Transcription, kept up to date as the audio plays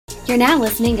You're now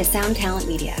listening to Sound Talent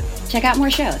Media. Check out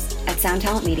more shows at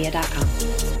soundtalentmedia.com.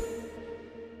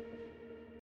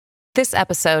 This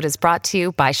episode is brought to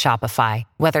you by Shopify.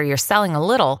 Whether you're selling a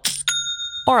little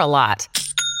or a lot,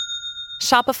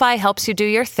 Shopify helps you do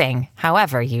your thing,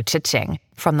 however you cha-ching.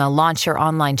 From the launch your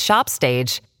online shop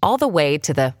stage, all the way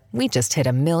to the we just hit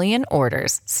 1 million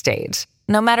orders stage.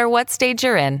 No matter what stage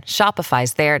you're in,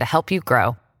 Shopify's there to help you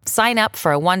grow. Sign up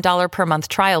for a $1 per month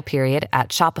trial period at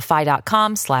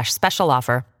shopify.com/special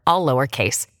offer, all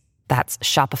lowercase. That's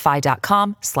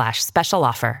shopify.com/special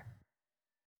offer.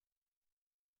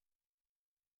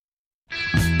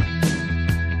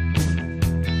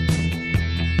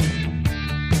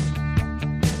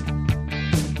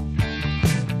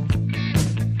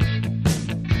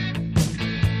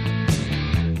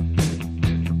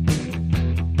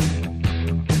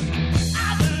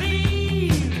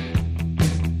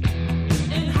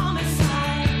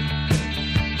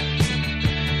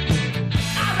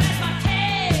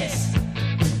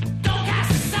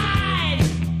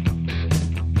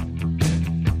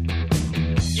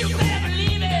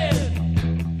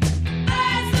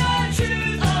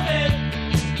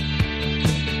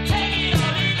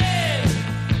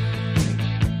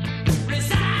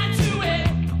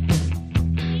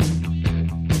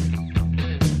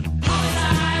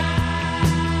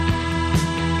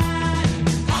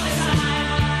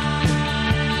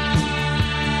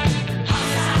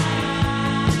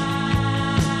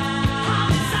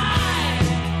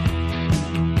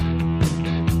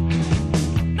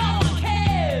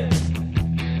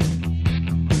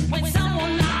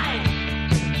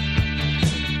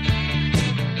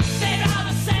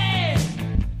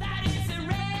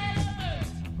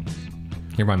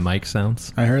 Hear my mic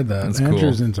sounds? I heard that. That's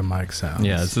Andrew's cool. into mic sounds.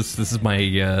 Yeah, this is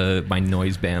my my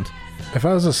noise band. If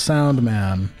I was a sound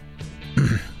man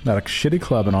at a shitty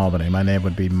club in Albany, my name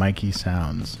would be Mikey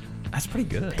Sounds. That's pretty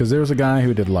good. Because there was a guy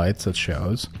who did lights at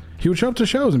shows. He would show up to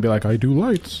shows and be like, I do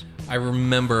lights. I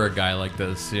remember a guy like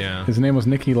this, yeah. His name was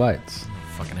Nicky Lights.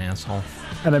 Fucking asshole.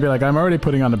 And I'd be like, I'm already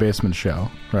putting on a basement show,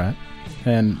 right?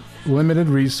 And limited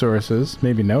resources,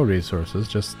 maybe no resources,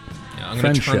 just I'm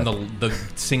going to friendship. turn the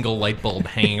single light bulb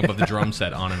hanging above the drum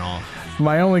set on and off.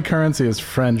 My only currency is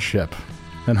friendship.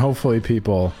 And hopefully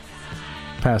people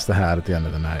pass the hat at the end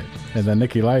of the night. And then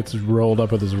Nicky Lights rolled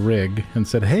up with his rig and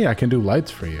said, hey, I can do lights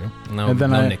for you. No, and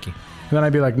then Nicky. And then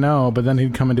I'd be like, no, but then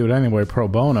he'd come and do it anyway pro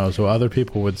bono so other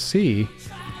people would see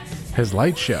his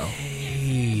light show.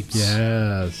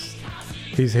 Yes.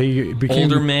 He became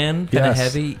Older man, kind of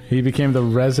heavy. He became the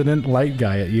resident light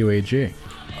guy at UAG.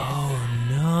 Oh,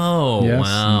 no. Yes,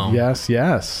 Wow. yes.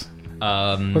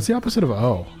 What's the opposite of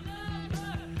O?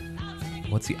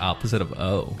 What's the opposite of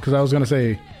O? Because I was going to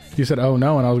say, you said, oh,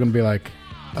 no, and I was going to be like,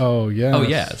 oh, yes. Oh,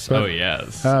 yes. But- Oh,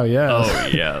 yes. Oh, yes. Oh,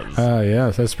 yes. Oh,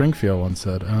 yes. As Springfield once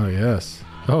said, oh, yes.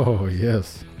 Oh,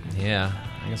 yes. Yeah,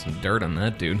 I got some dirt on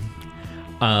that dude.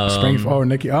 Springfield. Oh,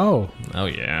 Nicky. Oh. Oh,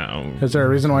 yeah. Is there a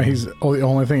reason why the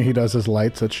only thing he does is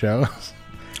lights at shows?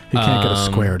 He can't get a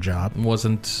square job.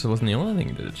 Wasn't the only thing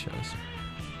he did at shows.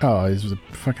 Oh, he's a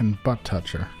fucking butt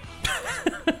toucher.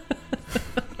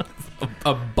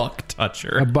 A buck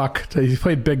toucher. A buck. He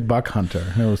played Big Buck Hunter,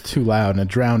 and it was too loud, and it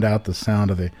drowned out the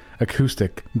sound of the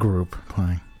acoustic group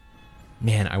playing.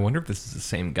 Man, I wonder if this is the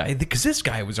same guy. Because this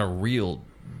guy was a real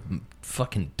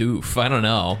fucking doof. I don't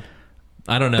know.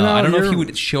 I don't know if he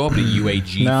would show up at a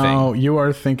UAG thing. No, you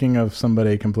are thinking of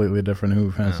somebody completely different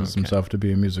who fancies himself to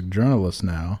be a music journalist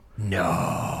now.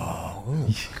 No. Oh,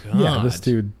 God. Yeah, this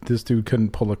dude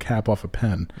couldn't pull a cap off a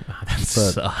pen. That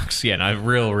sucks. Yeah, no,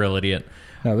 real idiot.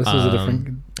 No, this is a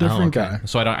different guy.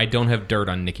 So I don't have dirt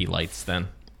on Nicky Lights then.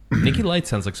 Nicky Lights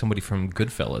sounds like somebody from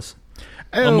Goodfellas.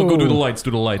 I'm gonna go do the lights.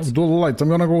 Do the lights. I'm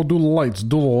gonna go do the lights.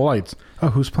 Oh,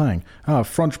 who's playing?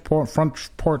 Front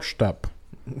porch step.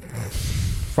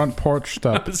 Front porch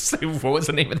step. What was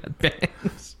the name of that band?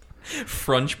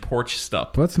 Front porch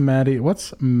step. What's Maddie?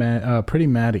 Pretty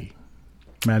Maddie?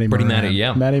 Maddie Pretty Moran. Maddie,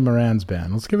 yeah. Maddie Moran's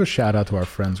band. Let's give a shout out to our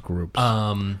friends groups.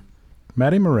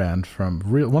 Maddie Moran from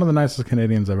one of the nicest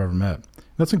Canadians I've ever met.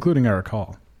 That's including Eric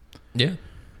Hall. Yeah.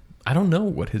 I don't know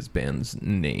what his band's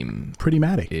name Pretty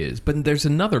Maddie is, but there's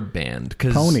another band.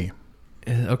 Pony.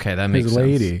 Okay, that makes his sense.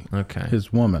 lady. Okay.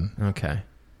 His woman. Okay.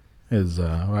 Is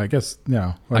I guess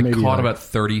or I maybe caught about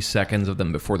 30 seconds of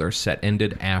them before their set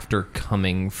ended after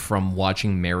coming from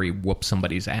watching Mary whoop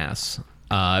somebody's ass.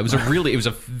 It was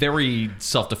a very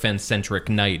self-defense centric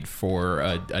night for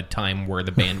a time where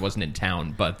the band wasn't in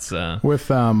town. But with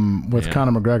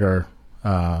Conor McGregor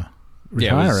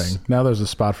retiring, now there's a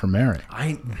spot for Mary.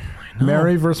 I know.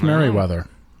 Mary versus Merriweather.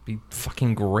 Be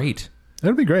fucking great.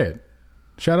 It'd be great.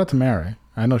 Shout out to Mary.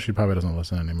 I know she probably doesn't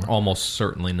listen anymore. Almost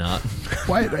certainly not.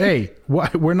 Why? Hey, why?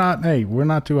 We're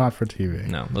not too hot for TV.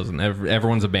 No, listen,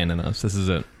 everyone's abandoned us. This is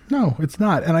it. No, it's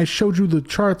not. And I showed you the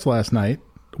charts last night.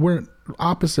 We're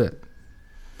opposite.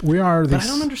 We are the. But I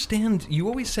don't understand. You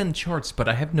always send charts, but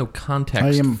I have no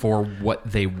context for what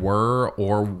they were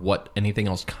or what anything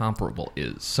else comparable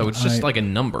is. So it's just like a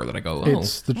number that I go, oh.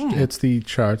 It's the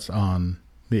charts on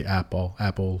the Apple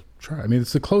chart. I mean,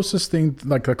 it's the closest thing,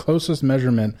 like the closest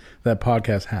measurement that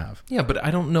podcasts have. Yeah, but I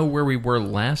don't know where we were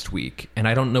last week, and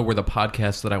I don't know where the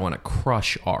podcasts that I want to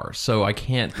crush are. So I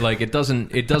can't, like, it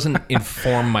doesn't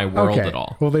inform my world at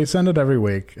all. Well, they send it every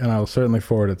week, and I'll certainly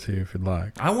forward it to you if you'd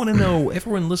like. I want to know,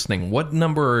 everyone listening, what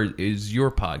number is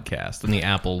your podcast in the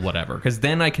Apple whatever? Because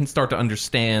then I can start to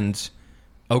understand,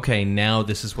 okay, now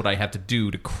this is what I have to do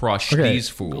to crush these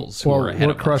fools who are ahead of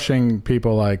us. We're crushing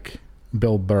people like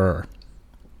Bill Burr.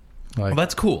 Well,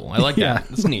 that's cool. I like that.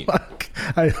 That's neat.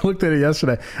 I looked at it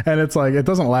yesterday, and it's like, it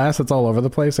doesn't last. It's all over the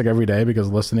place, like every day, because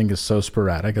listening is so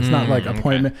sporadic. It's not like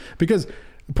appointment, because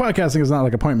podcasting is not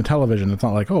like appointment television. It's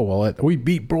not like, oh, well, we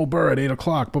beat Bill Burr at 8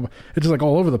 o'clock. But it's just like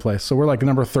all over the place. So we're like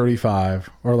number 35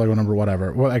 or like number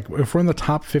whatever. We're like, if we're in the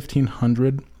top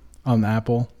 1,500 on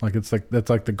Apple, like it's like, that's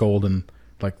like the golden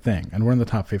like thing. And we're in the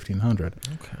top 1,500.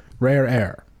 Okay. Rare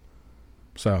air.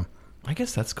 So I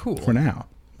guess that's cool. For now.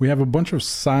 We have a bunch of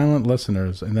silent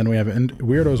listeners, and then we have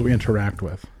weirdos we interact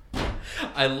with.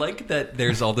 I like that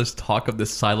there's all this talk of the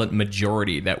silent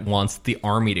majority that wants the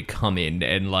army to come in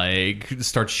and like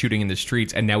start shooting in the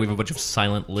streets, and now we have a bunch of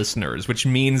silent listeners, which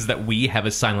means that we have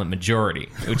a silent majority,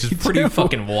 which is pretty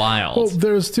fucking wild. Well,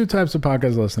 there's two types of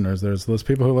podcast listeners. There's those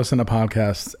people who listen to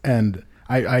podcasts, and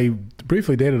I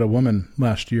briefly dated a woman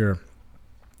last year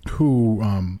who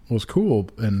was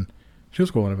cool, and she was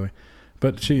cool and everything.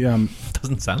 But she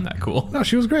doesn't sound that cool. No,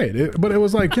 she was great. But it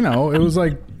was like,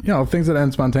 things that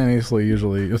end spontaneously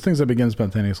usually, things that begin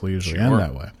spontaneously usually end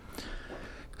that way.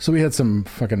 So we had some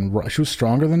fucking, she was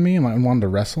stronger than me and I wanted to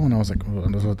wrestle, and I was like, oh,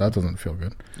 that doesn't feel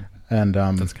good. And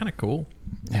that's kind of cool.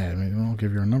 Yeah, I mean, I'll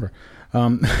give you her number.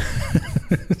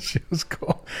 She was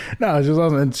cool. No, she was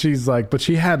awesome. And she's like, but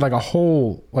she had like a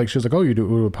whole, like, she was like, oh, you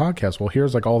do a podcast? Well,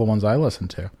 here's like all the ones I listen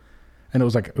to. And it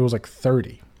was like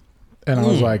 30. And I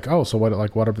was like, oh, so what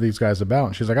are these guys about?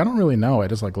 And she's like, I don't really know. I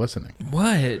just like listening.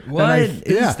 What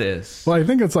is this? Well, I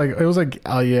think it was like,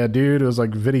 oh yeah, dude. It was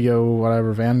like video,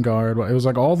 whatever, Vanguard. It was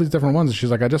like all these different ones. And she's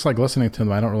like, I just like listening to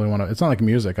them. I don't really want to, it's not like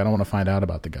music. I don't want to find out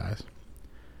about the guys.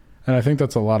 And I think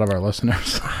that's a lot of our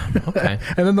listeners. Okay.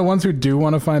 And then the ones who do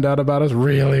want to find out about us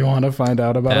really want to find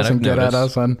out about us and get at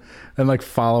us and like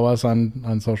follow us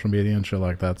on social media and shit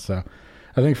like that. So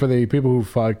I think for the people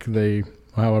who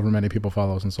however many people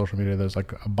follow us on social media, there's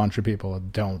like a bunch of people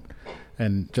that don't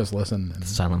and just listen. The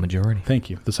silent majority. Thank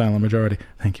you. The silent majority.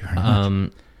 Thank you very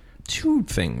much. Two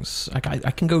things. I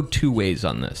can go two ways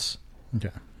on this. Okay.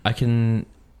 I can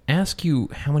ask you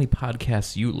how many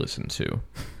podcasts you listen to,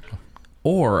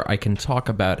 or I can talk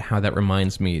about how that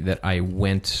reminds me that I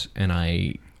went and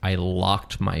I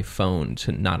locked my phone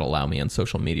to not allow me on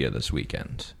social media this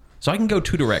weekend. So I can go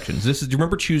two directions. Do you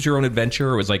remember Choose Your Own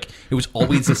Adventure? It was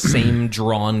always the same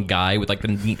drawn guy with like the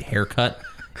neat haircut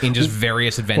in just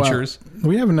various adventures. Well,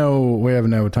 we have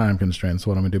no time constraints. So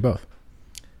why don't we do both?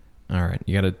 All right,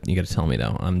 you gotta tell me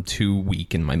though. I'm too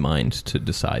weak in my mind to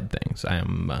decide things. I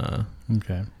am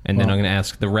okay. And then I'm gonna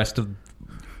ask the rest of.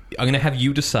 I'm gonna have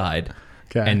you decide,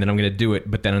 and then I'm gonna do it.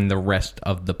 But then in the rest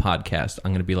of the podcast,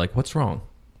 I'm gonna be like, "What's wrong?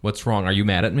 What's wrong? Are you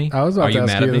mad at me? I was about to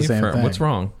ask you the same thing. What's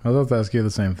wrong? I was about to ask you the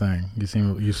same thing. You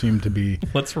seem to be.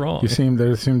 What's wrong?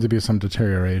 There seems to be some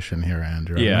deterioration here,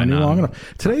 Andrew. Yeah, no. Long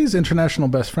enough. Today's International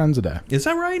Best Friends Day. Is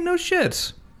that right? No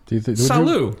shit. Do you think?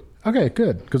 Salut. Okay,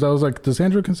 good. Because I was like, does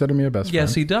Andrew consider me a best friend?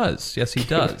 Yes, he does. Yes, he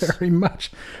does. Very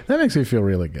much. That makes me feel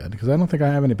really good because I don't think I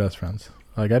have any best friends.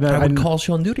 Like I would call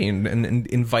Sean Duty and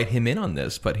invite him in on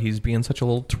this, but he's being such a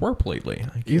little twerp lately.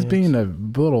 He's being a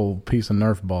little piece of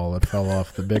Nerf ball that fell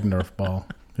off the big Nerf ball.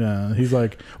 Yeah, he's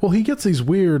like, well, he gets these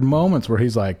weird moments where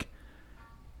he's like,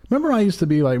 remember how I used to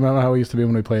be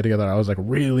when we played together? I was like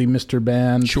really Mr.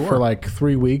 Band for like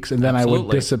 3 weeks, and then I would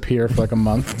disappear for like a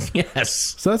month.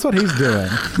 Yes. So that's what he's doing.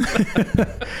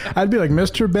 I'd be like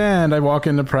Mr. Band. I'd walk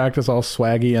into practice all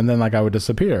swaggy, and then like I would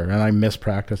disappear, and I miss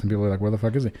practice, and people are like, where the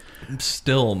fuck is he?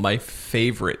 Still, my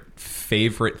favorite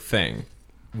thing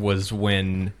was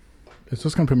when... It's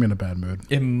just going to put me in a bad mood.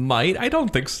 It might. I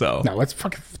don't think so. No, it's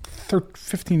fucking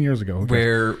 15 years ago. Okay.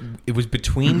 Where it was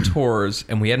between tours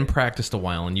and we hadn't practiced a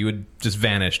while and you had just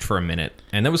vanished for a minute.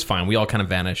 And that was fine. We all kind of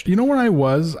vanished. You know where I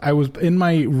was? I was in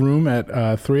my room at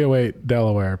 308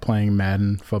 Delaware playing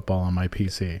Madden football on my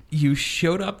PC. You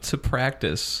showed up to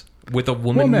practice with a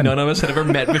woman none of us had ever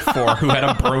met before who had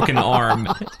a broken arm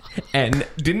and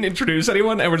didn't introduce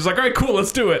anyone. And we're just like, all right, cool,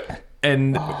 let's do it.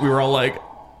 And we were all like,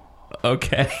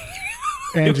 okay.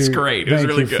 Andrew, it was great. It was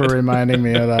really good. Thank you for reminding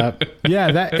me of that.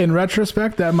 Yeah, that in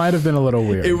retrospect, that might have been a little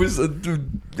weird. It was a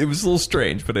little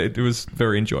strange, but it was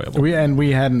very enjoyable. We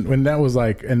hadn't when that was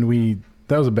like, that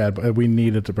was a bad. We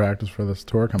needed to practice for this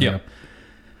tour coming up.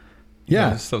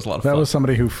 Yeah, that was a lot of fun. That was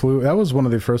somebody who flew. That was one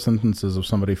of the first instances of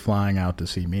somebody flying out to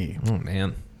see me. Oh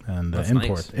man. And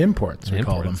imports, we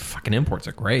call them. Fucking imports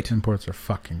are great. Imports are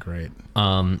fucking great.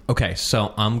 Okay,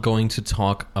 so I'm going to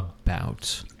talk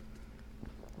about.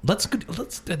 Let's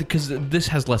because this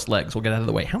has less legs. We'll get out of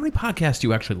the way. How many podcasts do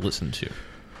you actually listen to?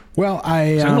 Well,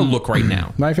 I'm going to look right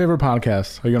now. My favorite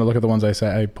podcasts. Are you going to look at the ones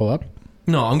I pull up?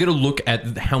 No, I'm going to look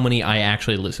at how many I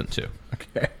actually listen to.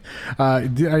 Okay. Are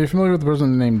you familiar with the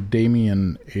person named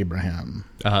Damian Abraham?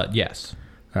 Yes.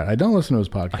 All right, I don't listen to his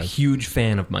podcast. A huge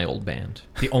fan of my old band.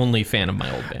 The only fan of my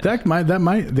old band.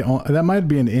 That might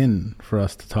be an in for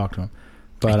us to talk to him.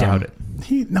 But, I doubt it.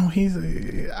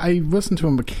 I listen to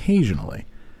him occasionally.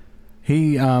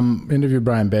 He interviewed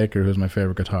Brian Baker, who's my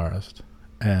favorite guitarist,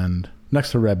 and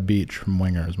next to Reb Beach from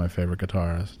Winger is my favorite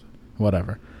guitarist.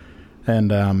 Whatever.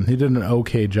 And he did an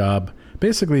okay job.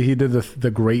 Basically, he did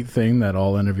the great thing that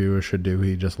all interviewers should do.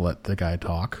 He just let the guy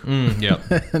talk. Yep.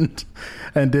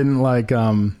 and didn't like.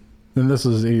 And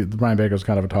Brian Baker's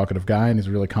kind of a talkative guy, and he's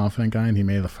a really confident guy, and he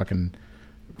made a fucking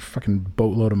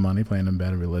boatload of money playing in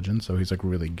Bad Religion, so he's like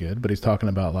really good. But he's talking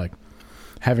about like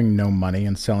having no money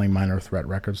and selling Minor Threat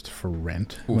records for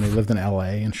rent when he lived in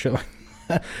L.A. and shit like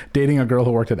that. Dating a girl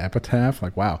who worked at Epitaph.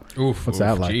 Like, wow. What's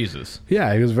that like? Jesus.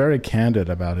 Yeah, he was very candid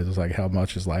about it. It was like how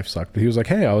much his life sucked. But he was like,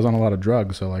 hey, I was on a lot of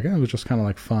drugs. So like, it was just kind of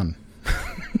like fun.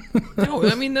 No,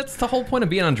 I mean, that's the whole point of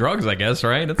being on drugs, I guess,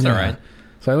 right? It's all right.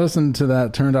 So I listened to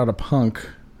that Turned Out a Punk.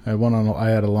 I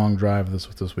had a long drive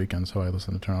this weekend, so I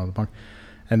listened to Turned Out a Punk.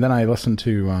 And then I listened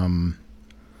to...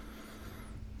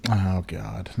 oh,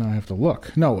 God. Now I have to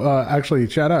look. No, actually,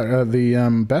 shout out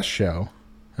the Best Show.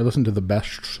 I listened to the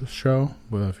Best Show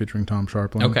featuring Tom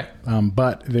Sharpling. Okay.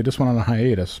 But they just went on a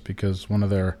hiatus because one of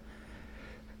their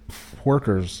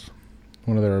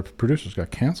producers got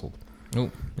canceled.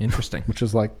 Oh, interesting. Which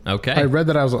is like... Okay. I read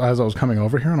that as I was coming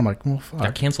over here, and I'm like, well, fuck.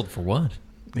 Got canceled for what?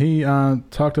 He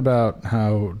talked about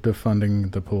how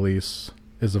defunding the police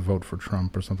is a vote for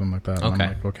Trump or something like that. And Okay. I'm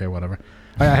like, okay, whatever.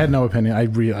 I had no opinion. I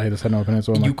just had no opinion.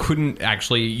 So you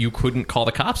couldn't call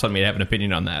the cops on me to have an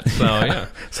opinion on that. So yeah.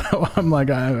 So I'm like,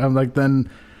 then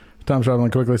Tom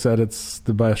Sharpling quickly said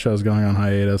the Best Show's going on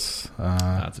hiatus.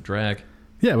 That's a drag.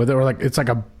 Yeah, but they were like,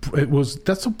 I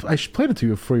played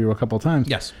it for you a couple of times.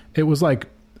 Yes. It was like,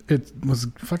 it was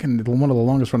fucking one of the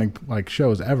longest running like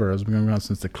shows ever. It's been going on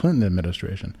since the Clinton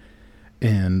administration.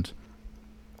 And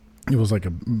it was like a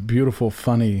beautiful,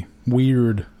 funny,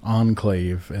 weird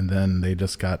enclave, and then they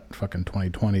just got fucking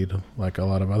 2020'd like a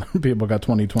lot of other people got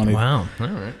 2020'd. Wow. All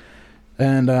right.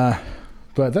 And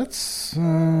but that's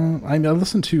I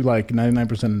listened to like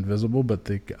 99% Invisible, but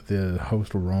the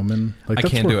host Roman, like I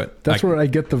can't do it. That's where I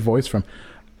get the voice from.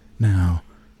 Now,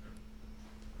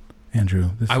 Andrew,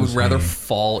 I would rather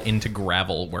fall into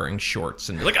gravel wearing shorts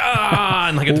and be like,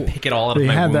 and like have to pick it all out of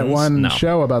my wounds. They had that one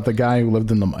show about the guy who lived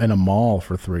in a mall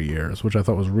for 3 years, which I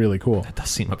thought was really cool. That does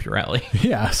seem up your alley.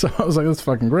 Yeah, so I was like, that's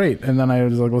fucking great. And then I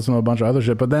was like, listen to a bunch of other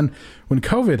shit. But then when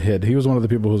COVID hit, he was one of the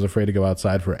people who was afraid to go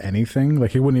outside for anything.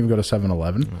 Like, he wouldn't even go to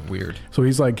 7-Eleven. Weird. So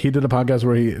he's like, he did a podcast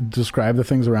where he described the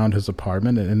things around his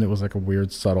apartment, and it was like a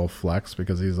weird, subtle flex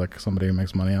because he's like somebody who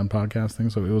makes money on podcasting.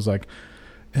 So it was like,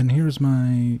 and here's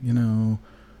my,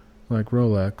 like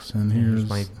Rolex, and here's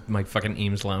my fucking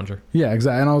Eames lounger. Yeah,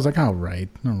 exactly. And I was like, all right,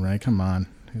 come on.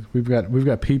 We've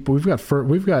got people, we've got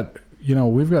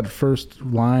first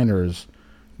liners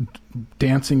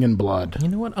dancing in blood. You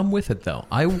know what? I'm with it though.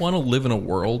 I want to live in a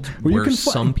world where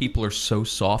some people are so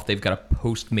soft they've got to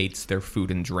Postmates their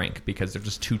food and drink because they're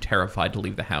just too terrified to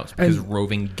leave the house because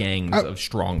roving gangs of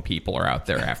strong people are out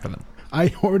there after them.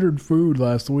 I ordered food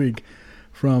last week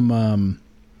from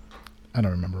I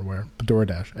don't remember where, but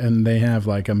DoorDash, and they have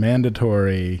like a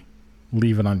mandatory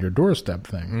leave it on your doorstep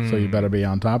thing. So you better be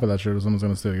on top of that shit or someone's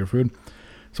going to steal your food.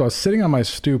 So I was sitting on my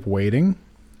stoop waiting,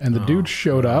 and the dude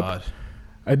showed up.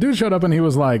 A dude showed up, and he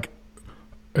was like,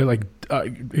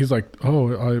 he's like,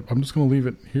 oh, I'm just going to leave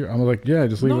it here. I was like, yeah,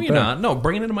 just leave it there. No, you're not. No,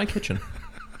 bring it into my kitchen.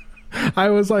 I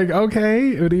was like,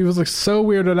 okay. And he was like so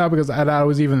weirded out because I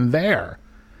was even there.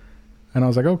 And I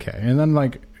was like, okay. And then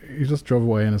like he just drove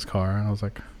away in his car, and I was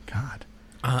like, God.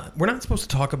 We're not supposed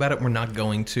to talk about it. We're not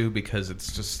going to because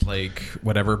it's just like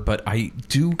whatever. But I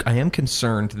am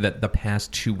concerned that the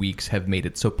past 2 weeks have made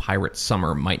it so Pirate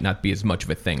Summer might not be as much of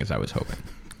a thing as I was hoping.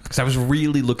 Because I was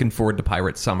really looking forward to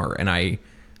Pirate Summer, and I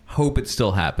hope it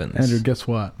still happens. Andrew, guess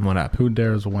what? What up? Who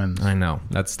Dares wins. I know.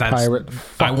 That's Pirate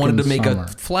I wanted to make Summer. a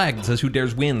flag that says Who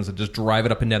Dares wins and just drive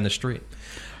it up and down the street.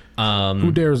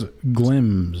 Who Dares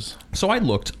glims. So I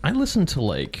listened to,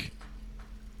 like,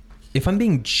 if I'm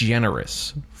being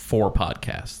generous, 4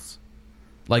 podcasts.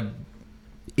 Like,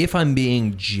 if I'm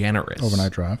being generous.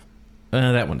 Overnight Drive.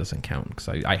 That one doesn't count because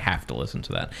I have to listen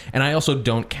to that. And I also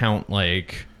don't count,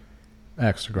 like...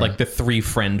 Extra Grind. Like the 3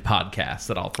 friend podcasts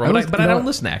that I'll throw. But I don't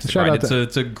listen to Extra Grind.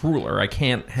 It's a grueler. I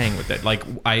can't hang with it. Like,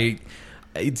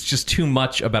 it's just too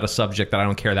much about a subject that I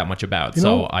don't care that much about.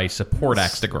 So I support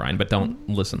Extra Grind, but don't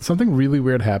listen. Something really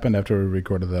weird happened after we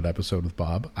recorded that episode with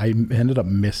Bob. I ended up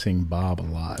missing Bob a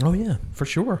lot. Oh, yeah, for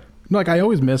sure. Like, I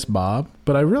always miss Bob,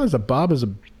 but I realized that Bob is a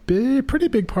pretty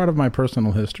big part of my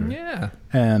personal history. Yeah.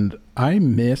 And I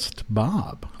missed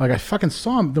Bob. Like, I fucking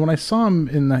saw him. When I saw him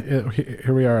in the...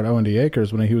 Here we are at O&D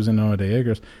Acres. When he was in O&D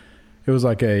Acres, it was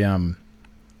like a...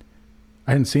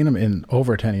 I hadn't seen him in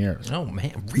over 10 years. Oh,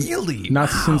 man. Really? Not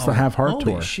since the Have Heart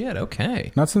tour. Holy shit,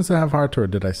 okay. Not since the Have Heart tour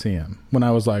did I see him. When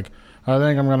I was like, I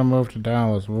think I'm going to move to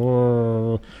Dallas.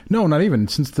 Whoa. No, not even.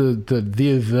 Since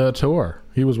the tour.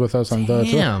 He was with us on the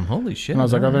tour. Damn, holy shit. And I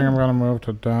was like, I think I'm going to move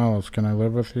to Dallas. Can I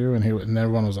live with you? And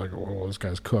everyone was like, whoa, this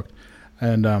guy's cooked.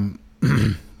 And,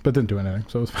 but didn't do anything,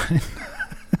 so it was fine.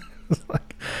 It was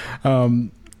like,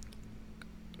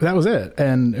 that was it.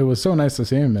 And it was so nice to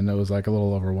see him, and it was like a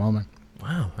little overwhelming.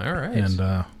 Wow, all right.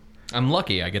 And I'm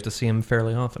lucky. I get to see him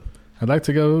fairly often. I'd like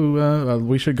to go,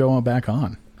 we should go back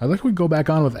on. I'd like we go back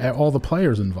on with all the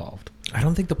players involved. I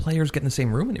don't think the players get in the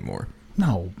same room anymore.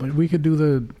 No, but we could do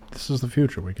this is the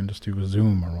future. We can just do a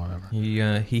Zoom or whatever.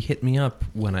 He hit me up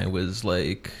when I was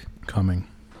like... Coming.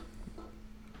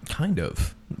 Kind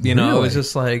of. You know, I was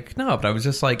just like... No, but I was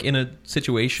just like in a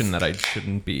situation that I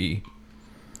shouldn't be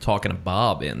talking to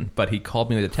Bob in. But he called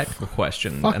me with a technical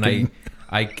question. And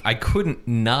I couldn't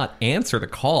not answer the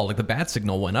call. Like, the bat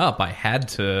signal went up. I had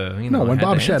to, No, when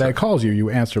Bob Shadday calls you, you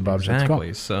answer Bob Shaday's call.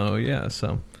 Exactly. So, yeah.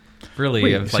 So,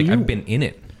 really, I've been in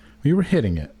it. You were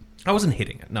hitting it. I wasn't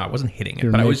hitting it. No, I wasn't hitting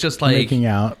it. But I was just like... Making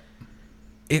out.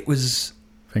 It was...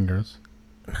 Fingers.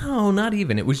 No, not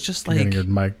even. It was just like...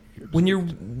 When you're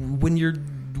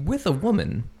with a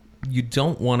woman, you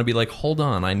don't want to be like, hold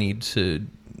on, I need to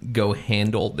go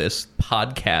handle this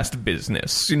podcast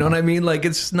business. You know what I mean? Like,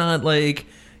 it's not like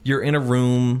you're in a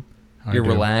room, you're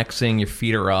relaxing, your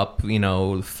feet are up, you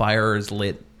know, the fire is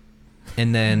lit,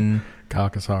 and then...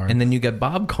 Cock is hard. And then you get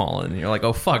Bob calling, and you're like,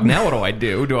 oh, fuck, now what do I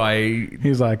do?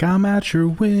 He's like, I'm at your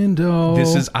window.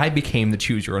 I became the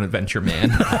choose your own adventure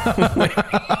man.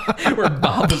 Where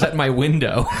Bob was at my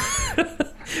window.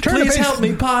 Please help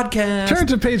me, podcast. Turn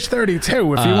to page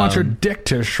 32 if you want your dick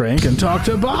to shrink and talk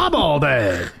to Bob all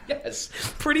day. Yes,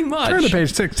 pretty much. Turn to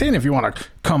page 16 if you want to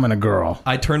come in a girl.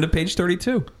 I turned to page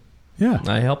 32. Yeah.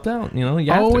 I helped out. You know,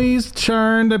 you always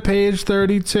turn to page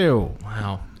 32.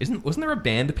 Wow. Wasn't there a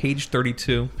band, Page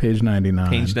 32? Page 99.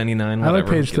 Page 99, whatever. I like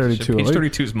Page 32. Page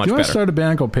 32 is much better. Do you want to start a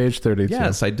band called Page 32?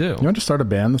 Yes, I do. You want to start a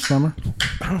band this summer?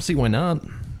 I don't see why not.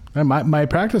 My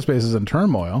practice space is in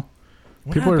turmoil.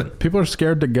 People are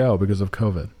scared to go because of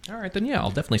COVID. All right, then yeah, I'll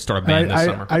definitely start a band this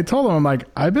summer. I told them, I'm like,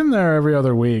 I've been there every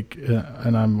other week,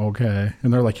 and I'm okay.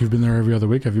 And they're like, you've been there every other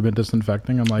week? Have you been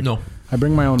disinfecting? I'm like, no. I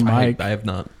bring my own mic. I have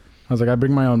not. I was like, I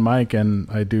bring my own mic, and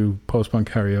I do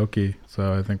post-punk karaoke,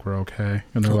 so I think we're okay.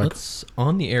 And they're like, let's,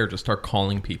 on the air, just start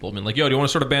calling people. I mean, like, yo, do you want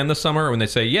to start a band this summer? And when they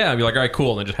say, yeah, I'd be like, all right,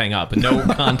 cool, and then just hang up. And no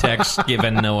context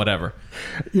given, no whatever.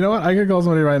 You know what? I could call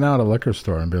somebody right now at a liquor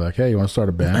store and be like, hey, you want to start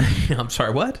a band? I'm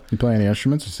sorry, what? You play any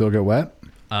instruments? You still get wet?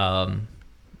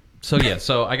 So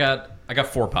I got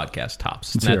 4 podcast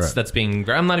tops. That's being...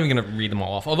 I'm not even going to read them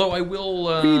all off, although I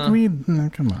will... Read, no,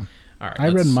 come on. All right, I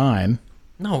read mine.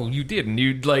 No, you didn't.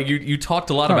 You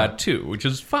talked a lot about 2, which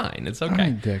is fine. It's okay.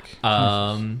 Right, dick.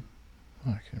 But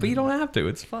you don't have to.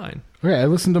 It's fine. Okay, I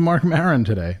listened to Mark Maron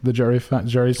today, the Jerry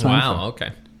Seinfeld. Wow, okay.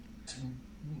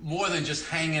 More than just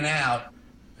hanging out.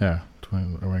 Yeah, are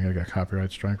we going to get a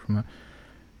copyright strike from that?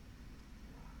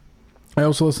 I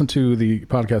also listened to the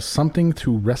podcast Something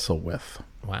to Wrestle With.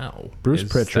 Wow. Bruce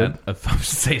Pritchard. I was going to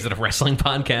say, is it a wrestling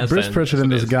podcast? Bruce Pritchard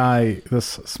and this guy, this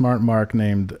smart mark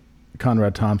named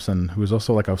Conrad Thompson, who is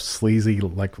also like a sleazy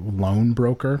like loan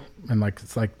broker and like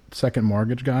it's like second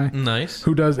mortgage guy. Nice.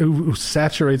 Who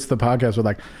saturates the podcast with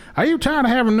like, are you tired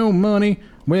of having no money?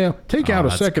 Well, take out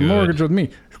a second mortgage with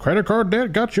me. Credit card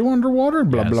debt got you underwater?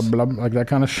 Blah, blah, blah. Like that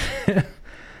kind of shit.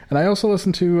 And I also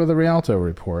listened to the Rialto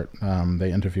Report. They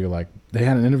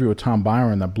had an interview with Tom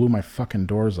Byron that blew my fucking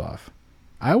doors off.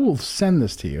 I will send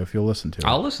this to you if you'll listen to it.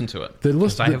 I'll listen to it.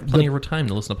 Because I have plenty of time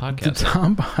to listen to podcasts. The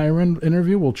Tom Byron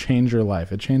interview will change your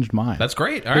life. It changed mine. That's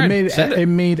great. All right. It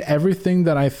made everything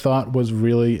that I thought was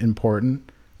really important,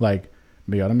 like,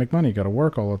 you got to make money, you got to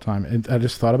work all the time. And I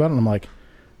just thought about it, and I'm like,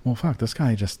 well, fuck, this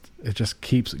guy it just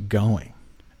keeps going.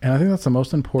 And I think that's the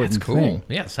most important thing.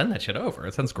 Yeah, send that shit over.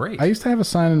 It sounds great. I used to have a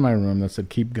sign in my room that said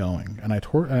 "Keep Going," and I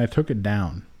took it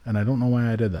down, and I don't know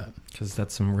why I did that. Because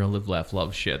that's some real live, laugh,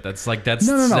 love shit. That's no.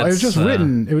 It was just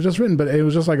written. It was just written, but it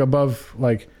was just like above,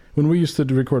 like when we used to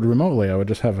record remotely. I would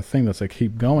just have a thing that said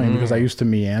 "Keep Going" because I used to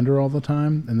meander all the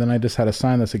time, and then I just had a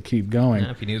sign that said "Keep Going."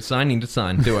 Yeah, if you need a sign, you need a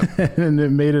sign. Do it. And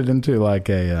it made it into like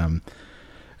a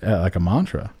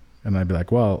mantra, and I'd be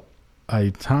like, "Well,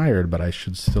 I'm tired, but I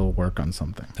should still work on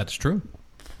something." That's true.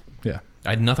 Yeah.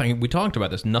 I had nothing. We talked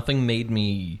about this. Nothing made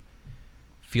me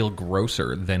feel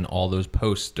grosser than all those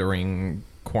posts during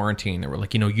quarantine that were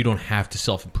like, you don't have to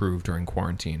self-improve during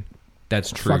quarantine.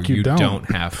 That's true. Fuck you don't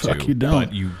have to. Fuck you don't.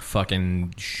 But you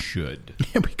fucking should.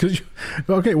 Yeah, because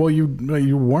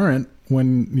you weren't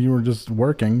when you were just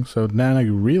working, so now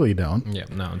you really don't. Yeah,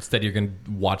 no. Instead, you're going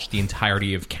to watch the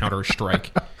entirety of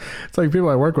Counter-Strike. It's like people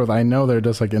I work with, I know they're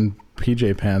just like in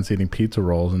PJ pants eating pizza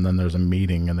rolls, and then there's a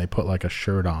meeting and they put like a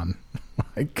shirt on.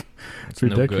 Like, it's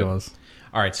ridiculous. No.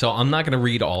 All right, so I'm not going to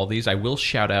read all of these. I will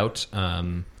shout out.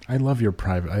 I love your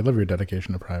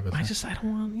dedication to privacy. I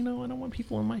don't want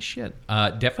people on my shit.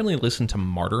 Definitely listen to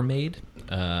Martyr Maid.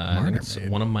 I think it's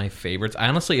one of my favorites.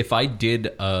 Honestly, if I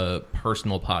did a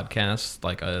personal podcast,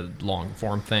 like a long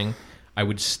form thing, I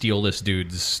would steal this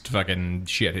dude's fucking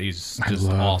shit. He's just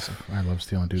awesome. I love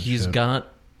stealing dude's shit. He's got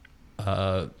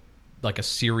like a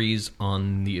series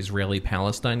on the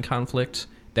Israeli-Palestine conflict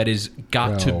that is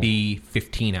got to be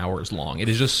 15 hours long. It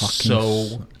is just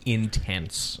so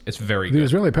intense. It's very good. The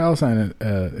Israeli-Palestine,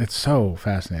 it's so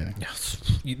fascinating.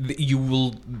 Yes. You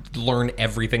will learn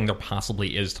everything there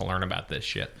possibly is to learn about this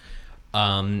shit.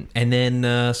 And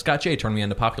then Scott J turned me on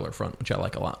to Popular Front, which I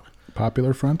like a lot.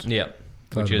 Popular Front? Yeah.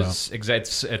 Which is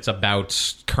it's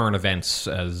about current events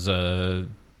as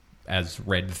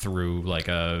read through like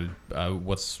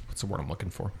what's the word I'm looking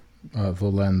for? The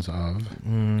lens of.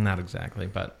 Not exactly,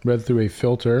 but read through a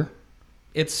filter.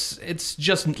 It's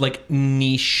just like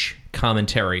niche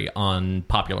commentary on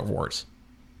popular wars.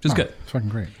 Which is good. It's fucking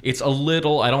great. It's a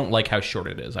little. I don't like how short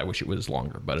it is. I wish it was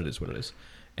longer, but it is what it is.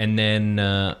 And then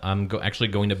I'm actually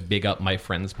going to big up my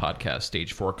friend's podcast,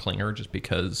 Stage 4 Klinger, just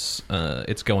because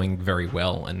it's going very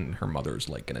well, and her mother's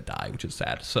like going to die, which is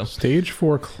sad. So Stage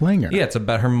 4 Klinger? Yeah, it's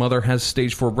about her mother has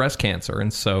stage 4 breast cancer,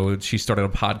 and so she started a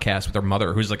podcast with her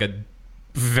mother, who's like a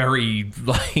very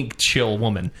like chill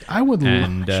woman. I would,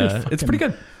 and it's pretty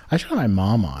good. I should have my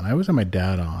mom on. I always have my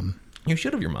dad on. You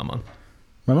should have your mom on.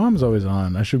 My mom's always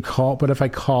on. I should call, but if I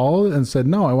called and said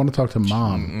no, I want to talk to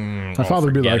mom. My father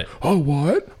would be like, "Oh,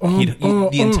 what?" The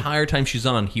entire time she's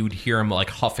on, he would hear him like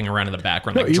huffing around in the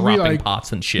background, like dropping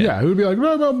pots and shit. Yeah, he would be like,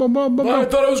 "I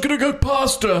thought I was gonna cook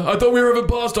pasta. I thought we were having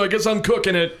pasta. I guess I'm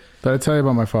cooking it." Did I tell you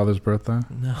about my father's birthday?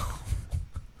 No.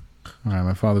 All right,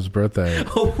 my father's birthday.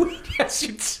 Oh, yes,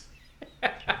 it's.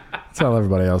 Tell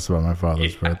everybody else about my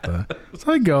father's birthday.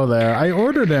 So I go there. I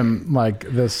ordered him like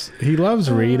this. He loves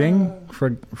reading.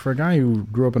 For a guy who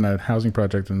grew up in a housing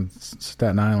project in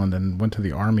Staten Island and went to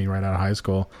the Army right out of high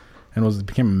school and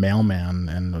became a mailman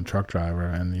and a truck driver,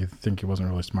 and you think he wasn't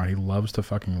really smart. He loves to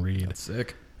fucking read. That's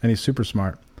sick. And he's super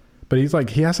smart. But he has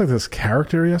like this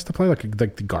character he has to play, like the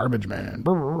garbage man.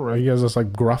 He has this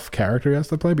like gruff character he has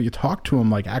to play, but you talk to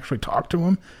him, like actually talk to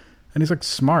him, and he's like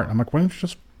smart. I'm like, why don't you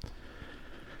just...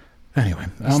 Anyway,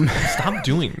 stop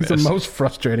doing this. He's the most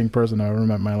frustrating person I've ever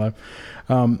met in my life.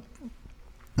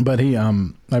 But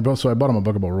I bought him a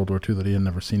book about World War II that he had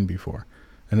never seen before,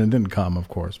 and it didn't come, of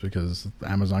course, because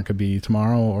Amazon could be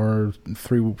tomorrow or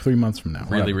three months from now.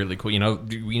 Really, really cool. You know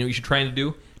what you should try to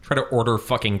do? Try to order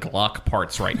fucking Glock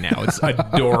parts right now. It's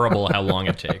adorable how long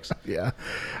it takes. Yeah,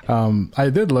 I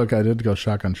did go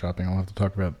shotgun shopping. I'll have to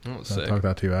talk about talk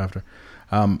that to you after.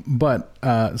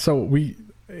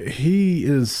 He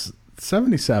is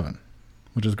 77,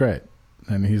 which is great,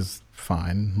 and he's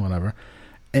fine, whatever.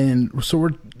 And so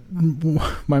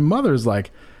my mother's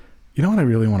like, you know what I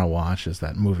really want to watch is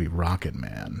that movie Rocket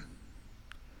Man.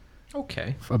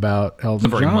 Okay. About Elton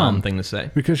John. It's a very mom thing to say.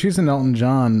 Because she's an Elton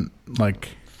John,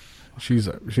 like, she's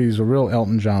a real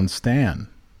Elton John stan,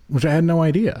 which I had no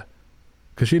idea.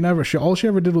 Because all she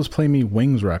ever did was play me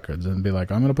Wings records and be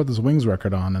like, I'm going to put this Wings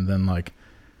record on, and then like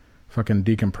fucking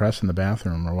decompress in the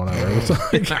bathroom or whatever. It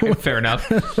was like, Fair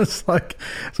enough. it's like,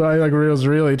 so I like was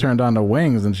really turned on to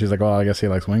Wings, and she's like, well, I guess he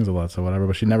likes Wings a lot, so whatever.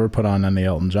 But she never put on any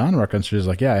Elton John records. She was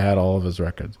like, yeah, I had all of his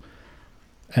records,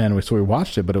 and we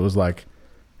watched it, but it was like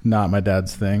not my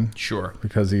dad's thing. Sure.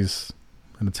 Because he's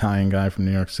an Italian guy from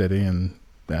New York City, and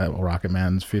Rocket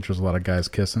Man features a lot of guys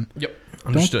kissing. Yep.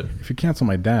 Understood. If you cancel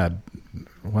my dad,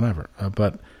 whatever.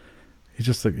 But he's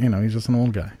just he's just an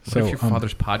old guy. What if your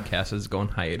father's podcast is going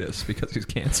hiatus because he's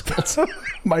canceled?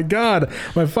 My God,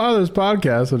 my father's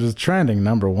podcast, which is trending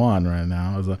 #1 right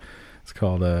now, it's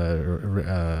called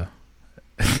I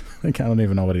don't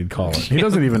even know what he'd call it. He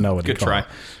doesn't even know what he'd call it. Good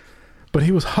try. But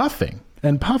he was huffing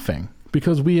and puffing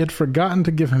because we had forgotten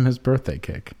to give him his birthday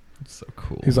cake. That's so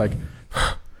cool. He's like,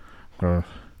 I'll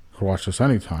watch this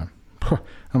anytime.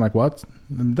 I'm like, what?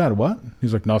 Dad, what?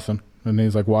 He's like, nothing. And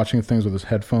he's like watching things with his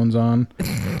headphones on.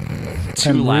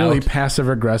 Too loud. Really passive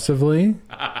aggressively.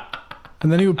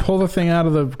 And then he would pull the thing out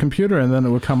of the computer and then it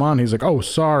would come on. He's like, oh,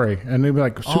 sorry. And he'd be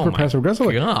like super passive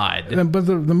aggressive. God. But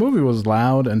the movie was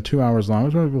loud and 2 hours long. It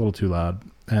was maybe a little too loud.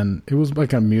 And it was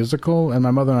like a musical. And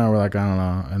my mother and I were like, I don't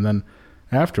know. And then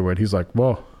afterward, he's like,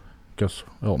 well, guess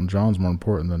Elton John's more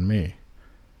important than me.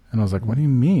 And I was like, what do you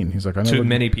mean? He's like, to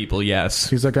many people, yes.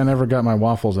 He's like, I never got my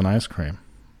waffles and ice cream.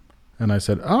 And I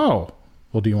said, oh,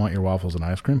 well, do you want your waffles and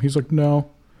ice cream? He's like, no.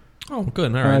 Oh,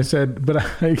 good. All right. And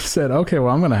I said, okay,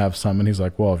 well, I'm going to have some. And he's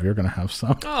like, well, if you're going to have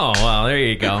some. Oh, well, there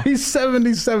you go. He's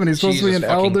 77. He's supposed to be an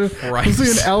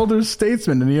elder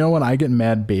statesman. And you know when I get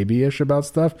mad babyish about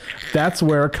stuff? That's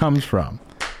where it comes from.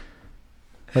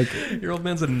 Like, your old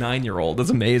man's a 9-year-old. That's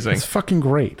amazing. It's fucking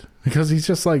great because he's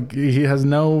just like, he has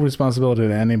no responsibility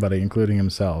to anybody, including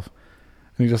himself.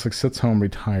 And he just like sits home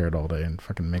retired all day and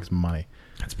fucking makes money.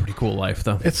 That's a pretty cool life,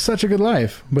 though. It's such a good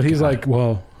life. But he's like,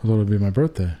 well, I thought it would be my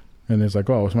birthday. And he's like,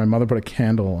 oh, so my mother put a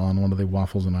candle on one of the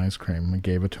waffles and ice cream and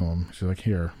gave it to him. She's like,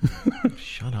 here.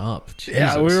 Shut up. Jesus.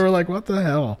 Yeah, we were like, what the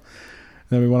hell? And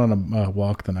then we went on a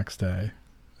walk the next day.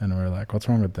 And we were like, what's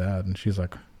wrong with Dad? And she's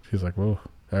like, whoa.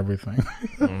 Everything.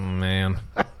 Oh, man.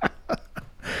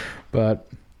 But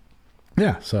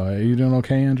yeah, so are you doing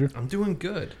okay, Andrew? I'm doing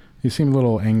good. You seemed a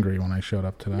little angry when I showed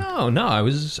up today. No, I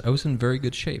was in very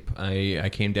good shape. I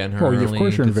came down here early. Of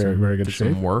course you're in very good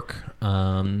shape. Some work.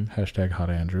 Hashtag Hot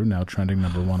Andrew, now trending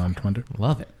 #1 on Twitter.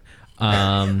 Love it.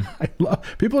 I love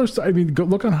people are. I mean, go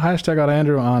look on hashtag Hot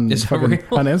Andrew on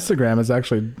Instagram. It's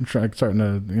actually starting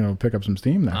to pick up some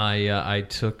steam now.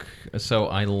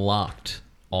 I locked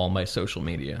all my social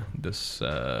media this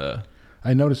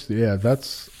I noticed,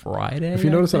 that's Friday. If you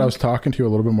notice that I was talking to you a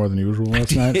little bit more than usual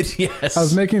last night. Yes. I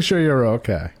was making sure you're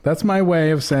okay. That's my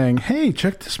way of saying, hey,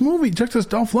 check this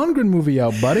Dolph Lundgren movie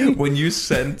out, buddy. When you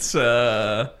sent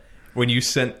the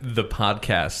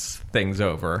podcast things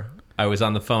over, I was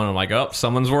on the phone. I'm like, oh,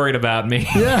 someone's worried about me.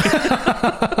 Yeah.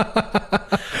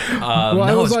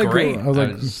 It was great.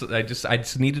 I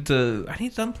just needed to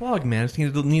unplug, man. I just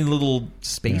need a little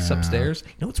space upstairs.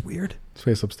 You know what's weird?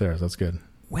 Space upstairs. That's good.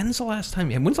 When's the last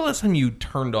time you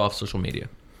turned off social media?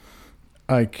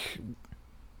 Like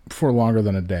for longer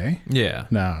than a day? Yeah.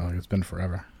 No, it's been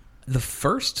forever. The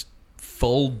first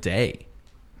full day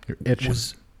You're itching.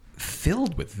 Was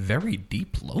filled with very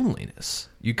deep loneliness.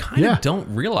 You kind of don't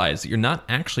realize that you're not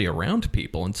actually around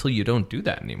people until you don't do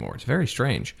that anymore. It's very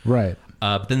strange. Right.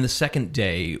 But then the second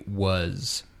day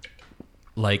was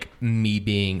like me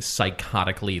being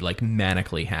psychotically, like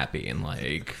manically happy and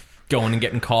like going and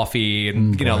getting coffee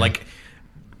and, like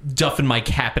duffing my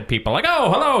cap at people like,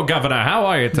 oh, hello, Governor. How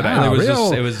are you today? The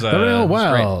real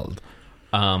world.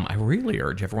 I really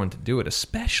urge everyone to do it,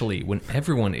 especially when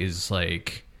everyone is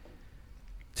like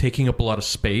taking up a lot of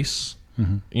space.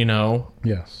 Mm-hmm.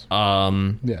 Yes.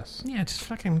 Yes. Yeah, just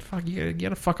fuck. You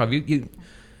gotta fuck off. You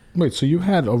Wait, so you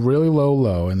had a really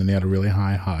low, and then you had a really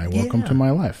high. Welcome to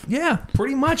my life. Yeah,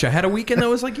 pretty much. I had a weekend that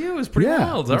was like you. It was pretty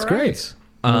wild. That's great.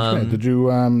 That's great. Did you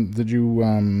went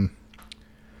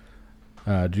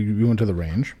to the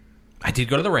range? I did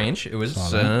go to the range. It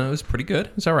was pretty good.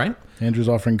 It's all right. Andrew's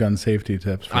offering gun safety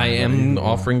tips. I am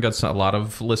offering guns. A lot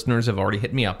of listeners have already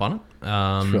hit me up on it.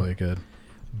 It's really good.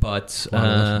 But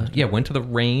went to the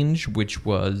range, which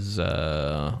was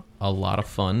a lot of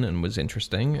fun and was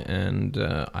interesting. And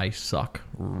I suck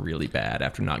really bad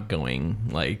after not going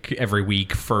like every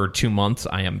week for 2 months.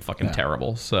 I am fucking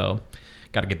terrible. So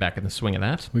got to get back in the swing of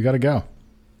that. We got to go.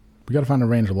 We got to find a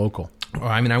range local.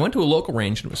 I mean, I went to a local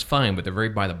range and it was fine, but they're very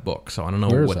by the book. So I don't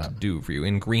know what to do for you.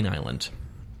 In Green Island.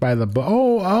 By the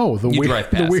book? The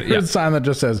weird sign that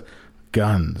just says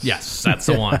guns. Yes, that's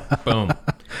the one. Boom.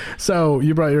 So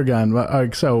you brought your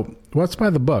gun. So what's by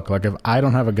the book? Like, if I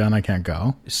don't have a gun, I can't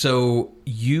go? So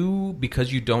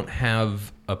because you don't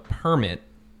have a permit,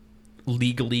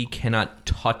 legally cannot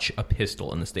touch a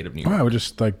pistol in the state of New York. Oh, I would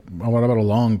just what about a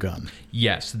long gun?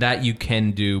 Yes, that you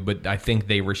can do, but I think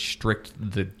they restrict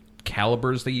the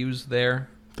calibers they use there.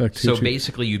 So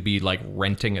basically, you'd be like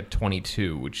renting a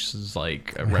 .22, which is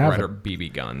like a Red Ryder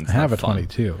BB gun. I have a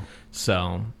 .22.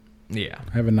 So, yeah.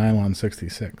 I have a nylon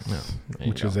 66,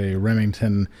 which is a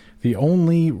Remington, the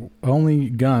only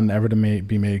gun ever to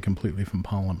be made completely from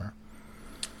polymer.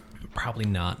 Probably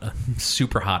not a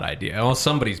super hot idea. Well,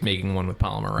 somebody's making one with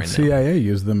polymer right now. CIA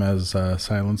used them as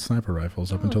silent sniper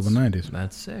rifles up until the 90s.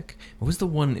 That's sick. What was the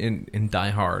one in Die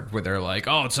Hard where they're like,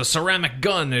 "Oh, it's a ceramic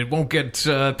gun. It won't get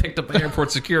picked up by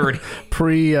airport security."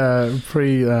 What's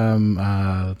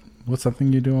that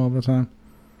thing you do all the time?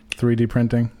 3D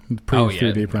printing.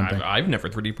 3D printing. I've never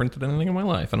 3D printed anything in my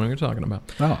life. I don't know what you're talking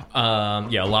about. Oh,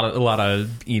 yeah, a lot of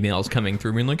emails coming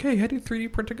through being like, "Hey, how do you 3D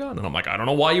print a gun?" And I'm like, I don't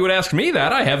know why you would ask me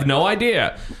that. I have no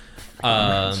idea.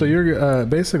 So you're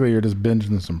basically you're just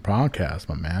binging some podcasts,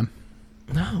 my man.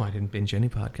 No, I didn't binge any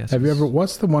podcasts. Have you ever?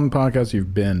 What's the one podcast you've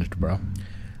binged, bro?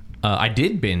 I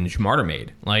did binge Martyr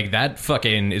Made, like that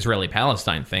fucking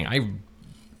Israeli-Palestine thing.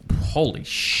 Holy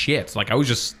shit! Like I would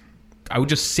just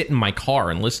sit in my car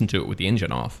and listen to it with the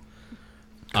engine off.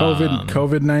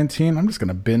 COVID-19. I'm just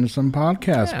gonna binge some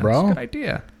podcasts, bro. That's a good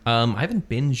idea. I haven't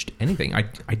binged anything.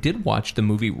 I did watch the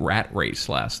movie Rat Race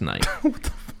last night,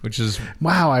 which is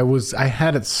wow. I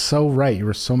had it so right. You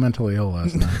were so mentally ill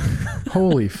last night.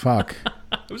 Holy fuck!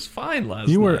 I was fine last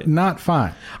night. You were not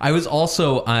fine. I was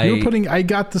also I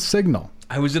got the signal.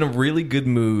 I was in a really good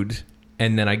mood.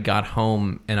 And then I got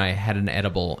home and I had an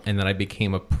edible, and then I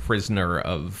became a prisoner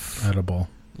of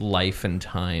life and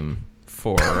time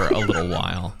for a little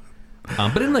while.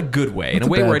 But in a good way. In a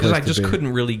way where I just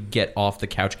couldn't really get off the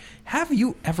couch. Have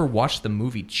you ever watched the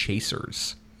movie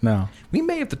Chasers? No. We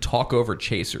may have to talk over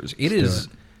Chasers.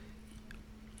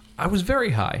 I was very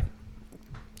high.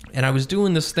 And I was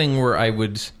doing this thing where I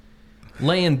would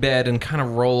lay in bed and kind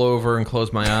of roll over and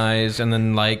close my eyes and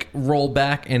then like roll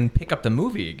back and pick up the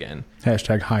movie again.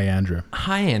 Hashtag hi Andrew.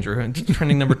 Hi Andrew.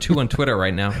 Trending number 2 on Twitter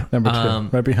right now. Number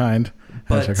 2. Right behind.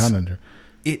 Hashtag hi Andrew.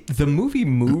 The movie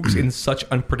moves in such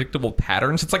unpredictable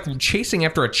patterns. It's like chasing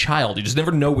after a child. You just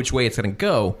never know which way it's going to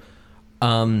go.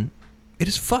 It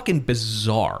is fucking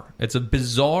bizarre. It's a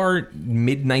bizarre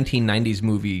mid-1990s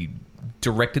movie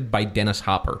directed by Dennis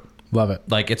Hopper. Love it.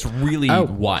 Like, it's really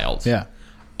wild. Yeah.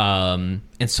 And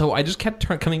so I just kept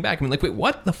coming back. I mean, like, wait,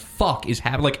 what the fuck is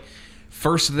happening? Like,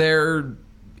 first they're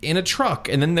in a truck,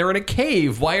 and then they're in a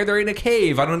cave. Why are they in a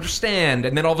cave? I don't understand.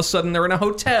 And then all of a sudden they're in a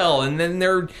hotel, and then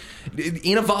they're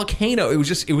in a volcano. It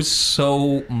was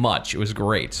so much. It was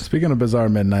great. Speaking of bizarre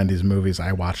mid-90s movies,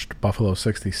 I watched Buffalo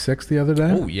 66 the other day.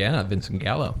 Oh, yeah, Vincent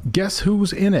Gallo. Guess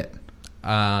who's in it?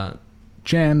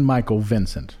 Jan Michael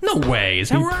Vincent. No way. Is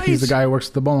that right? He's the guy who works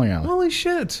at the bowling alley. Holy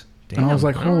shit. Damn, and I was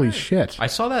like, holy shit. I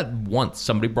saw that once.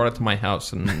 Somebody brought it to my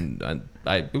house, and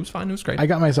it was fine. It was great. I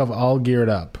got myself all geared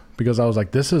up because I was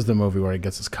like, this is the movie where he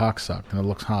gets his cock sucked and it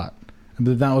looks hot. And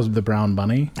that was the Brown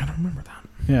Bunny. I don't remember that.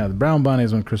 Yeah, the Brown Bunny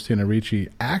is when Christina Ricci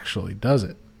actually does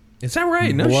it. Is that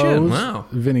right? No shit. Wow.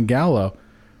 Vinnie Gallo.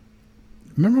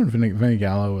 Remember when Vinnie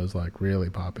Gallo was like really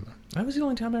popular? That was the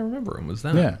only time I remember him, was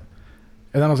that? Yeah.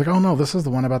 And then I was like, oh no, this is the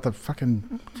one about the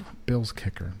fucking Bills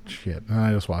kicker shit. And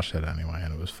I just watched it anyway,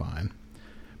 and it was fine.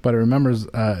 But I remember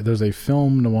there's a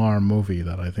film noir movie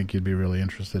that I think you'd be really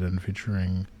interested in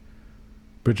featuring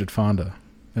Bridget Fonda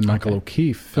and Michael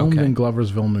O'Keefe, filmed in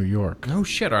Gloversville, New York. Oh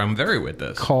shit, I'm very with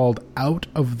this. Called Out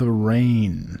of the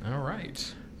Rain. All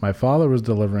right. My father was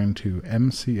delivering to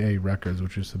MCA Records,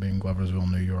 which used to be in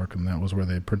Gloversville, New York, and that was where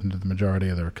they printed the majority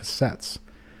of their cassettes.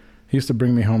 He used to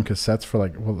bring me home cassettes for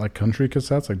like country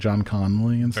cassettes, like John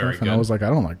Conley and stuff. And I was like, I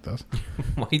don't like this.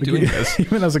 Why are you doing this?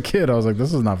 Even as a kid, I was like,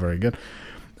 this is not very good.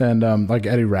 And like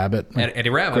Eddie Rabbit. Like, Eddie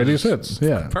Rabbit. Greatest hits.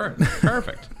 Yeah.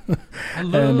 Perfect. I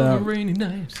love a rainy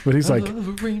night. But he's like,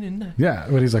 yeah,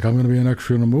 but he's like, I'm going to be an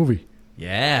extra in a movie.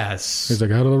 Yes. He's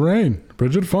like, Out of the Rain.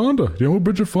 Bridget Fonda. Do you know who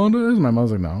Bridget Fonda is? My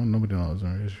mom's like, no, nobody knows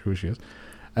who she is.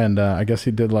 And I guess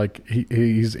he did like,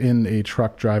 he's in a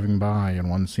truck driving by in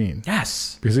one scene.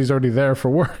 Yes. Because he's already there for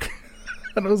work.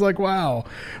 And I was like, wow.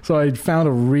 So I found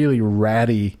a really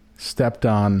ratty, stepped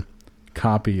on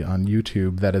copy on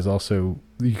YouTube that is also,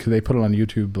 they put it on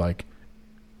YouTube like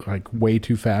way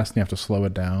too fast and you have to slow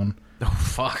it down. Oh,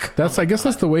 fuck. I guess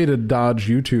that's the way to dodge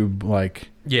YouTube, like.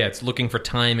 Yeah, it's looking for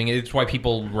timing. It's why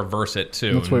people reverse it,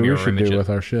 too. That's what we should do with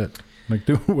our shit. Like,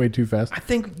 do it way too fast. I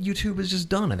think YouTube is just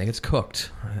done. I think it's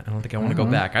cooked. I don't think I want to go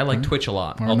back. I like Twitch a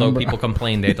lot, although people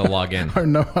complain they had to log in.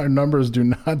 Our numbers do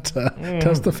not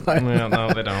testify.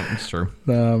 No, they don't. It's true.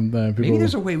 Maybe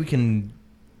there's a way we can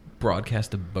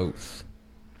broadcast to both.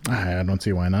 I don't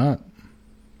see why not.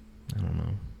 I don't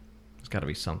know. There's got to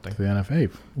be something. The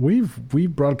NFA.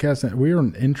 We've broadcast. We are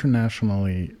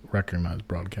internationally recognized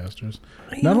broadcasters.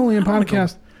 Not only in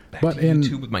podcast, but in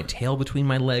YouTube with my tail between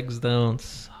my legs, though. It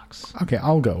sucks. Okay,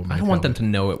 I'll go. With my I don't want them to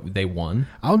know they won.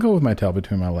 I'll go with my tail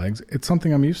between my legs. It's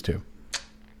something I'm used to.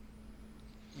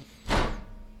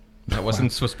 That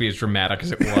wasn't supposed to be as dramatic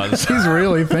as it was. He's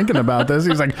really thinking about this.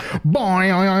 He's like,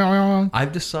 boing.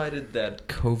 I've decided that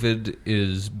COVID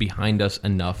is behind us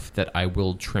enough that I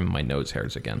will trim my nose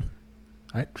hairs again.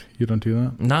 You don't do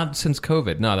that? Not since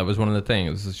COVID. No, that was one of the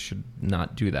things. I should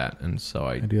not do that. And so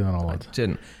I do that all the time.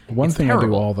 Didn't. One thing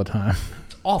terrible. I do all the time.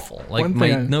 It's awful. Like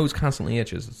my nose constantly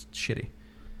itches. It's shitty.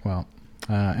 Well,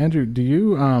 Andrew, do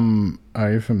you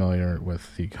are you familiar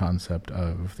with the concept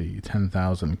of the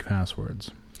 10,000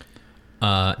 passwords?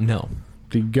 No.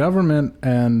 The government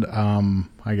and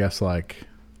I guess like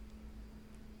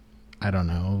I don't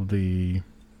know, the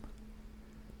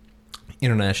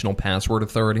International Password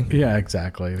Authority. Yeah,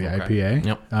 exactly. The IPA.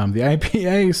 Yep. The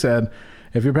IPA said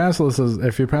if your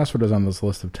password is on this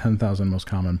list of 10,000 most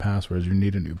common passwords, you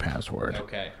need a new password.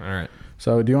 Okay. All right.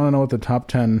 So, do you want to know what the top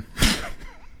 10? Do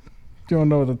you want to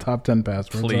know what the top 10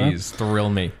 passwords Please, are? thrill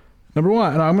me. Number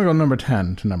 1. No, I'm going to go number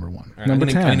 10 to number 1. Right, number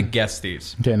 10. I'm going to guess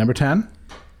these. Okay, number 10.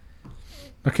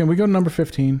 Okay, we go to number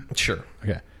 15. Sure.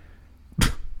 Okay.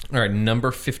 All right, number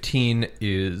 15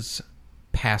 is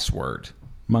password.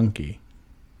 Monkey.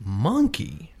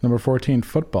 Number 14,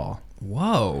 football.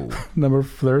 Whoa. Number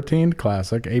 13,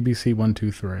 classic, ABC 1,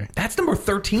 2, 3. That's number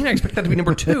 13. I expect that to be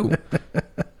number 2.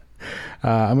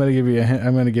 I'm going to give you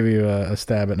I'm going to give you a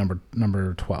stab at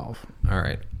number 12. All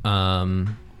right. I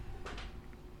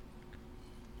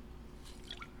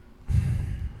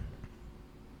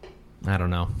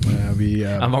don't know.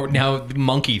 Now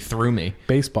monkey threw me.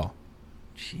 Baseball.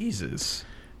 Jesus.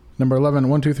 Number 11,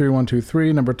 1, 2, 3, 1, 2,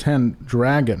 3. Number 10,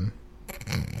 dragon.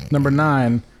 Number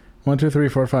 9, 1, 2, 3,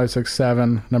 4, 5, 6,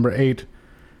 7. Number 8,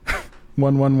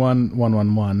 1, 1, 1, 1,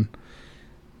 1, 1.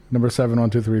 Number 7, 1,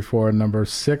 2, 3, 4. Number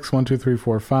 6, 1, 2, 3,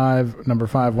 4, 5. Number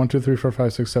 5, 1, 2, 3, 4,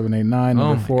 5, 6, 7, 8, 9.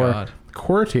 Number 4, God.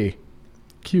 QWERTY.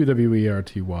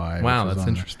 QWERTY. Wow, that's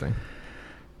interesting.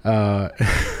 The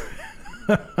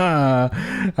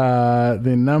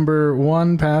number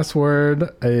 1 password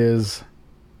is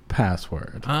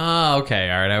password. Ah,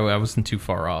 okay. All right. I wasn't too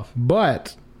far off.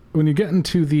 But when you get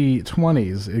into the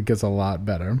 20s, it gets a lot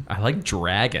better. I like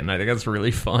dragon. I think that's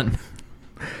really fun.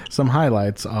 Some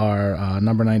highlights are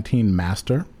number 19,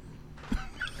 master.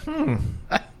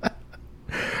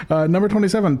 Number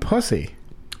 27, pussy.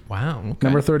 Wow. Okay.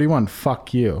 Number 31,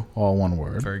 fuck you. All one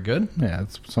word. Very good. Yeah,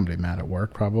 it's somebody mad at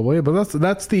work probably, but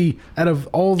that's the out of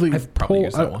all the I've probably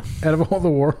used that one. Out of all the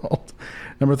world.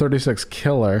 Number 36,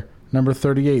 killer. Number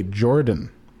 38, Jordan.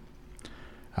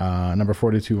 Number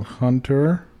 42,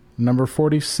 Hunter. Number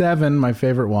 47, my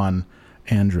favorite one,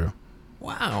 Andrew.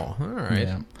 Wow. All right.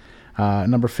 Yeah.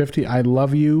 Number 50, I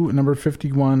love you. Number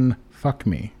 51, fuck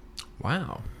me.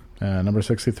 Wow. Number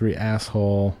 63,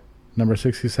 asshole. Number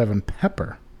 67,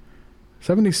 pepper.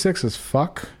 76 is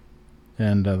fuck.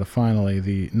 And finally,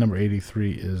 the number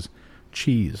 83 is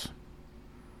cheese.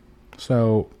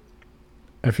 So,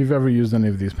 if you've ever used any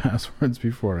of these passwords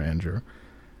before, Andrew,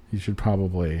 you should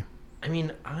probably... I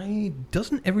mean,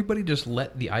 doesn't everybody just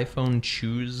let the iPhone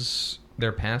choose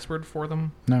their password for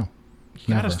them? No.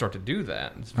 You got to start to do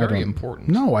that. It's very important.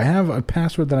 No, I have a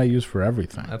password that I use for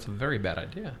everything. That's a very bad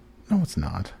idea. No, it's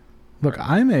not. Look,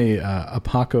 I'm a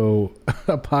Apocalypse.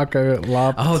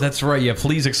 Oh, that's right. Yeah,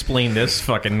 please explain this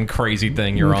fucking crazy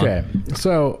thing you're on. Okay,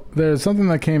 so there's something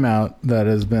that came out that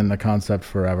has been a concept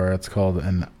forever. It's called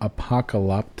an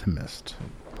apocalyptimist,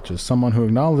 which is someone who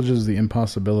acknowledges the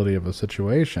impossibility of a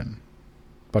situation,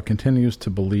 but continues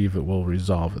to believe it will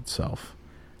resolve itself.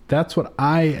 That's what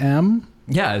I am.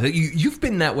 Yeah, you've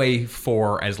been that way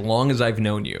for as long as I've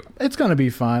known you. It's going to be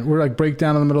fine. We're like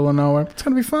breakdown in the middle of nowhere. It's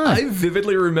going to be fine. I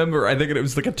vividly remember, I think it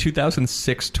was like a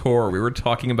 2006 tour. We were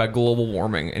talking about global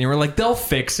warming, and you were like, they'll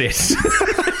fix it.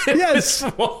 Yes.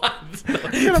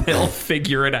 They'll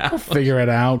figure it out. Figure it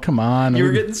out. Come on. You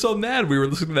were getting so mad. We were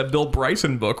listening to that Bill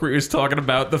Bryson book where he was talking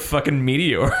about the fucking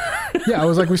meteor. Yeah, I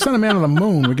was like, we sent a man to the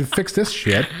moon. We could fix this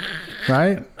shit.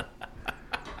 Right?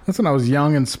 That's when I was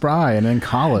young and spry and in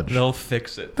college. They'll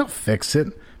fix it. They'll fix it.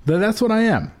 That's what I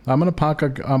am. I'm an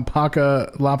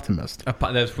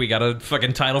apocalyptimist. We got a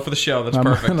fucking title for the show. That's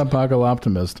perfect. I'm an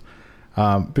apocalyptimist.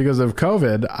 Because of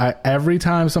COVID, every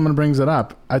time someone brings it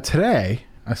up, today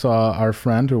I saw our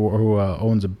friend who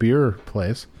owns a beer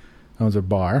place, owns a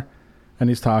bar, and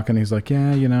he's talking. He's like,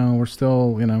 yeah, we're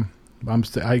still,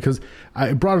 because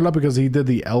I brought it up because he did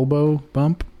the elbow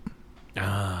bump.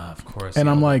 Of course. And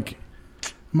I'm like,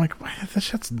 this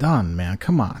shit's done, man.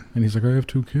 Come on. And he's like, I have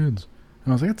 2 kids.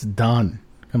 And I was like, it's done.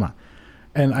 Come on.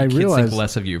 And I Kids realized think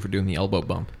less of you for doing the elbow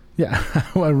bump. Yeah.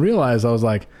 I realized, I was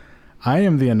like, I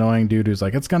am the annoying dude who's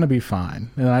like, it's going to be fine.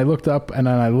 And I looked up, and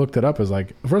then I looked it up as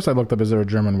like, first I looked up, is there a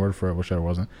German word for it? Which there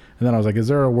wasn't. And then I was like, is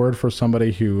there a word for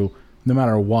somebody who, no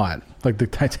matter what, like the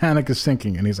Titanic is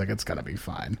sinking, and he's like, it's going to be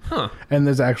fine. Huh. And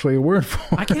there's actually a word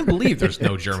for it. I can't believe there's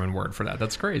no German word for that.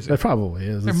 That's crazy. There probably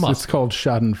is. There must It's called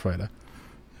Schadenfreude,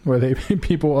 where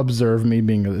people observe me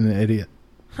being an idiot.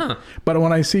 Huh. But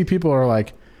when I see people are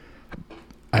like,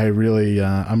 I'm really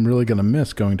going to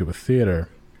miss going to a theater,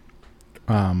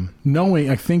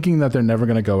 thinking that they're never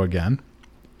going to go again.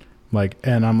 Like,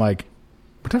 and I'm like,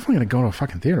 we're definitely going to go to a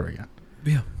fucking theater again.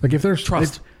 Yeah. Like if there's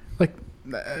trust.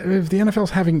 If the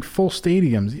NFL's having full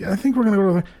stadiums, I think we're going to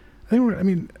go to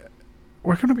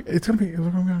we're going to be, it's going to be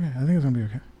okay. I think it's going to be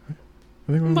okay.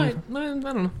 I think I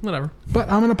don't know. Whatever.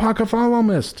 But I'm an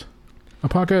apocalyptimist.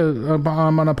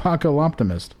 I'm an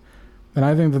apocalyptimist. And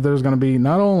I think that there's going to be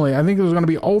I think there's going to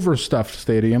be overstuffed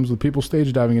stadiums with people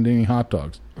stage diving and eating hot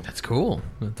dogs. That's cool.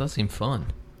 That does seem fun.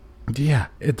 Yeah,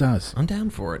 it does. I'm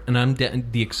down for it. And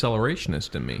the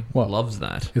accelerationist in me loves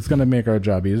that. It's going to make our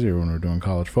job easier when we're doing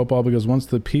college football, because once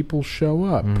the people show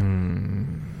up,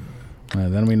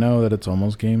 then we know that it's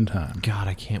almost game time. God,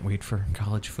 I can't wait for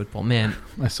college football. Man.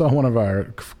 I saw one of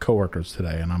our coworkers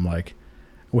today, and I'm like,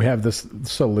 we have this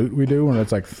salute we do, and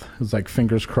it's like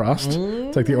fingers crossed.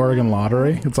 It's like the Oregon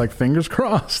lottery. It's like fingers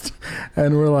crossed.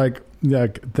 And we're like, yeah,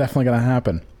 definitely going to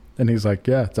happen. And he's like,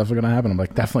 yeah, it's definitely going to happen. I'm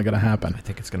like, definitely going to happen. I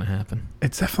think it's going to happen.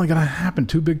 It's definitely going to happen.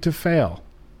 Too big to fail.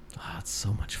 Oh, it's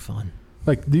so much fun.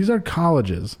 Like, these are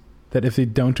colleges that if they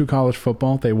don't do college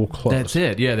football, they will close. That's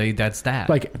it. Yeah, that's that.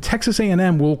 Like, Texas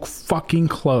A&M will fucking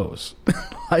close.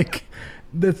 Like,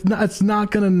 it's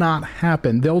not going to not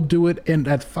happen. They'll do it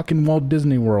at fucking Walt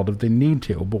Disney World if they need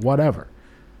to, but whatever.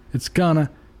 It's going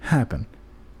to happen.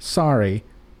 Sorry.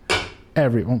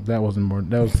 That was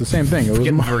the same thing. It was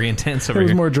getting very intense over here.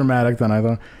 It was more dramatic than I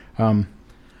thought. I'm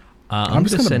going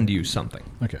to send you something.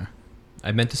 Okay.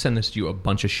 I meant to send this to you a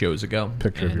bunch of shows ago.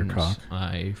 Picture of your cock.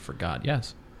 I forgot.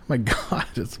 Yes. My God,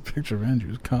 it's a picture of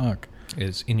Andrew's cock. It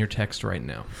is in your text right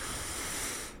now.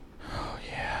 Oh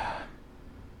yeah.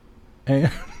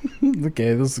 Hey,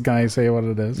 okay, this guy say what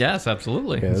it is. Yes,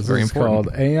 absolutely. Okay, it's very important.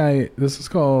 Called AI. This is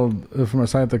called from a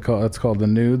site it's called the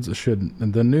nudes.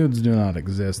 The nudes do not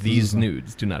exist. These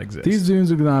nudes do not exist. These nudes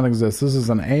do not exist. This is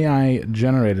an AI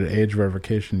generated age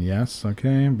verification. Yes.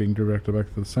 Okay. Being directed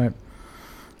back to the site.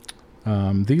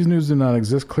 These nudes do not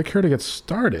exist. Click here to get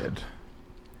started.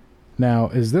 Now,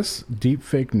 is this deep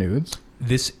fake nudes?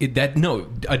 No,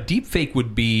 a deep fake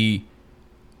would be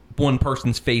one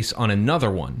person's face on another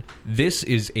one. This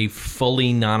is a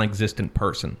fully non-existent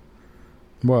person.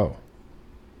 Whoa.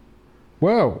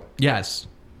 Yes.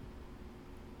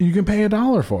 You can pay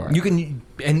 $1 for it. You can,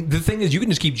 and the thing is, you can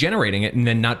just keep generating it and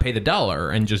then not pay the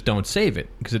 $1 and just don't save it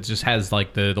because it just has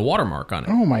like the watermark on it.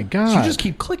 Oh my God. So you just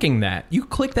keep clicking that. You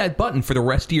click that button for the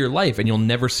rest of your life and you'll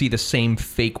never see the same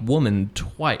fake woman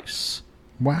twice.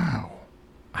 Wow.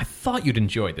 I thought you'd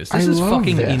enjoy this. This is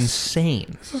fucking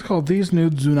insane. This is called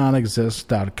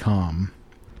TheseNudesDoNotExist.com.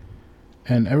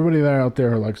 And everybody out there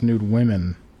who likes nude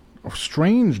women, or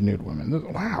strange nude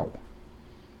women, wow.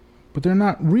 But they're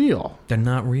not real. They're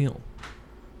not real.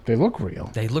 They look real.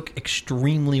 They look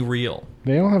extremely real.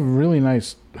 They all have really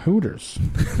nice hooters.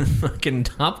 Fucking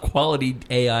top quality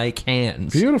AI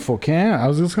cans. Beautiful can. I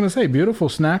was just going to say, beautiful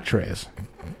snack trays.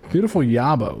 Beautiful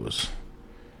yabos.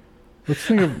 Let's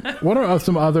think of, what are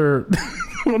some other,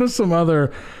 I'm just going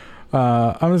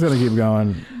to keep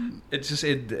going. It's just,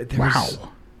 there's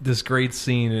this great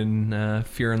scene in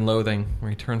Fear and Loathing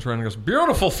where he turns around and goes,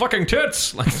 beautiful fucking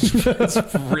tits! Like,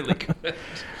 it's really good.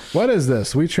 What is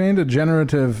this? We trained a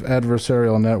generative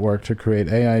adversarial network to create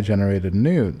AI-generated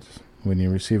nudes. When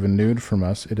you receive a nude from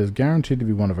us, it is guaranteed to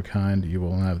be one of a kind. You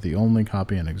will have the only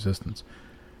copy in existence.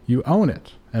 You own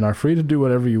it and are free to do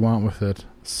whatever you want with it.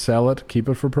 Sell it, keep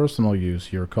it for personal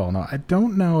use, your call. Now, I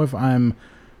don't know if I'm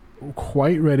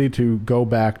quite ready to go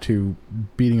back to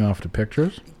beating off the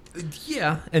pictures.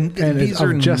 Yeah, and these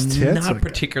are just tits? not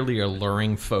particularly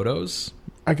alluring photos.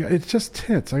 It's just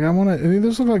tits. Like,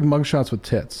 those look like mugshots with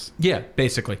tits. Yeah,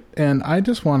 basically. And I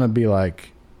just want to be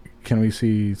like, can we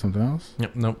see something else?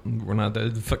 Nope, we're not.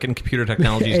 The fucking computer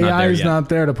technology is not there yet. AI is not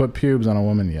there to put pubes on a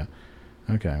woman yet.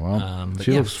 Okay, well, But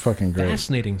she yeah, looks fucking great.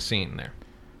 Fascinating scene there.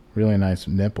 Really nice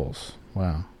nipples.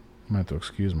 Wow. I might have to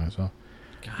excuse myself.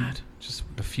 God, just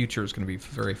the future is going to be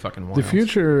very fucking wild. The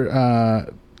future,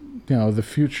 the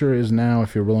future is now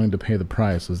if you're willing to pay the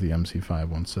price, as the MC5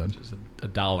 once said. Just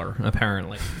 $1,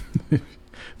 apparently.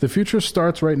 The future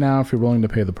starts right now if you're willing to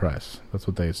pay the price. That's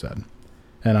what they said.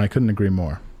 And I couldn't agree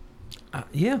more.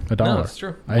 Yeah, $1. No, that's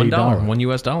true. $1. $1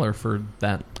 US for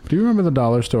that. Do you remember the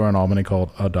dollar store in Albany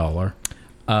called A Dollar?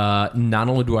 Not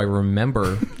only do I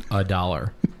remember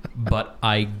 $1, but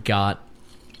I got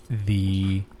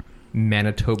the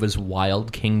Manitoba's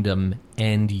Wild Kingdom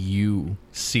and You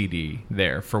CD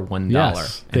there for $1.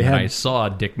 Yes, and I saw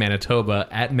Dick Manitoba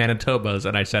at Manitoba's,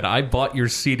 and I said, I bought your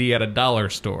CD at a dollar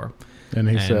store. And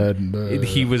he said...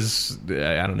 he was,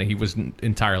 I don't know, he was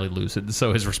entirely lucid,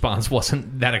 so his response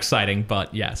wasn't that exciting,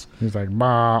 but yes. He's like,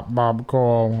 Bob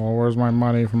Cole, well, where's my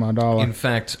money for my dollar? In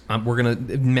fact,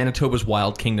 Manitoba's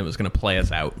Wild Kingdom is going to play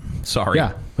us out. Sorry.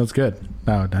 Yeah, that's good.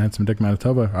 Now, Handsome Dick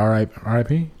Manitoba,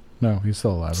 R.I.P.? No, he's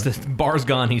still alive. Right? The bar's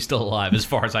gone, he's still alive, as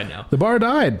far as I know. The bar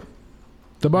died.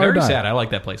 Very sad. I like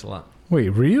that place a lot. Wait,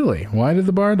 really? Why did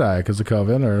the bar die? Because of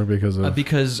COVID or because of...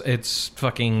 because it's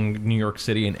fucking New York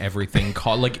City and everything.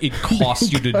 It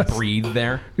costs you to breathe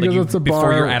there. Because it's a bar...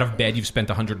 Before you're out of bed, you've spent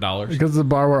 $100. Because it's a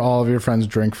bar where all of your friends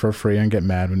drink for free and get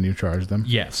mad when you charge them.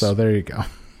 Yes. So there you go.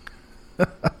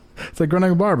 It's like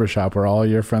running a barbershop where all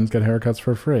your friends get haircuts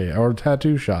for free. Or a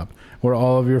tattoo shop where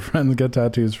all of your friends get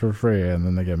tattoos for free and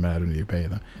then they get mad when you pay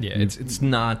them. Yeah, it's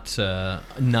not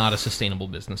a sustainable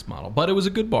business model, but it was a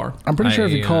good bar. I'm pretty sure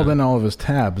if he called in all of his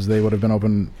tabs, they would have been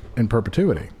open in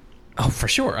perpetuity. Oh, for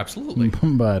sure, absolutely.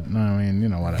 But, I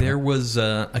mean, whatever. There was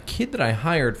a kid that I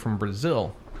hired from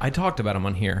Brazil. I talked about him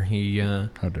on here.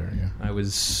 How dare you. I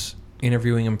was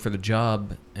interviewing him for the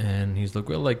job, and he's like,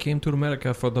 well, I came to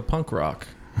America for the punk rock.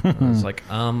 I was like,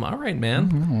 all right, man.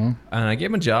 Mm-hmm. And I gave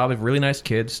him a job, a really nice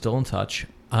kid, still in touch.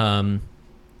 But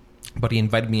he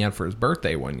invited me out for his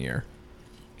birthday one year.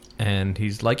 And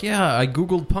he's like, yeah, I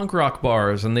Googled punk rock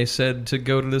bars, and they said to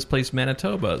go to this place,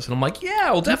 Manitoba's. And I'm like,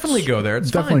 yeah, we'll definitely go there.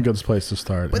 It's definitely fine. a good place to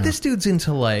start. But this dude's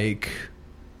into, like...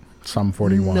 Sum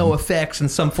 41. No Effects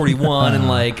and Sum 41 and,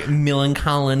 like,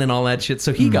 Millencolin and all that shit.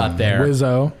 So he got there.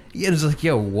 Wizzo. Yeah, it was like,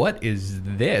 yo, what is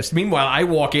this? Meanwhile, I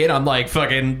walk in, I'm like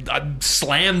fucking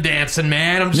slam dancing,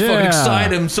 man. I'm just fucking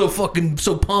excited. I'm so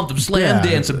pumped. I'm slam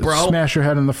dancing, bro. Smash your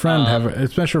head in the friend.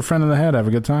 Smash your friend in the head. Have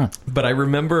a good time. But I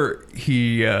remember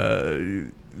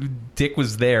Dick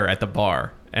was there at the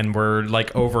bar, and we're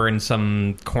like over in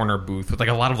some corner booth with like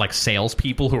a lot of like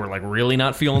salespeople who are like really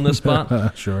not feeling this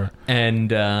spot. Sure.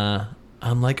 And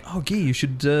I'm like, oh, gee, you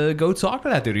should go talk to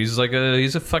that dude. He's like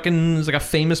a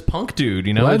famous punk dude,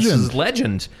 Legend. It's his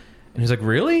legend. And he's like,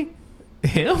 really?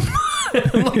 Him?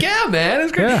 I'm like, yeah, man,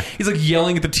 it's great. Yeah. He's like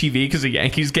yelling at the TV because the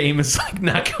Yankees game is like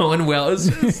not going well.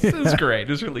 It was great. It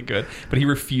was really good. But he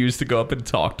refused to go up and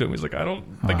talk to him. He's like, I don't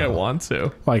think I want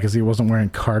to. Why? Because he wasn't wearing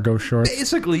cargo shorts?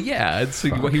 Basically, yeah. It's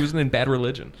like, he wasn't in Bad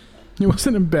Religion. He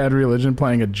wasn't in Bad Religion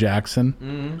playing a Jackson.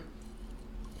 Mm-hmm.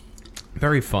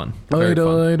 Very fun. Very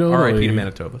fun. R.I.P. to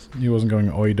Manitoba's. He wasn't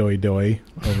going oi doi doi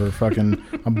over fucking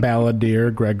a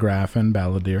balladeer, Greg Graffin,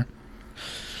 balladeer.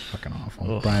 Fucking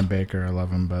awful. Ugh. Brian Baker, I love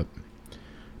him, but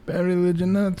Bad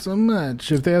Religion, not so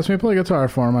much. If they asked me to play guitar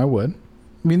for him, I would.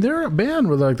 I mean, they're a band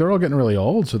where they're all getting really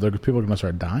old, so people are going to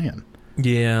start dying.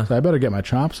 Yeah. So I better get my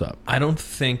chops up. I don't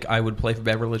think I would play for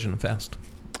Bad Religion fast.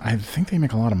 I think they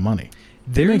make a lot of money.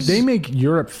 They make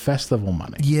Europe festival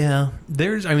money. Yeah.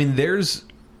 There's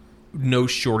no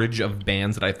shortage of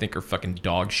bands that I think are fucking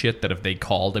dog shit that if they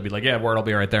called, I'd be like, yeah, word, I'll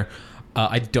be right there.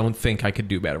 I don't think I could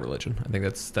do Bad Religion. I think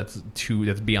that's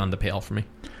beyond the pale for me.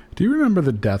 Do you remember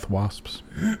the Death Wasps?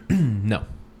 No.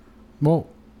 Well,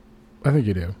 I think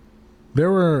you do. There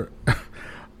were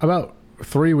about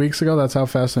 3 weeks ago. That's how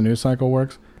fast the news cycle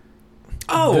works.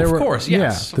 Oh, of course,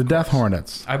 yes. Yeah, the Death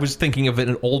Hornets. I was thinking of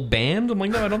an old band. I'm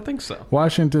like, no, I don't think so.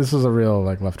 Washington. This is a real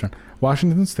left turn.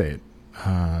 Washington State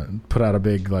put out a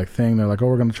big thing. They're like, oh,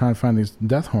 we're going to try and find these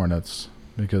Death Hornets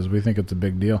because we think it's a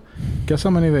big deal. Guess how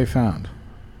many they found?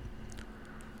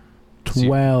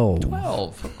 12.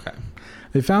 12. Okay.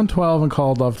 They found 12 and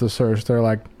called off the search. They're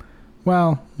like,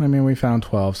 well, I mean, we found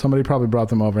 12. Somebody probably brought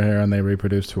them over here and they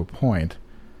reproduced to a point.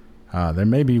 There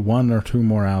may be 1 or 2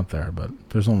 more out there, but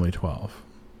there's only 12.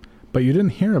 But you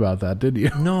didn't hear about that, did you?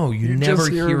 No, you never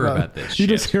hear about this. You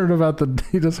just heard about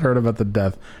the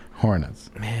Death Hornets.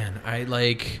 Man,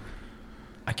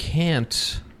 I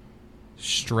can't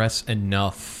stress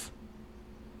enough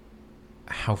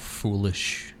how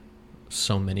foolish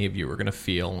so many of you are going to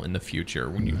feel in the future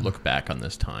when you look back on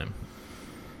this time.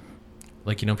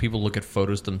 Like, people look at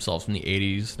photos of themselves from the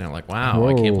 80s and they're like, wow, I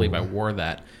Whoa. can't believe I wore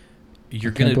that.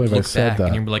 You're can't going to believe I look said back that.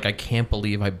 and you're like, I can't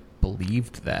believe I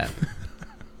believed that.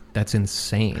 That's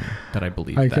insane that I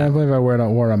believed I that. can't believe I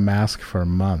wore a mask for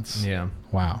months. Yeah.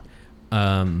 Wow.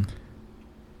 Um,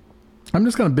 I'm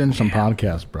just going to binge some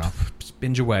podcasts, bro. just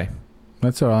binge away.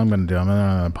 That's what I'm going to do. I'm in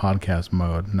a podcast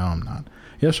mode. No, I'm not.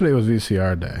 Yesterday was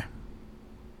VCR Day.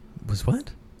 Was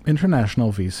what?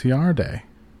 International VCR Day.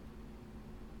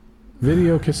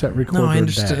 Video cassette recorder No, I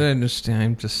understand. day. I understand.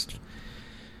 I'm just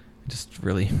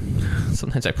really.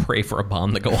 Sometimes I pray for a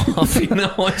bomb to go off. It's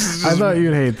just, I thought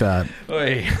you'd hate that.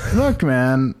 Oy. Look,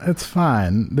 man, it's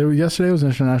fine. Yesterday was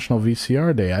International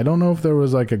VCR Day. I don't know if there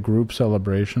was like a group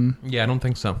celebration. Yeah, I don't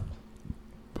think so.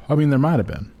 I mean, there might have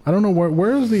been. I don't know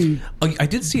where's the. Oh, I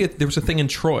did see it. There was a thing in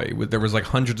Troy where there was like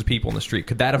hundreds of people in the street.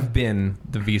 Could that have been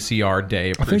the VCR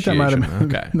Day I think appreciation? that might have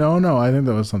been. Okay. No, I think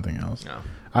that was something else. No.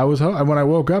 I was when I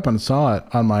woke up and saw it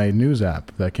on my news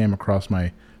app that came across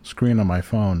my screen on my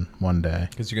phone one day.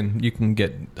 Because you can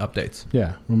get updates.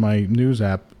 Yeah, when my news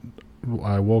app,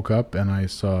 I woke up and I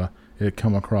saw it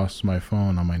come across my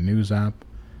phone on my news app,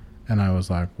 and I was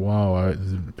like, "Wow,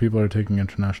 people are taking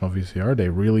International VCR Day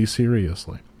really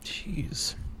seriously."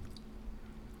 Jeez.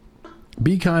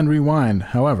 Be kind, rewind.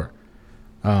 However,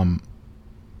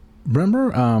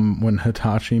 remember when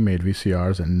Hitachi made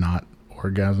VCRs and not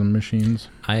orgasm machines?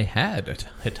 I had a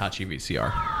Hitachi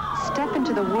VCR. Step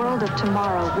into the world of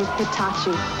tomorrow with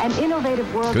Hitachi, an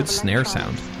innovative world Good of snare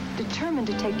electronics, sound. determined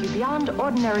to take you beyond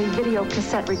ordinary video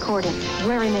cassette recording,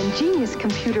 where an ingenious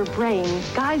computer brain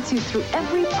guides you through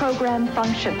every program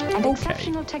function and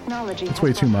exceptional technology. That's has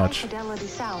way too brought much. high-fidelity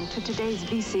sound to today's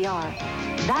VCR.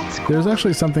 That's There's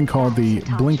actually something called the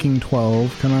Blinking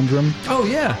 12 conundrum. Oh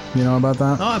yeah. You know about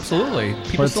that? Oh, absolutely.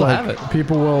 People Where it's still like have it.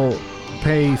 people will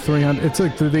pay $300. It's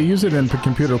like they use it in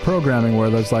computer programming where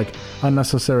there's like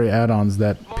unnecessary add-ons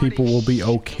that people will be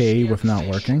okay with not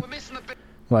working.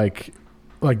 Like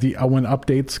the when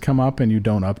updates come up and you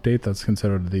don't update, that's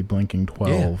considered the Blinking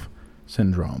 12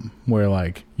 syndrome, where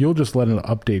like you'll just let an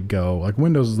update go. Like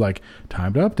Windows is like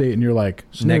time to update, and you're like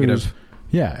snooze. Negative.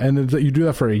 Yeah, and you do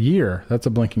that for a year. That's a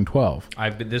Blinking 12.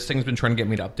 This thing's been trying to get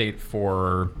me to update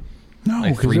for No,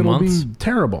 like because 3 it'll months. be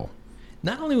terrible.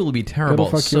 Not only will it be terrible,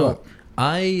 It'll fuck you up.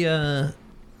 I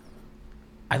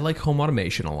like home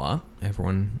automation a lot.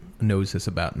 Everyone knows this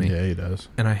about me. Yeah, he does.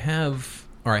 And I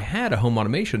had a home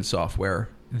automation software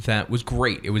that was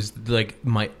great. It was like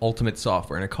my ultimate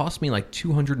software, and it cost me like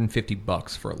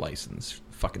 $250 for a license.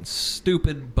 Fucking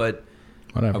stupid, but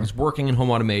Whatever. I was working in home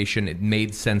automation. It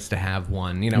made sense to have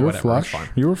one. You were Whatever. It was flush? fine.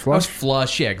 You were I was flush?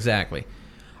 flush. Yeah, exactly.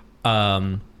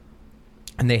 And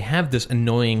they have this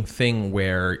annoying thing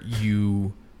where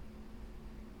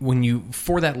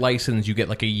for that license, you get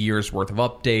like a year's worth of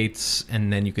updates,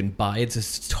 and then you can buy. It's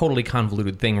this totally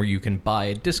convoluted thing where you can buy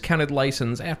a discounted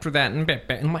license after that, and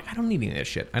I'm like, I don't need any of this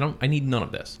shit. I need none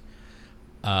of this.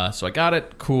 So I got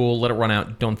it. Cool. Let it run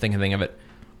out. Don't think anything of it.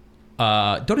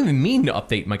 Don't even mean to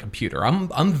update my computer. I'm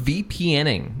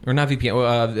VPNing or not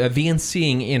VPN,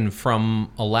 VNCing in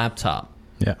from a laptop,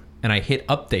 Yeah. and I hit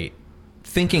update,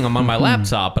 thinking I'm on my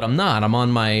laptop, but I'm not. I'm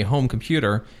on my home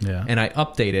computer, Yeah. and I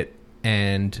update it.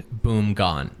 And boom,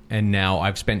 gone. And now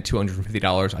I've spent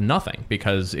 $250 on nothing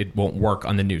because it won't work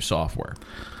on the new software.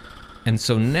 And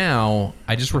so now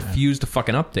I just refuse to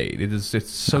fucking update. It's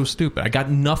so stupid. I got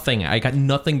nothing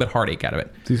but heartache out of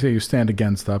it. So you say you stand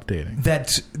against updating?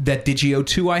 That Digio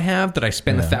 2 I have that I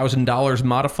spent $1,000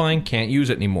 modifying, can't use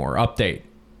it anymore. Update.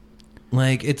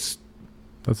 Like it's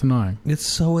That's annoying.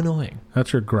 so annoying.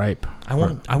 That's your gripe. I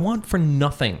want for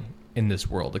nothing in this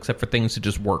world except for things to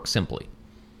just work simply.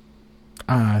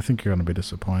 I think you're going to be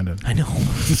disappointed. I know.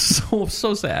 It's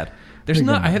so sad.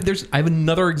 I have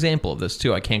another example of this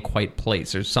too. I can't quite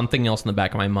place. There's something else in the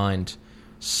back of my mind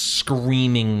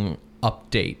screaming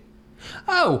update.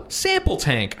 Oh, Sample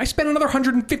Tank. I spent another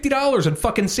 $150 on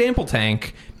fucking Sample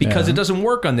Tank because it doesn't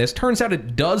work on this. Turns out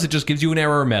it does. It just gives you an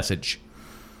error message.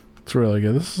 It's really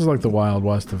good. This is like the Wild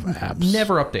West of apps.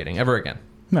 Never updating ever again.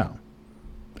 No.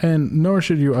 And nor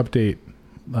should you update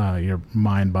your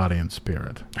mind, body, and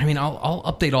spirit. I mean, I'll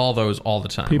update all those all the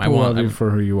time. People love you for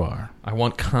who you are. I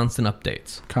want constant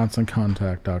updates.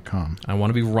 ConstantContact.com. I want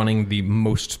to be running the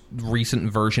most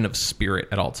recent version of Spirit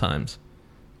at all times.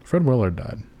 Fred Willard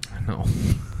died. I know.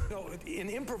 in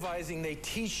improvising, they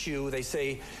teach you, they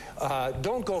say,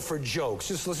 don't go for jokes,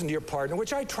 just listen to your partner,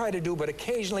 which I try to do, but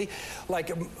occasionally,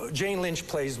 like Jane Lynch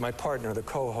plays my partner, the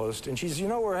co-host, and she's, we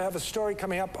have a story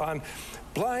coming up on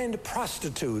blind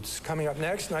prostitutes coming up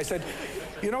next. And I said,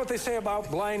 you know what they say about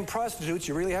blind prostitutes?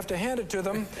 You really have to hand it to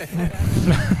them.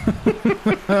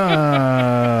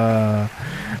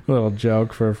 Little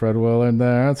joke for Fred Willard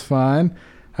there. That's fine.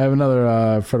 I have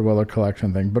another Fred Willard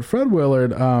collection thing. But Fred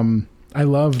Willard, I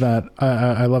love that.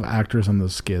 I love actors on the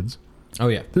Skids. Oh,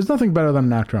 yeah. There's nothing better than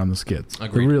an actor on the Skids.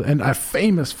 Agreed. And a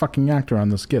famous fucking actor on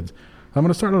the Skids. I'm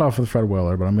going to start it off with Fred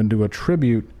Willard, but I'm going to do a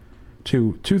tribute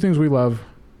to two things we love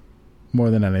more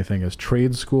than anything is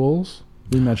trade schools.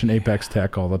 We mention Apex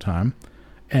Tech all the time.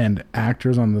 And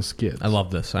actors on the Skids. I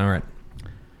love this. All right.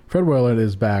 Fred Willard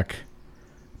is back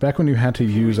when you had to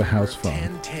use a house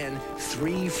phone.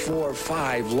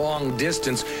 10-10-3-4-5 long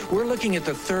distance. We're looking at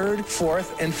the 3rd,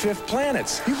 4th, and 5th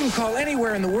planets. You can call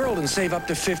anywhere in the world and save up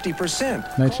to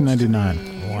 50%.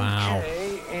 1999. Wow.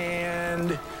 UK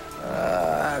and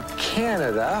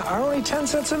Canada are only 10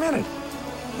 cents a minute.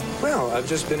 Well, I've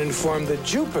just been informed that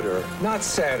Jupiter, not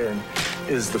Saturn,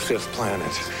 is the 5th planet.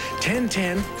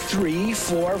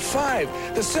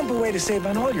 10-10-3-4-5. The simple way to save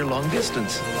on all your long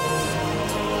distance.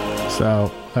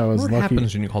 So that was what lucky.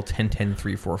 happens when you call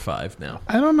 10-10-3-4-5 now?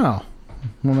 I don't know.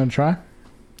 Want me to try?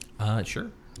 Sure.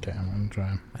 Okay, I'm going to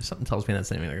try. Something tells me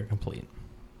that's not even complete.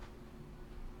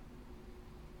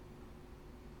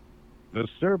 The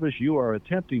service you are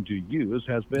attempting to use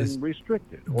has been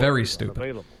restricted. Very stupid.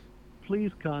 Unavailable.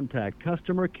 Please contact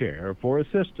customer care for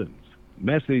assistance.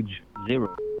 Message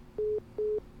 0.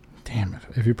 Damn it.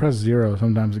 If you press 0,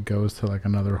 sometimes it goes to like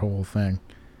another whole thing.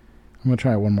 I'm going to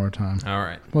try it one more time. All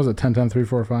right. What was it,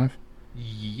 10-10-3-4-5?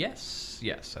 Yes,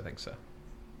 I think so.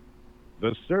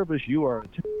 The service you are...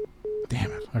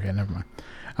 Damn it. Okay, never mind.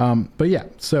 But yeah,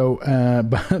 so,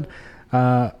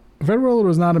 Fred Willard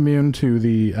was not immune to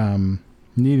the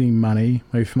needing money.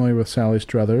 Are you familiar with Sally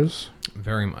Struthers?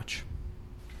 Very much.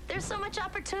 There's so much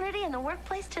opportunity in the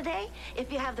workplace today if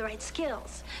you have the right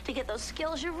skills. To get those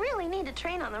skills, you really need to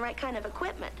train on the right kind of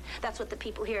equipment. That's what the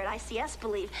people here at ICS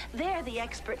believe. They're the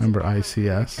experts. Remember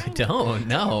ICS? I don't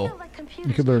know.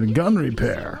 You could learn gun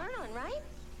repair.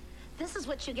 This is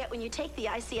what you get when you take the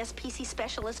ICS PC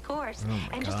Specialist course.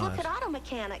 And just look at auto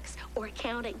mechanics or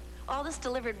accounting. All this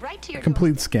delivered right to your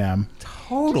Complete scam.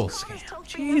 Total scam.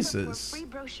 Jesus.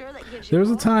 There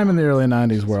was a time in the early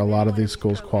 90s where a lot of these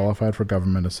schools qualified for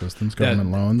government assistance,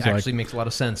 government loans. Actually makes a lot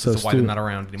of sense as to why they're not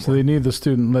around anymore. So they need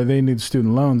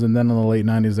student loans, and then in the late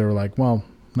 90s they were like, well,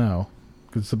 no,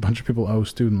 because a bunch of people owe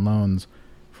student loans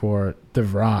for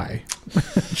DeVry,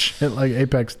 shit like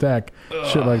Apex Tech,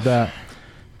 shit like that.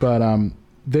 But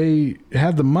they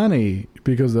had the money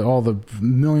because of all the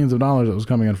millions of dollars that was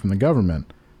coming in from the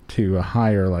government to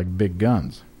hire like big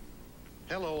guns.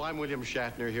 Hello, I'm William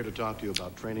Shatner, here to talk to you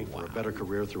about training for a better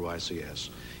career through ICS.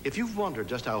 If you've wondered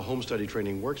just how home study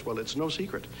training works, well, it's no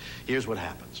secret. Here's what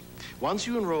happens. Once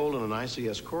you enroll in an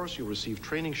ICS course, you'll receive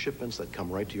training shipments that come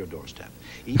right to your doorstep.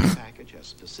 Each package has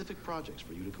specific projects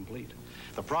for you to complete.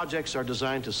 The projects are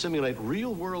designed to simulate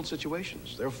real-world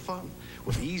situations. They're fun,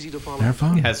 with easy-to-follow. They're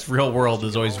fun. Yes, real world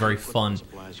is always very fun.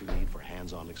 Supplies you need for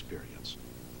hands-on experience.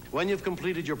 When you've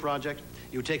completed your project,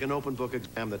 you take an open book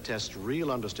exam that tests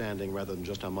real understanding rather than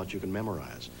just how much you can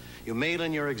memorize. You mail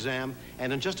in your exam,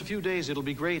 and in just a few days it'll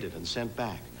be graded and sent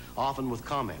back, often with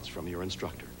comments from your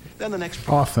instructor. Then the next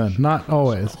Often, not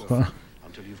always.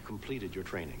 Until you've completed your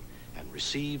training and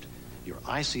received your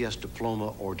ICS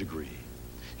diploma or degree.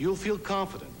 You'll feel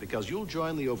confident because you'll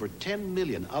join the over 10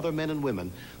 million other men and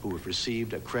women who have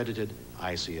received accredited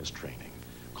ICS training.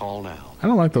 Call now. I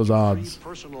don't like those odds.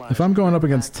 If I'm going up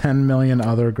against 10 million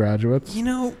other graduates... You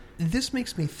know, this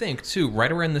makes me think, too,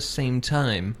 right around the same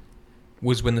time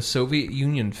was when the Soviet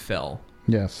Union fell.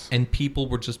 Yes. And people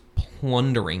were just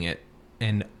plundering it.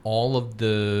 And all of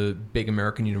the big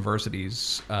American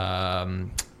universities,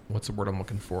 what's the word I'm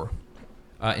looking for?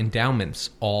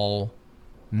 Endowments all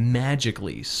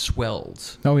magically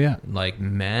swelled. Oh, yeah. Like,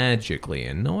 magically.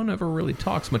 And no one ever really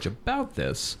talks much about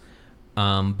this.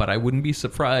 But I wouldn't be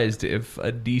surprised if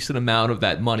a decent amount of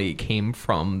that money came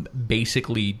from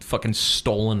basically fucking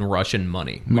stolen Russian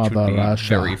money, which would be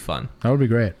very fun. That would be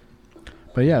great.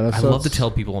 But yeah, I love to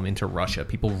tell people I'm into Russia.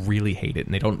 People really hate it,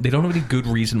 and they don't have any good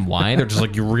reason why. They're just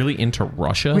like, "You're really into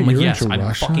Russia?" Wait, I'm like, you're "Yes, into I'm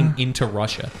Russia? fucking into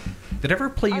Russia." Did I ever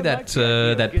play you that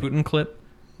Putin clip?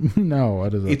 No,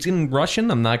 what is it? It's in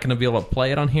Russian. I'm not going to be able to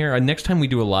play it on here. Next time we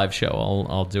do a live show,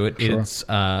 I'll do it.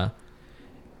 Sure.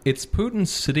 It's Putin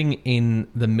sitting in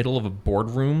the middle of a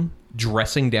boardroom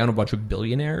dressing down a bunch of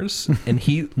billionaires, and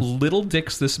he little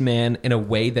dicks this man in a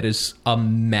way that is a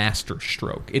master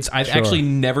stroke. I've actually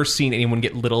never seen anyone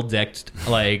get little dicked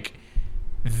like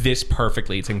this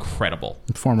perfectly. It's incredible.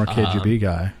 Former KGB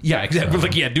guy. Yeah, exactly. So.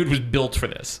 Like, yeah, dude was built for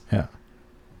this. Yeah.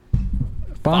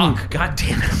 Fuck, God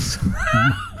damn it.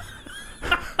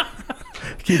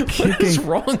 What is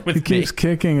wrong with me? He keeps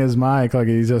kicking his mic like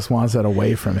he just wants it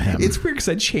away from him. It's weird because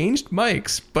I changed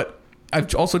mics, but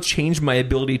I've also changed my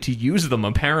ability to use them,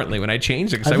 apparently, when I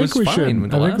changed it, because I was fine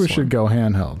with the last one. I think we should go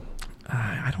handheld.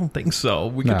 I don't think so.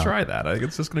 We could try that. I think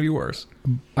it's just going to be worse.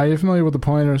 Are you familiar with the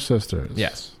Pointer Sisters?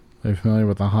 Yes. Are you familiar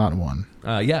with the hot one?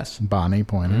 Yes. Bonnie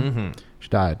Pointer. Mm-hmm. She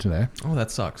died today. Oh, that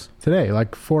sucks. Today,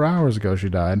 like 4 hours ago, she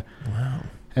died. Wow.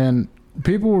 And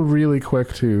people were really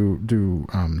quick to do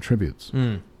tributes.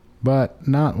 But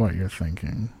not what you're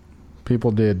thinking.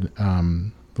 People did...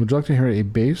 would you like to hear a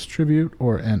bass tribute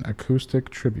or an acoustic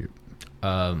tribute?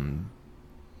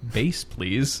 Bass,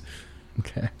 please.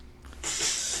 Okay.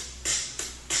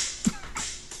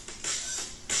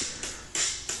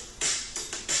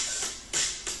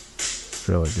 It's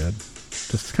really good.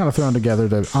 Just kind of thrown together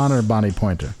to honor Bonnie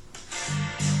Pointer.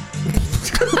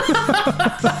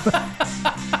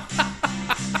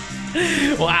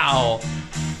 Wow.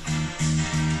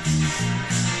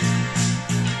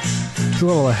 It's a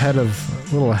little ahead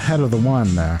of the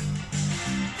one there.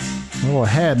 A little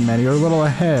ahead, man. You're a little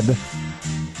ahead.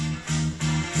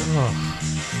 Oh.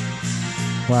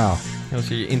 Wow.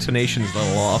 Your intonation's a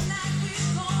little off.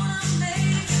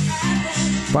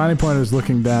 Bonnie Pointer's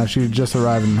looking down. She just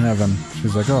arrived in heaven.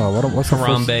 She's like, oh, what's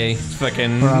Harambe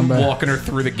fucking Harambe. Walking her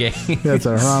through the gate. Yeah, it's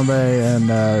Harambe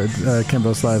and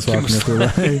Kimbo Slice walking her through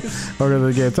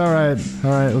the gates. All right,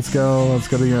 let's go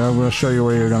to I'm going to show you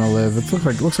where you're going to live. It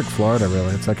looks like Florida,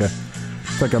 really. It's like a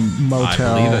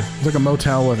motel. I believe it. It's like a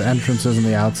motel with entrances on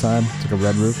the outside. It's like a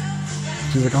red roof.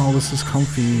 She's like, oh, this is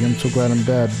comfy. I'm so glad I'm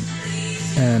dead.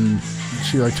 And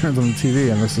she like turns on the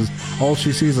TV, and this is all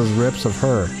she sees is rips of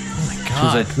her. Oh my God.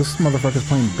 She's like, this motherfucker's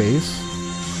playing bass.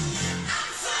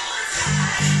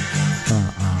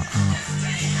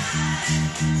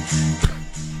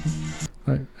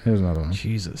 Right, here's another one.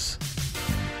 Jesus.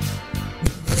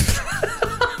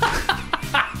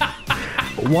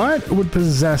 What would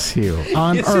possess you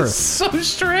on This Earth? Is so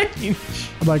strange.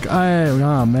 Like,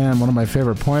 oh man, one of my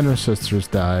favorite Pointer Sisters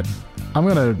died.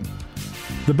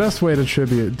 The best way to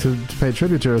pay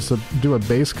tribute to her is to do a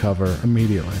bass cover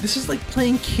immediately. This is like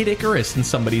playing Kid Icarus in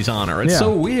somebody's honor. It's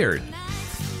so weird.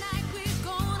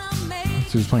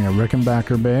 She was playing a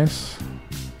Rickenbacker bass.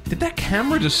 Did that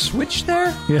camera just switch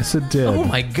there? Yes, it did. Oh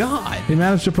my God. He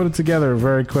managed to put it together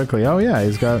very quickly. Oh yeah,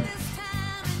 he's got...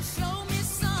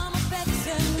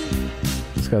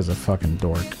 This guy's a fucking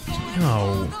dork.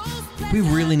 No. We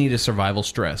really need a survival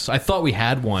stress. I thought we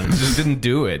had one. It just didn't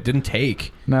do it. Didn't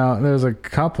take. Now, there's a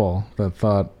couple that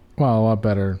thought, well, a lot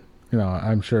better. You know,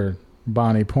 I'm sure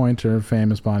Bonnie Pointer,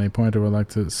 famous Bonnie Pointer, would like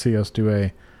to see us do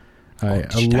a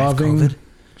loving... COVID?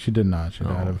 She did not. She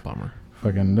died of... Bummer.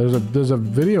 Fucking... There's a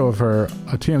video of her,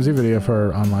 a TMZ video of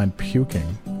her online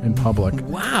puking in public.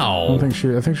 Wow. I think she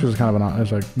was kind of it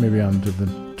was like maybe on to the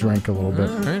drink a little bit.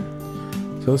 All right.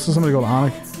 So this is somebody called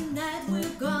Annika.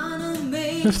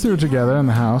 Just threw it together in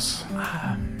the house.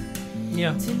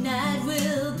 Yeah. Tonight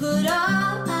we'll put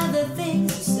all other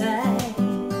things aside.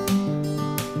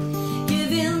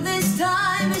 Give in this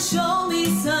time and show me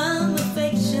some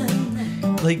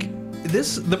affection. Like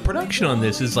the production on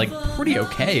this is like pretty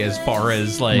okay as far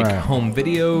as like home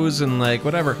videos and like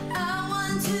whatever.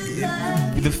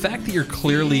 The fact that you're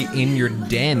clearly in your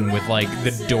den with like the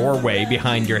doorway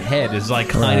behind your head is like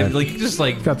kind of like just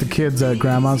like got the kids at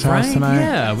grandma's house tonight.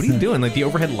 Yeah, what are you doing? Like the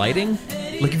overhead lighting?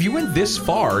 Like if you went this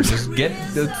far, just get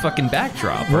the fucking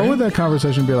backdrop. What would that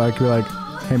conversation be like? Be like,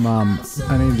 hey mom,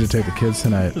 I need you to take the kids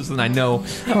tonight. Listen, I know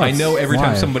every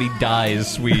time somebody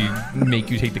dies, we make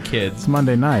you take the kids. It's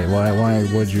Monday night. Why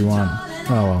would you want?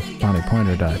 Oh well, Bonnie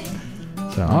Pointer died.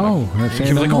 So,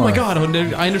 you're like, oh my God,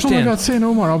 I understand. Oh my God, say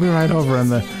no more. I'll be right over in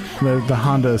the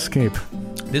Honda Escape.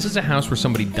 This is a house where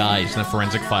somebody dies in a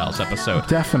Forensic Files episode.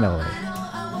 Definitely.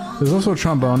 There's also a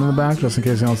trombone in the back, just in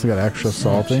case he wants to get extra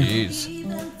salty. Jeez.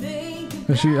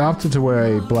 And she opted to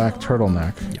wear a black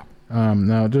turtleneck. Yeah.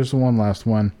 Now, there's one last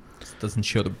one. This doesn't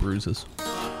show the bruises.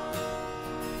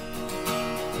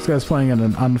 This guy's playing in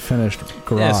an unfinished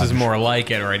garage. This is more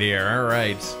like it right here. All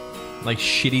right. Like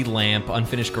shitty lamp,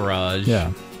 unfinished garage.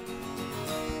 Yeah.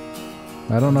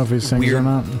 I don't know if he sings weird, or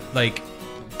not. Like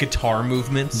guitar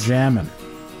movements. Jamming.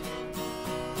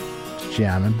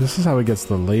 This is how he gets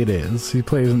the ladies. He's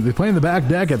playing the back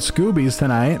deck at Scooby's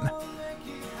tonight.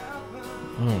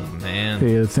 Oh, man.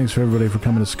 Hey, thanks for everybody for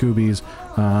coming to Scooby's.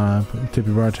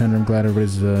 Tippy Bartender, I'm glad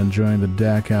everybody's enjoying the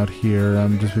deck out here.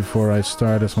 Just before I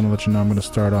start, I just want to let you know I'm going to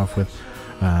start off with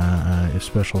a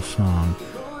special song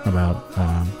about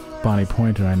Bonnie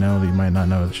Pointer. I know that you might not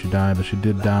know that she died, but she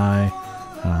did die.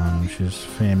 She's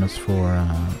famous for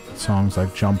songs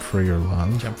like Jump for Your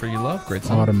Love. Jump for Your Love, great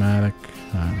song. Automatic.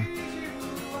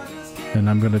 And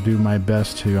I'm going to do my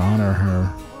best to honor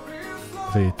her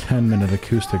with a 10-minute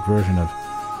acoustic version of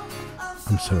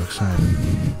I'm So Excited.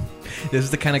 This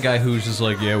is the kind of guy who's just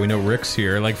like, yeah, we know Rick's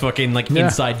here. Like fucking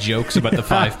inside jokes about the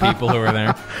 5 people who are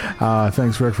there.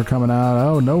 Thanks, Rick, for coming out.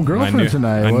 Oh, no girlfriend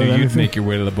tonight. I knew you'd make your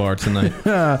way to the bar tonight.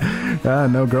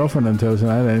 No girlfriend in tow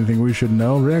tonight. Anything we should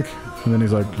know, Rick? And then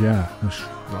he's like, yeah. I'm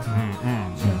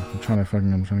trying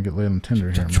to get laid on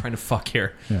Tinder here. I'm trying to fuck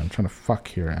here. Yeah, I'm trying to fuck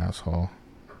here, asshole.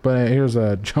 But here's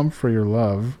a Jump for Your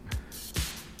Love,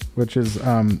 which is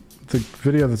the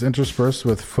video that's interspersed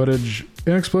with footage,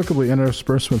 inexplicably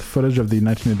interspersed with footage of the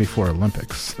 1984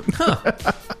 Olympics.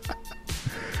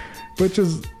 Which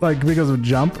is like because of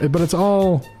jump, but it's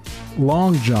all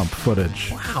long jump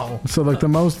footage. Wow. So like the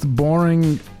most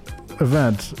boring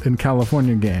event in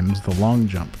California games, the long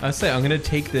jump. I say I'm going to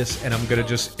take this and I'm going to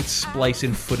just splice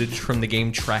in footage from the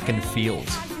game Track and Field.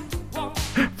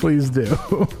 Please do.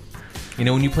 You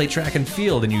know, when you play track and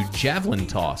field and you javelin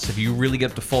toss, if you really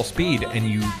get up to full speed and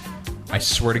you, I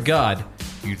swear to God,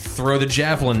 you throw the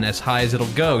javelin as high as it'll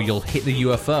go, you'll hit the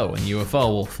UFO, and the UFO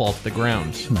will fall to the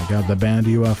ground. Oh my God, the band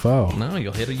UFO. No,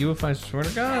 you'll hit a UFO, I swear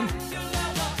to God.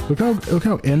 Look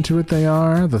how into it they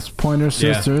are. The Pointer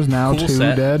Sisters, now cool 2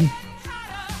 set. Dead.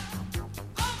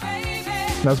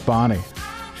 That's Bonnie.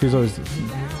 She's always...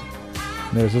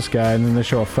 There's this guy, and then they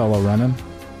show a fellow running.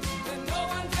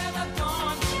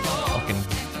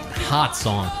 Hot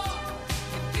song.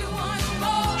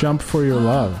 Jump for Your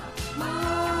Love.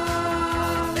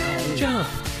 Jump.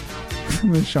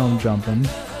 They show him jumping.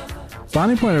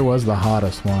 Bonnie Pointer was the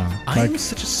hottest one. I'm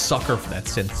such a sucker for that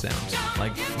synth sound.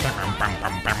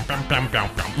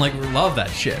 Like, love that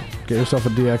shit. Get yourself a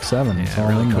DX7. Yeah, it's all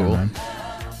really in cool. There, man.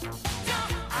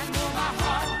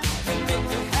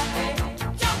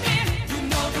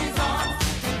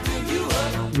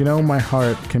 You know, my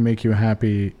heart can make you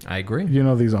happy. I agree. You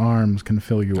know, these arms can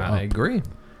fill you up. I agree.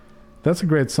 That's a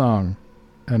great song.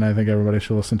 And I think everybody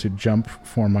should listen to Jump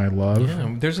for My Love.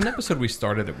 Yeah, there's an episode we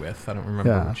started it with. I don't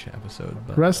remember which episode.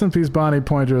 But. Rest in peace, Bonnie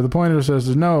Pointer. The Pointer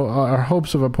Sisters. No, our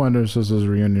hopes of a Pointer Sisters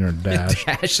reunion are dashed.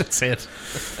 Dash, that's it.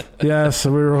 Yes,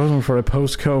 we were hoping for a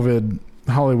post-COVID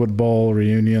Hollywood Bowl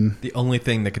reunion. The only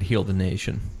thing that could heal the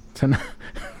nation.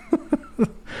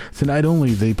 Tonight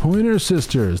only, the Pointer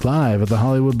Sisters live at the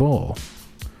Hollywood Bowl.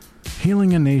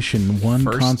 Healing a Nation, one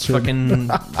First concert. Fucking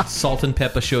Salt and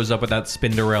Peppa shows up with that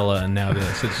Spinderella, and now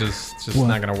this. It's just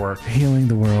not going to work. Healing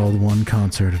the world, one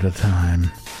concert at a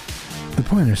time. The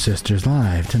Pointer Sisters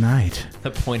live tonight.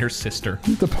 The Pointer Sister.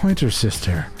 The Pointer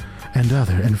Sister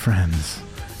and friends.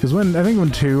 Because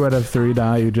when 2 out of 3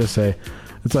 die, you just say,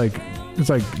 it's like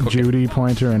Judy,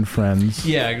 Pointer, and friends.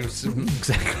 Yeah,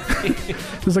 exactly.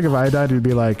 Just like if I died, it'd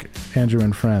be like Andrew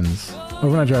and friends.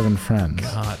 Overnight Drive and friends.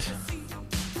 God.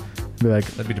 Be like,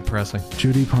 that'd be depressing.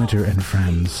 Judy, Pointer, and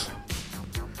friends.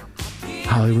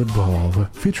 Hollywood Bowl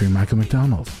featuring Michael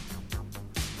McDonald.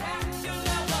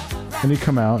 And he'd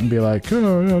come out and be like,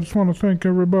 oh, yeah, I just want to thank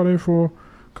everybody for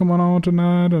coming on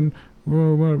tonight. And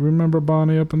remember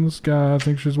Bonnie up in the sky. I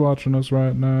think she's watching us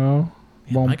right now.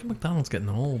 Man, Michael McDonald's getting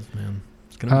old, man.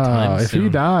 It's going to be time if soon. he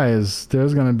dies,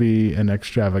 there's going to be an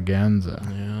extravaganza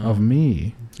of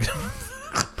me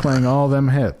playing all them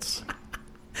hits.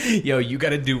 Yo, you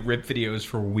got to do rip videos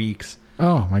for weeks.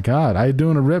 Oh my God, I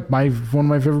doing a rip. One of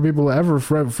my favorite people ever,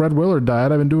 Fred Willard,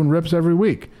 died. I've been doing rips every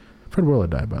week. Fred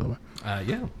Willard died, by the way.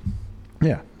 Yeah.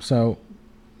 Yeah. So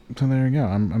there you go.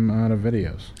 I'm out of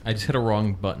videos. I just hit a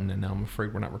wrong button, and now I'm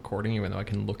afraid we're not recording, even though I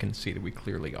can look and see that we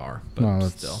clearly are. But no,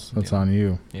 that's on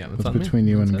you. Yeah, that's on between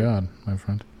you and God, my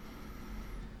friend.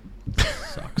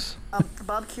 Sucks.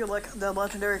 Bob Kulick, the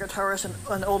legendary guitarist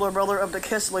and older brother of the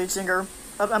Kiss lead singer.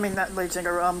 Not lead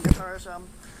singer, guitarist,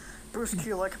 Bruce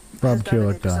Kulick. Bob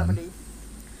Kulick died.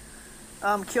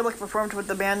 Kulick performed with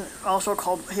the band,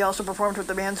 he also performed with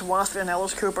the bands Wasp and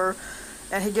Alice Cooper.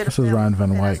 And he did this is Ryan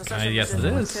Van Wyck. Yes, it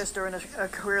is. Kiss during a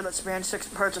career that spanned 6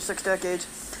 decades.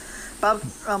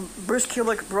 Bruce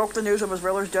Kulick broke the news of his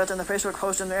brother's death in the Facebook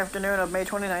post in the afternoon of May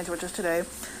 29th, which is today.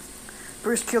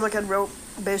 Bruce Kulick had wrote,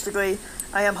 basically,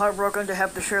 I am heartbroken to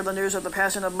have to share the news of the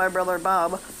passing of my brother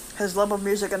Bob. His love of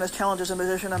music and his talent as a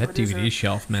musician and That producer DVD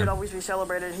shelf, man. should always be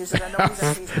celebrated. He said, I know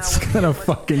that he's now It's gonna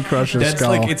fucking crush his That's skull.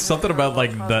 like, it's something about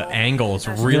like the angle. It's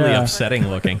really upsetting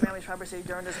looking. family's privacy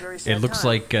during this very sad It looks time.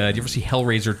 like, do you ever see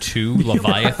Hellraiser 2,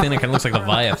 Leviathan? It kind of looks like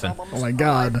Leviathan. Oh my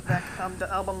god. The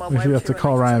album We should have to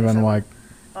call Ryan Van Wyck.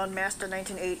 Unmasked in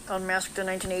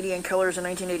 1980 and Killers in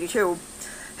 1982.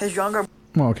 His younger...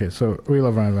 Well, okay, so we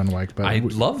love Ryan Van Wyck, but I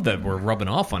love that we're rubbing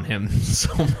off on him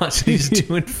so much. He's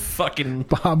doing fucking...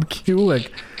 Bob Kulick.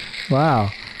 Wow.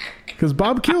 Because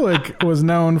Bob Kulick was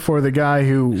known for the guy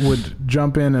who would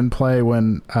jump in and play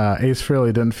when Ace Frehley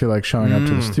didn't feel like showing up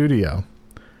to the studio.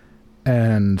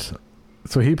 And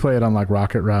so he played on like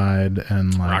Rocket Ride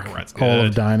and like all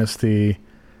of Dynasty.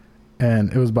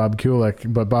 And it was Bob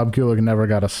Kulick, but Bob Kulick never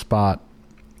got a spot.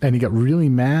 And he got really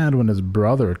mad when his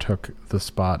brother took the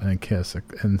spot in Kiss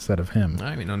instead of him.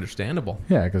 I mean, understandable.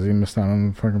 Yeah, because he missed out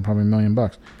on fucking probably $1 million.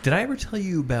 Did I ever tell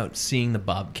you about seeing the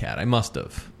Bobcat? I must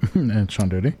have. And Sean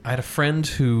Duty. I had a friend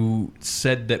who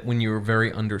said that when you were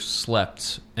very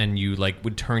underslept and you like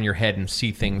would turn your head and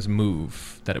see things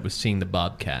move, that it was seeing the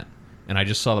Bobcat. And I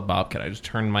just saw the Bobcat. I just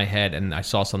turned my head and I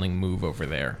saw something move over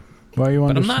there. Why are you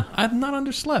But I'm not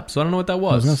underslept, so I don't know what that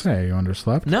was. I was going to say, you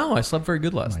underslept? No, I slept very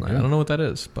good last night. I don't know what that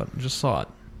is, but I just saw it.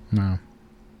 No.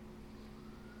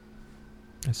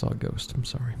 I saw a ghost. I'm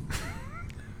sorry.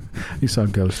 You saw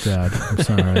Ghost Dad. I'm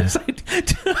sorry.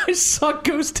 I saw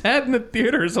Ghost Dad in the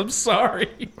theaters. I'm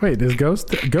sorry. Wait, is Ghost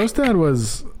Dad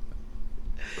was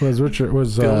Richard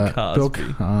was Bill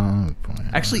Cosby. Boy.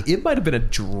 Actually, it might have been a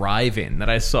drive-in that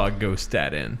I saw Ghost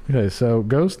Dad in. Okay, so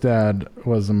Ghost Dad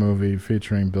was a movie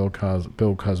featuring Bill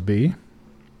Cosby.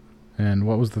 And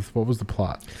what was the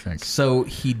plot, I think? So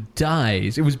he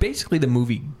dies. It was basically the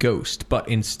movie Ghost, but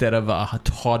instead of a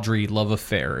tawdry love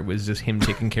affair, it was just him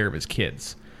taking care of his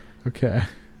kids. Okay.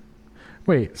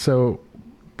 Wait,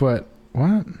 but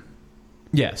what?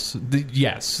 Yes.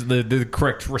 The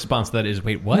correct response to that is,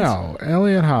 wait, what? No,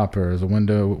 Elliot Hopper is a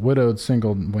widowed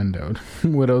single dad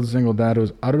who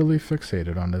is utterly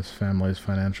fixated on his family's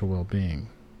financial well-being.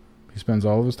 He spends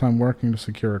all of his time working to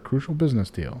secure a crucial business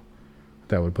deal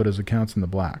that would put his accounts in the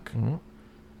black. Mm-hmm.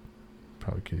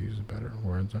 Probably could use better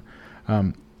words.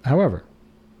 However,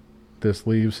 this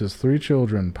leaves his 3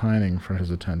 children pining for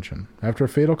his attention. After a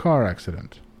fatal car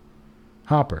accident,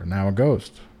 Hopper, now a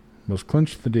ghost, must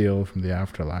clinch the deal from the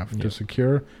afterlife to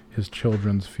secure his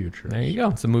children's future. There you go.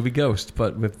 It's a movie Ghost,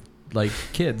 but with, like,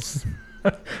 kids.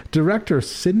 Director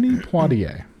Sidney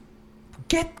Poitier.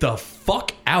 Get the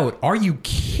fuck out. Are you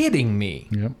kidding me?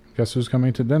 Yep. Guess who's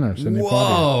coming to dinner? Sidney Poitier.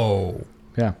 Whoa.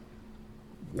 Yeah.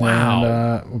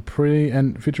 Wow.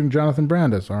 And featuring Jonathan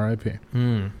Brandis, R.I.P.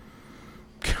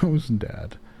 Ghost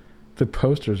Dad. The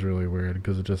poster's really weird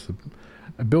because it just...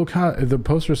 the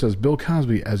poster says Bill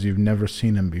Cosby as you've never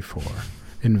seen him before.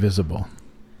 Invisible.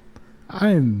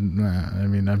 I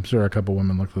mean, I'm sure a couple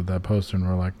women looked at that poster and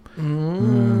were like,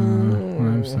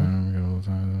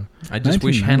 I just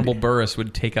wish Hannibal Buress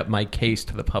would take up my case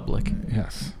to the public.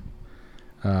 Yes.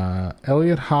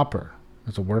 Elliot Hopper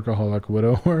is a workaholic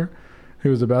widower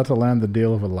who is about to land the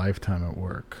deal of a lifetime at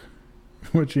work,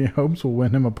 which he hopes will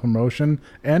win him a promotion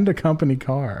and a company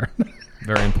car.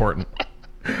 Very important.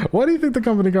 What do you think the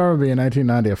company car would be in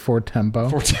 1990? A Ford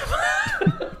Tempo?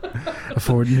 A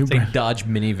Ford new it's a Dodge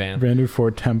minivan. Brand new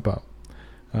Ford Tempo.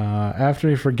 After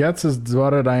he forgets his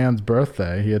daughter Diane's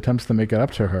birthday, he attempts to make it up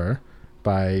to her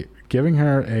by giving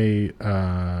her a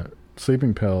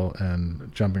sleeping pill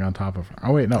and jumping on top of her.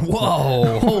 Oh, wait, no.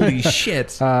 Whoa, holy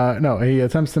shit. No, he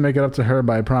attempts to make it up to her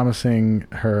by promising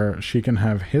her she can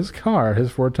have his car, his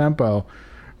Ford Tempo,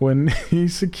 when he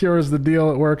secures the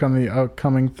deal at work on the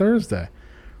upcoming Thursday.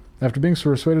 After being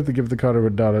persuaded to give the car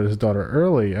to his daughter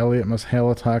early, Elliot must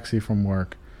hail a taxi from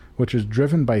work, which is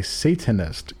driven by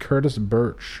Satanist Curtis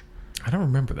Birch. I don't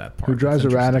remember that part. Who drives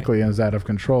erratically and is out of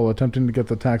control. Attempting to get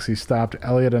the taxi stopped,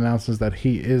 Elliot announces that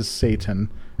he is Satan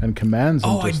and commands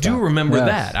him to I stop. do remember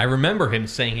that. I remember him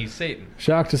saying he's Satan.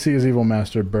 Shocked to see his evil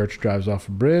master, Birch drives off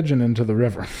a bridge and into the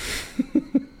river.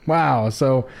 Wow,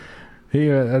 so...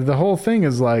 the whole thing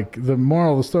is like, the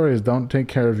moral of the story is don't take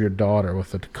care of your daughter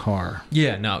with a car.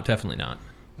 Yeah, no, definitely not.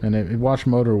 And if you watch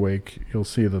Motor Week, you'll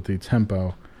see that the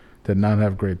Tempo did not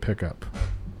have great pickup.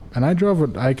 And I drove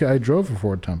a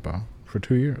Ford Tempo for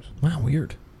 2 years. Wow,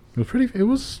 weird. It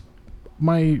was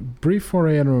my brief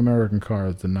foray into American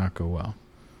cars did not go well.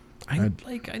 I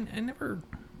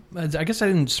guess I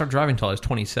didn't start driving until I was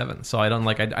 27, so I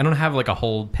don't have like a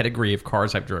whole pedigree of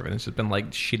cars I've driven. It's just been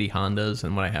like shitty Hondas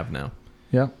and what I have now.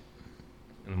 Yeah.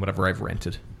 And whatever I've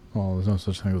rented. Well, there's no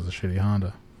such thing as a shitty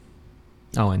Honda.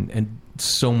 Oh, and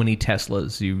so many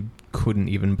Teslas, you couldn't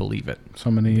even believe it.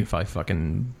 So many. If I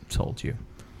fucking told you.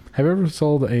 Have you ever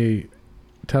sold a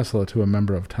Tesla to a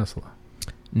member of Tesla?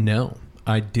 No.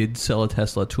 I did sell a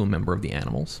Tesla to a member of the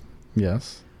Animals.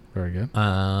 Yes. Very good.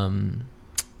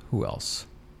 Who else?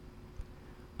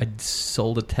 I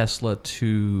sold a Tesla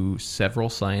to several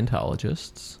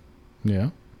Scientologists.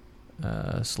 Yeah.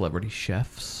 Celebrity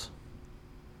chefs.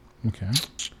 Okay.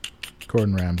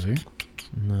 Gordon Ramsay.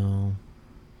 No.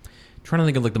 Trying to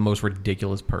think of like the most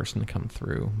ridiculous person to come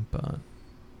through, but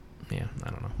yeah, I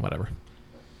don't know. Whatever.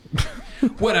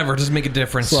 Whatever, doesn't make a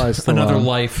difference. Another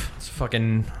life. It's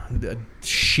fucking a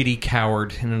shitty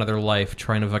coward in another life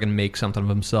trying to fucking make something of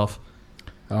himself.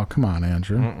 Oh, come on,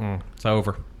 Andrew. It's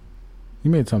over.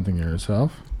 You made something of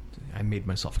yourself. I made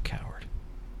myself a coward.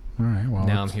 All right, well.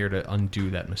 Now I'm here to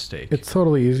undo that mistake. It's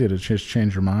totally easy to just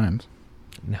change your mind.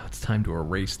 Now it's time to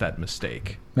erase that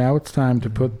mistake. Now it's time to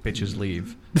put... Bitches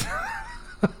leave.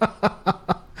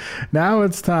 Now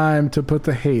it's time to put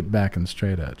the hate back in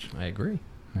straight edge. I agree.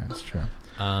 That's true.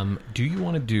 Do you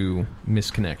want to do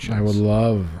misconnections? I would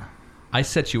love. I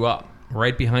set you up.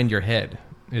 Right behind your head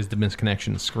is the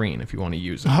misconnection screen if you want to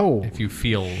use it. Oh. If you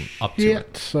feel up to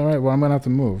it. All right, well, I'm going to have to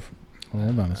move.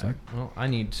 Hold on a sec. Well, I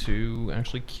need to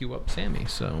actually queue up Sammy,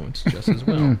 so it's just as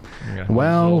well.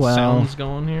 Well. Sounds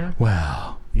going here.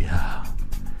 Well, yeah.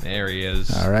 There he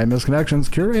is. All right, Misconnections,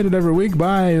 curated every week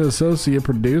by associate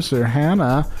producer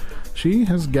Hannah. She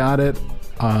has got it.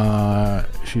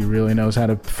 She really knows how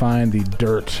to find the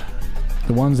dirt.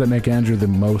 The ones that make Andrew the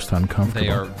most uncomfortable.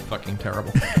 They are fucking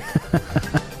terrible.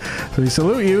 So we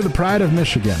salute you, the pride of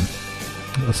Michigan.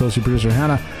 Associate producer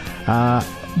Hannah.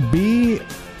 B ****.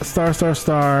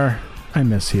 I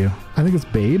miss you. I think it's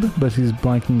Babe, but he's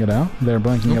blanking it out. They're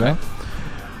blanking it out.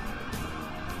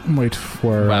 Wait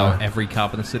for... Wow, every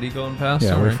cop in the city going past?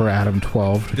 Yeah, wait for Adam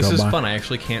 12 to go by. This is fun. I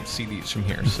actually can't see these from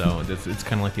here, so it's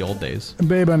kind of like the old days.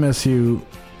 Babe, I miss you.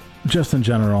 Just in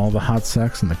general, the hot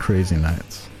sex and the crazy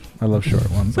nights. I love short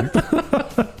ones like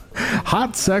that.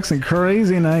 Hot sex and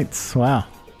crazy nights. Wow.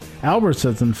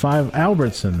 Albertsons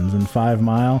in 5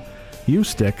 Mile.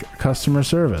 U-Stick customer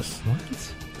service.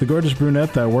 What? The gorgeous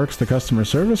brunette that works the customer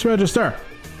service register.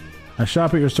 I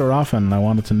shop at your store often, and I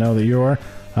wanted to know that you're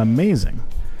amazing.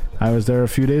 I was there a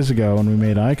few days ago, and we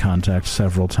made eye contact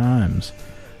several times.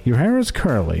 Your hair is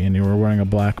curly, and you were wearing a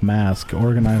black mask,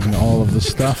 organizing all of the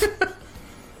stuff.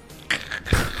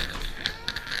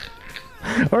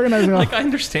 Organizing all... Like, I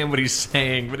understand what he's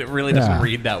saying, but it really doesn't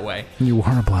read that way. You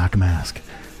wore a black mask.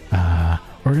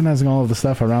 Organizing all of the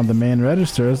stuff around the main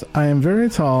registers. I am very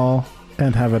tall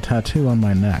and have a tattoo on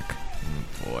my neck.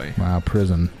 Oh, boy. Wow,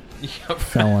 prison. Yeah, right.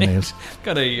 Felonies.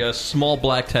 Got a small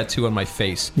black tattoo on my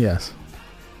face. Yes.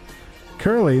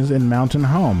 Curly's in Mountain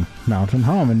Home,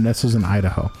 and this is in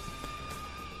Idaho.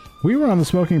 We were on the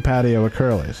smoking patio at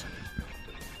Curly's.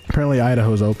 Apparently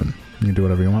Idaho's open. You can do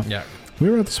whatever you want. Yeah. We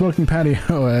were at the smoking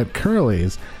patio at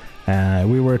Curly's.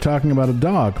 We were talking about a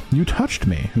dog. You touched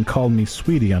me and called me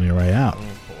sweetie on your way out.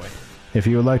 Oh, boy. If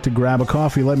you would like to grab a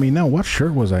coffee, let me know. What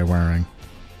shirt was I wearing?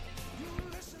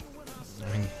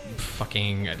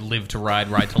 Fucking live to ride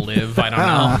to live. I don't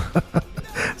know.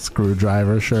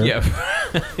 Screwdriver shirt. Yeah.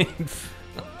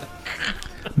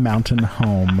 Mountain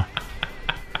Home.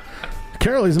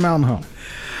 Curly's Mountain Home.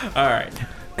 All right.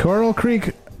 Coral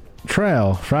Creek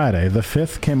Trail, Friday. The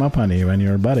 5th came up on you and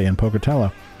your buddy in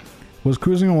Pocatello. Was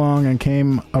cruising along and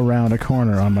came around a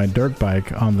corner on my dirt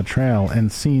bike on the trail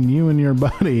and seen you and your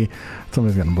buddy.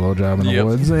 Somebody's getting a blowjob in the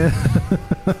woods.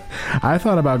 I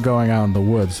thought about going out in the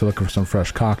woods to look for some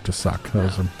fresh cock to suck. That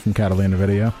was from Catalina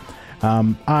video.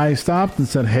 I stopped and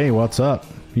said, hey, what's up?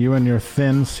 You and your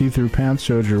thin see-through pants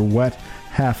showed your wet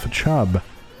half chub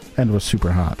and was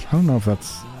super hot. I don't know if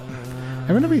that's...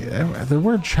 the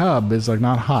word chub is like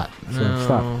not hot. So no.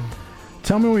 Stop.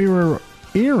 Tell me what you were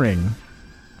earring.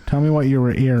 Tell me what you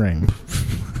were earring.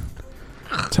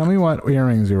 Tell me what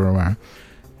earrings you were wearing.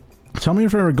 Tell me your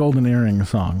favorite golden earring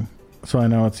song. So I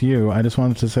know it's you. I just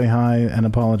wanted to say hi and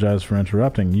apologize for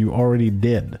interrupting. You already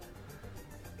did.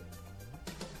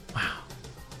 Wow.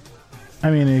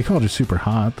 I mean, he called you super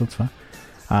hot. That's fine.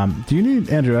 Do you need...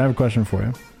 Andrew, I have a question for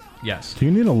you. Yes. Do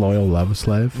you need a loyal love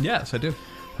slave? Yes, I do.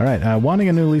 All right. Wanting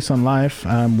a new lease on life.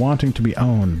 Wanting to be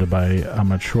owned by a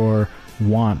mature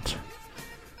want.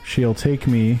 She'll take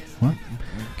me... What?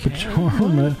 Okay.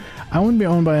 I want to be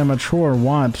owned by a mature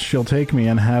want. She'll take me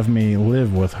and have me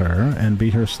live with her and be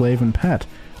her slave and pet.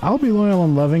 I'll be loyal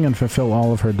and loving and fulfill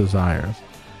all of her desires.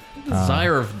 The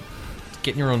desire of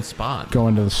getting your own spot.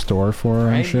 Going to the store for her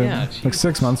and shit. Yeah, like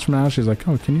 6 months from now, she's like,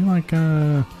 oh, can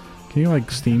you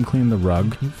steam clean the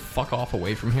rug? Can you fuck off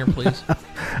away from here, please?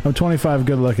 I'm 25,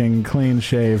 good-looking,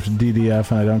 clean-shaved,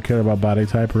 DDF, and I don't care about body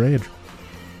type or age.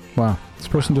 Wow. This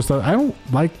person just... I don't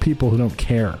like people who don't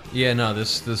care. Yeah, no,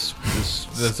 there's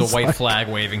a white flag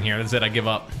waving here. That's it, I give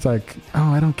up. It's like,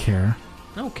 oh, I don't care.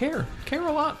 I don't care. Care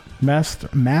a lot.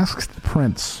 Masked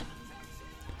Prince.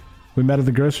 We met at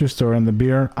the grocery store in the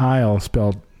beer aisle,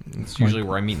 spelled... It's usually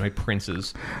where I meet my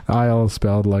princes. Isle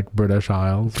spelled like British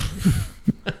Isles.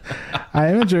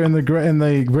 I met you in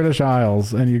the British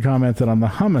Isles, and you commented on the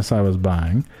hummus I was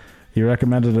buying. You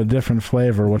recommended a different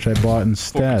flavor, which I bought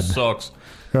instead. Sucks.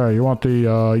 Yeah, you want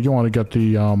to get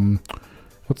the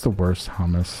what's the worst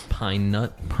hummus? Pine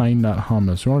nut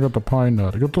hummus. You want to get the pine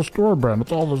nut? Get the store brand.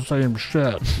 It's all the same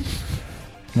shit.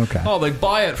 Okay. Oh, they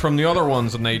buy it from the other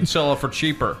ones and they sell it for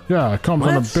cheaper. Yeah, it comes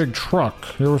in a big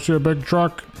truck. You ever see a big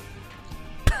truck?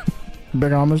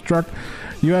 Big hummus truck?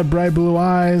 You had bright blue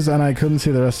eyes, and I couldn't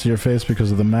see the rest of your face because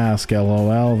of the mask.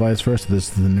 LOL. Vice versa. This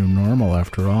is the new normal,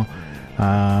 after all.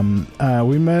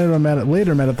 We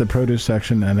later met at the produce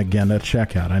section and again at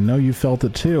checkout. I know you felt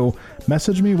it too.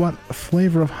 Message me what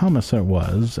flavor of hummus it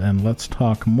was, and let's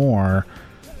talk more.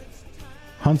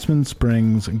 Huntsman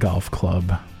Springs Golf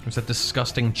Club. It was a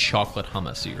disgusting chocolate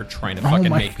hummus that you're trying to fucking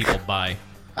make people buy.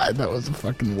 That was the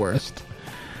fucking worst.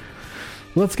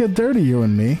 Let's get dirty, you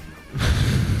and me.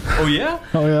 Oh, yeah?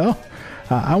 Oh, yeah?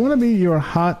 I want to be your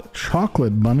hot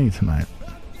chocolate bunny tonight.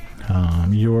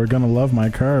 You're going to love my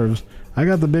curves. I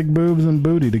got the big boobs and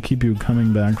booty to keep you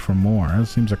coming back for more. It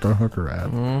seems like a hooker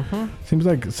ad. Mm-hmm. Seems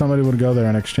like somebody would go there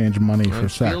and exchange money for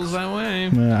sex. Feels that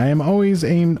way. I always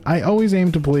aim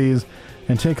to please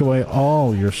and take away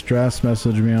all your stress.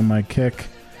 Message me on my Kick.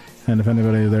 And if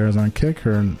anybody there is on Kick,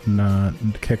 her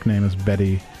Kick name is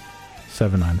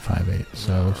Betty7958.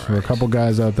 So for a couple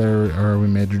guys out there, we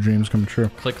made your dreams come true.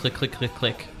 Click, click, click, click,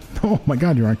 click. Oh my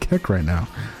God, you're on Kick right now.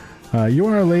 You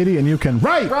are a lady and you can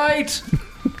write! Right!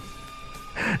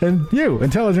 And you,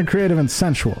 intelligent, creative, and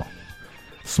sensual.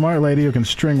 Smart lady who can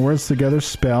string words together,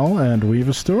 spell, and weave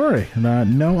a story.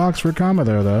 No Oxford comma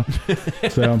there, though.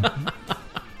 So,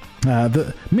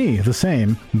 the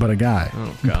same, but a guy.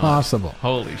 Oh, God. Impossible.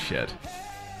 Holy shit.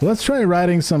 Let's try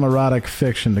writing some erotic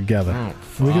fiction together. Oh,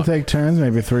 we can take turns,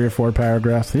 maybe 3 or 4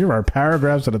 paragraphs. Here are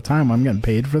paragraphs at a time. I'm getting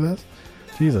paid for this?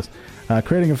 Jesus.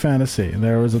 Creating a fantasy.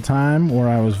 There was a time where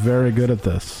I was very good at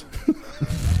this.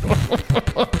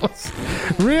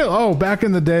 Back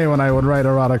in the day when I would write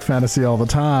erotic fantasy all the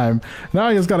time. Now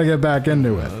I just got to get back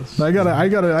into it.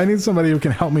 I need somebody who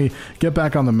can help me get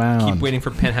back on the mound. Keep waiting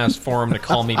for Penthouse Forum to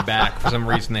call me back. For some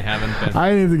reason they haven't been.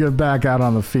 I need to get back out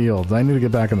on the field. I need to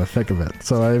get back in the thick of it.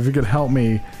 So if you could help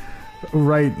me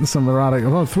write some erotic,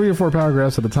 3 or 4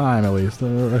 paragraphs at a time at least,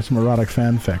 some erotic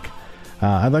fanfic.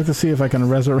 I'd like to see if I can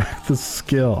resurrect the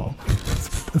skill.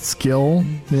 Skill?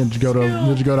 Did you go to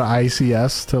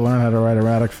ICS to learn how to write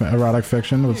erotic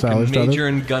fiction with Sally Struthers? Major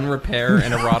in gun repair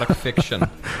and erotic fiction.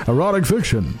 Erotic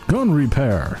fiction, gun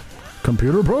repair,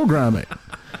 computer programming.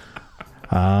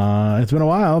 It's been a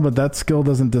while, but that skill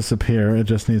doesn't disappear. It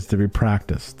just needs to be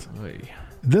practiced. Oy.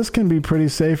 This can be pretty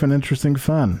safe and interesting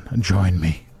fun. Join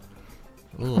me.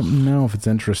 Ugh. I don't know if it's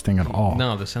interesting at all.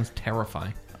 No, this sounds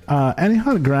terrifying. Any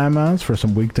hot grandmas for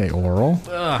some weekday oral?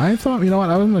 Ugh. I thought, you know what?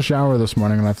 I was in the shower this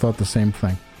morning and I thought the same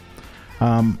thing.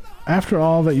 After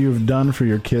all that you've done for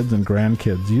your kids and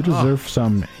grandkids, you deserve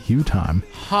some you time.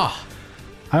 Huh.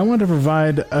 I want to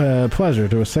provide pleasure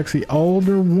to a sexy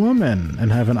older woman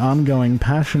and have an ongoing,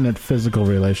 passionate physical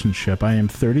relationship. I am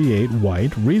 38,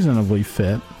 white, reasonably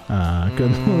fit,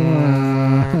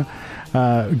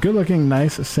 good-looking,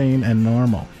 nice, sane, and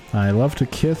normal. I love to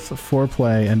kiss,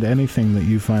 foreplay, and anything that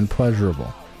you find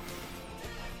pleasurable.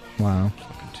 Wow.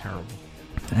 Fucking terrible.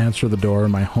 Answer the door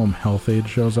and my home health aide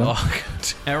shows up. Oh,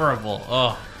 terrible.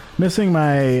 Oh. Missing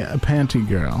my panty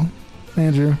girl.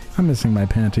 Andrew, I'm missing my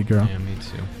panty girl. Yeah, me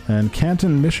too. And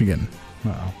Canton, Michigan.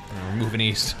 Uh-oh. We're moving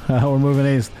east. We're moving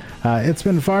east. It's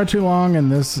been far too long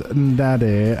and this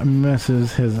daddy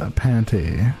misses his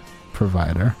panty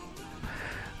provider.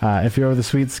 If you're the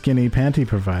sweet, skinny panty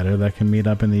provider that can meet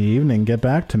up in the evening, get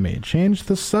back to me. Change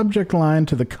the subject line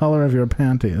to the color of your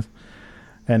panties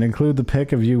and include the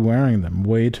pic of you wearing them.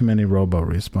 Way too many robo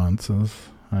responses.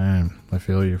 I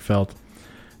feel you felt.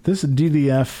 This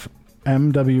DDF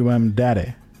MWM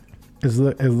daddy is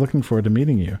looking forward to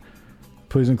meeting you.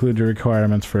 Please include your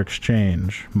requirements for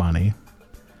exchange money.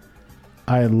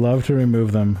 I'd love to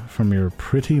remove them from your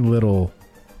pretty little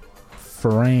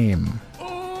frame.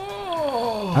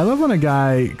 I love when a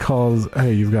guy calls,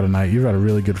 hey, you've got a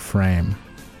really good frame.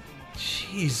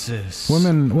 Jesus.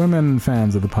 Women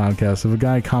fans of the podcast, if a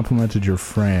guy complimented your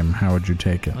frame, how would you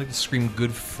take it? I like to scream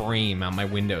 "good frame" out my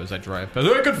window as I drive past.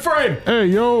 Hey, good frame! Hey,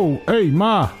 yo! Hey,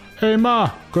 ma! Hey,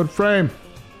 ma! Good frame!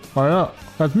 Oh, yeah.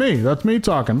 That's me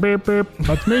talking. Beep, beep.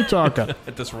 That's me talking.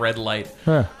 At this red light.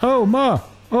 Oh, ma!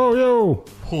 Oh, yo!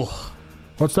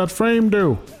 What's that frame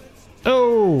do?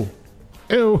 Oh!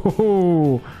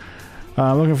 Ew!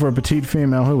 Looking for a petite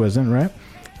female who isn't, right?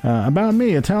 About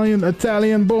me,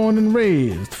 Italian born and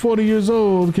raised. 40 years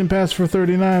old, can pass for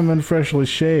 39 when freshly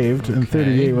shaved, and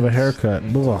 38 with a haircut.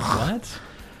 Ugh. What?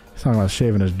 He's talking about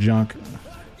shaving his junk.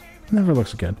 Never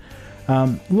looks good.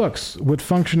 Looks with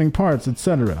functioning parts,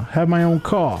 etc. Have my own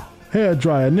car, hair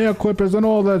dryer, nail clippers, and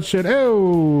all that shit.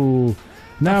 Ew!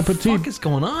 Now what petite. the fuck is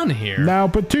going on here? Now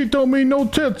petite don't mean no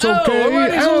tits, okay? Oh, all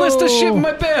right, here's a list of shit in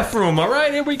my bathroom. All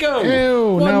right, here we go.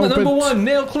 Ew, Number 1,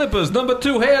 nail clippers. Number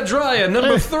 2, hair dryer.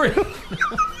 Number 3.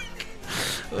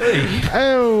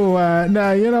 Oh,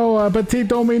 now, you know, petite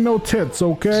don't mean no tits,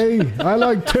 okay? I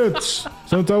like tits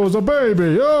since I was a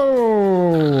baby.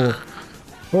 Oh!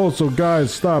 Also,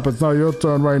 guys, stop. It's not your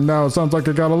turn right now. It sounds like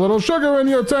you got a little sugar in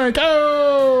your tank.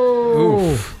 Oh!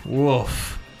 Oof. Woof.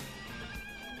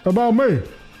 About me,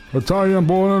 Italian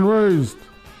born and raised.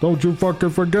 Don't you fucking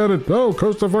forget it. Oh,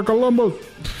 Christopher Columbus.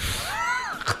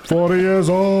 40 years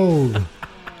old.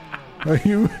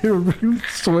 You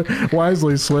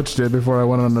wisely switched it before I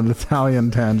went on an Italian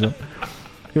tangent.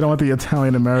 You don't want the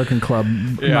Italian American Club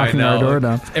knocking our door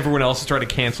down. Everyone else is trying to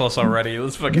cancel us already.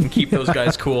 Let's fucking keep those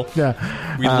guys cool.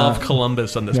 Yeah. We love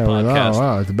Columbus on this podcast. Oh,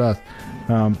 wow, it's the best.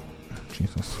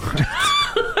 Jesus.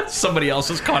 Somebody else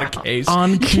has caught a case.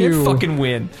 On cue. You can't fucking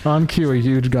win. On cue, a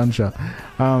huge gunshot.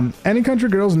 Any country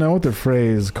girls know what the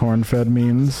phrase corn-fed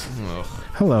means? Ugh.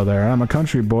 Hello there, I'm a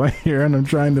country boy here, and I'm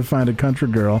trying to find a country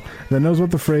girl that knows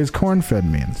what the phrase corn-fed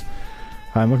means.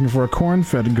 I'm looking for a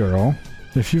corn-fed girl.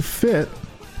 If you fit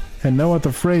and know what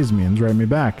the phrase means, write me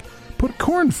back. Put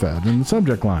corn-fed in the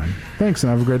subject line. Thanks,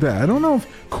 and have a great day. I don't know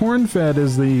if corn-fed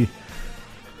is the...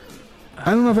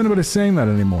 I don't know if anybody's saying that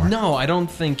anymore. No, I don't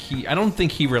think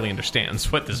he really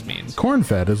understands what this means.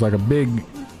 Corn-fed is like a big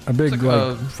like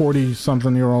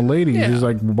 40-something-year-old lady who's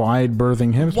like wide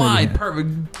birthing hips. Wide,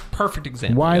 perfect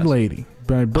example. Wide lady.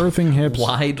 By birthing hips.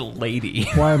 Wide lady.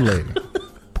 Wide lady.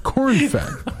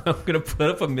 Corn-fed. I'm going to put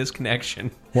up a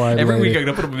misconnection. Wide Every lady. week I'm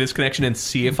going to put up a misconnection and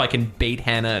see if I can bait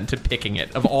Hannah into picking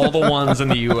it. Of all the ones in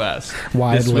the U.S.,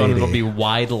 Wide this lady. one will be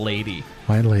wide lady.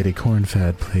 Wide lady,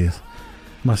 corn-fed, please.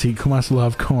 Must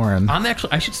love corn.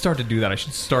 I should start to do that. I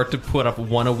should start to put up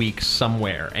one a week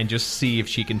somewhere and just see if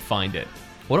she can find it.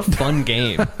 What a fun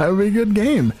game. That would be a good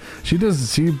game. She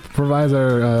provides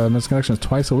our misconnections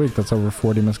twice a week. That's over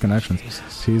 40 misconnections.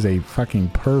 Jesus. She's a fucking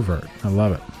pervert. I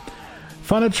love it.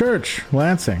 Fun at church,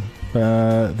 Lansing.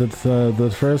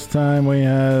 The first time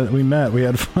we met, we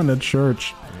had fun at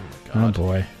church. Oh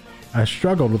boy. I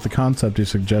struggled with the concept you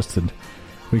suggested.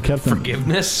 We kept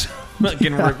forgiveness?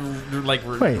 Repenting?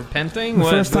 The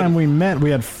first time we met, we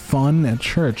had fun at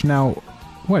church. Now,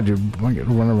 what, did you want to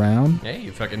run around? Yeah,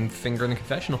 you fucking finger in the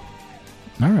confessional.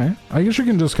 All right. I guess you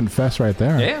can just confess right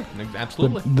there. Yeah,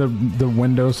 absolutely. The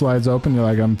window slides open. You're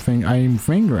like, I'm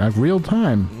fingering at real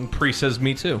time. Priest says,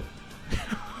 me too.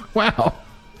 Wow.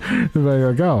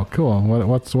 Like, oh, cool.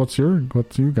 What's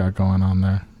you got going on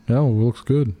there? Oh, it looks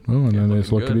good. Oh, and then they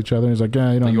just look at each other. And he's like,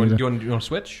 yeah, you don't need you want to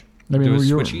switch? I mean, do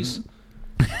switchies?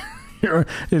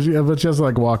 But just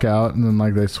like walk out and then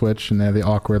like they switch and they have the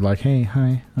awkward like, hey,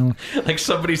 hi. Oh. Like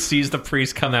somebody sees the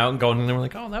priest come out and go and they're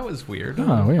like, oh, that was weird.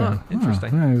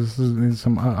 Interesting. Yeah,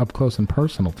 some up close and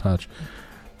personal touch.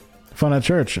 Fun at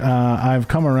church. I've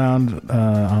come around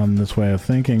on this way of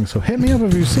thinking, so hit me up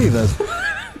if you see this.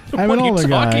 I'm an older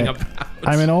guy.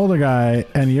 I'm an older guy,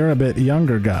 and you're a bit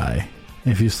younger guy.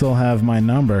 If you still have my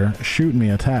number, shoot me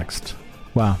a text.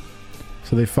 Wow.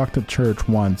 So they fucked at church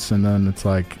once, and then it's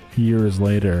like years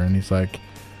later, and he's like,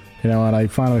 you know what, I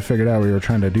finally figured out what you were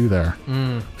trying to do there.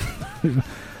 You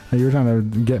were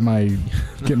trying to get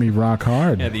me rock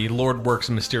hard. Yeah, the Lord works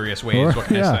in mysterious ways. What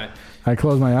can I say? I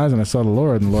closed my eyes and I saw the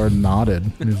Lord, and the Lord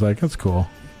nodded. And he's like, that's cool.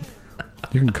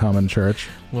 You can come in church.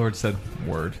 Lord said,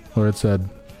 word. Lord said,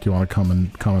 do you want to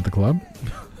come at the club?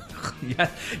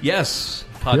 Yes,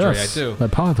 Padre, yes, I do. My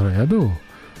Padre, I do.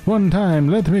 One time,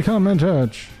 let me come in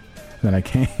church. Then I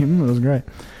came. It was great.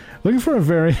 Looking for a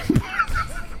very...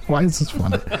 Why is this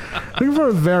funny? Looking for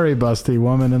a very busty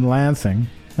woman in Lansing.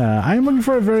 I am looking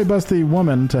for a very busty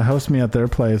woman to host me at their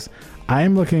place. I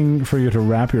am looking for you to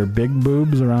wrap your big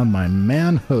boobs around my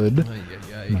manhood.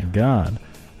 My God.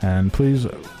 And please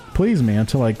please me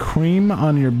until I cream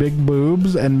on your big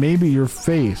boobs and maybe your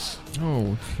face.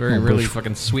 Oh, really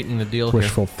fucking sweeten the deal here.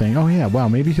 Wishful thing. Oh, yeah, wow,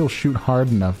 maybe he'll shoot hard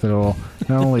enough that it'll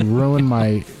not only ruin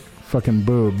my fucking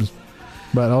boobs,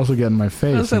 but also get in my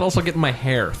face. And also get in my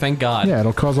hair, thank God. Yeah,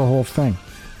 it'll cause a whole thing.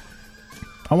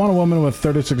 I want a woman with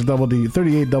 38 double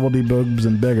D boobs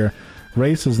and bigger.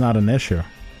 Race is not an issue.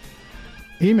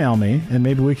 Email me, and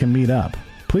maybe we can meet up.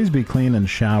 Please be clean and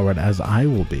showered, as I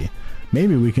will be.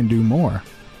 Maybe we can do more.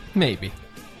 Maybe.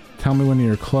 Tell me when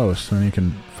you're close, and you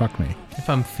can fuck me. If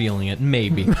I'm feeling it,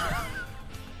 maybe.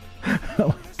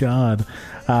 Oh, God.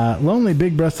 Lonely,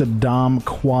 big-breasted Dom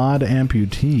quad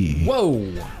amputee.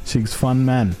 Whoa. Seeks fun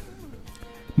men.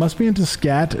 Must be into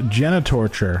scat,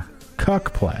 genitorture,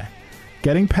 cuck play,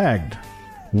 getting pegged,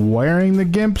 wearing the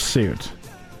gimp suit,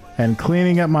 and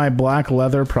cleaning up my black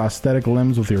leather prosthetic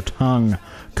limbs with your tongue.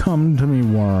 Come to me,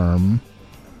 worm.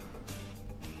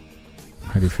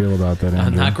 How do you feel about that,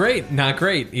 Andrew? Not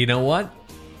great. You know what?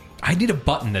 I need a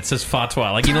button that says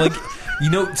fatwa.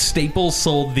 Staples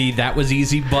sold the "that was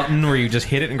easy" button where you just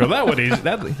hit it and go, "That was easy."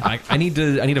 I need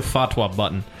a fatwa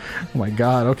button. Oh my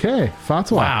God! Okay,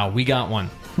 fatwa. Wow, we got one.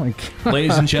 Oh my God.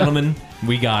 Ladies and gentlemen,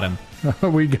 we got him.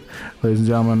 Ladies and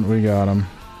gentlemen, we got him.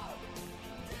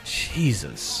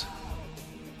 Jesus.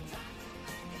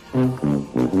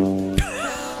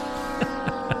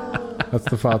 That's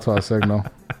the fatwa signal.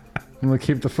 I'm going to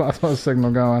keep the fatwa signal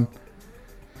going.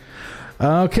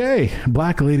 Okay,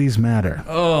 Black Lives Matter.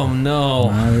 Oh, no.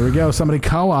 Here we go. Somebody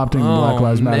co-opting the Black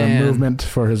Lives Matter movement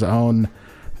for his own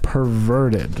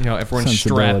perverted everyone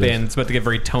strap in. It's about to get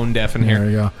very tone deaf in here. There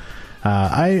we go.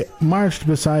 I marched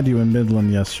beside you in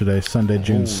Midland yesterday, Sunday,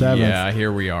 June 7th. Yeah,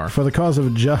 here we are. For the cause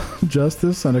of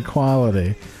justice and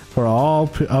equality for all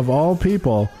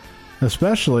people,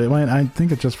 especially, I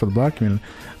think it's just for the black community.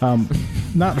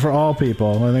 Not for all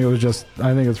people. I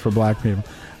think it's for black people.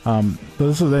 But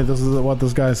this is what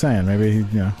this guy's saying. Maybe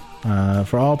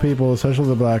for all people, especially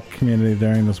the black community,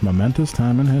 during this momentous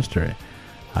time in history.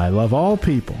 I love all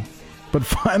people, but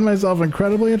find myself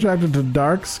incredibly attracted to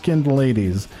dark-skinned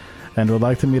ladies, and would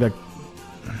like to meet a.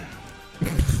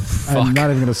 I'm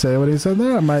not even going to say what he said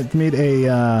there. I might meet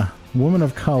a woman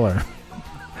of color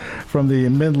from the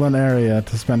Midland area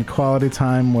to spend quality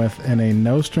time with in a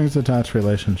no-strings-attached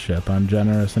relationship. I'm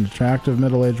generous and attractive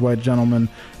middle-aged white gentleman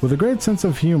with a great sense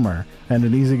of humor and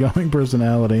an easygoing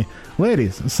personality.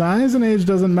 Ladies, size and age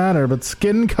doesn't matter, but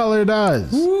skin color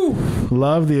does. Woo.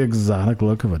 Love the exotic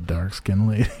look of a dark-skinned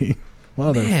lady.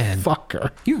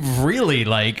 Motherfucker. You really,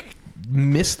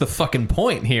 missed the fucking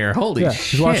point here. Holy shit.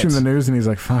 He's watching the news and he's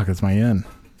like, fuck, it's my in.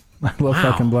 I love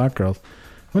fucking black girls.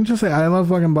 Wouldn't you say, I love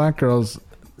fucking black girls?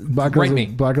 Black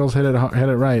girls hit it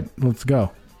right. Let's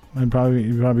go. You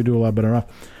probably do a lot better off.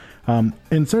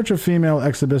 In search of female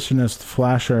exhibitionist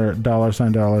flasher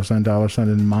 $$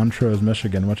 in Montrose,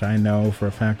 Michigan, which I know for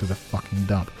a fact is a fucking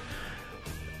dump.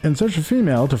 In search of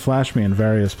female to flash me in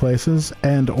various places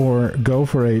and or go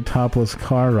for a topless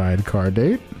car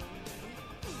date.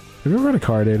 Have you ever had a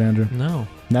car date, Andrew? No.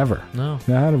 Never? No.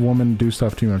 I had a woman do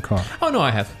stuff to you in a car. Oh, no, I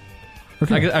have.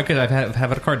 Okay. I've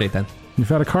had a car date then. You've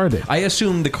had a car date? I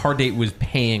assumed the car date was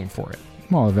paying for it.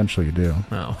 Well, eventually you do.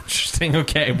 Oh, interesting.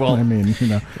 Okay, well... I mean,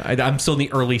 I'm still in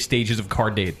the early stages of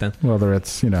car date then. Whether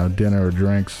it's, dinner or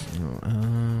drinks.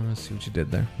 Let's see what you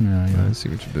did there. Yeah. Let's see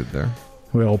what you did there.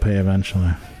 We all pay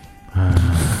eventually.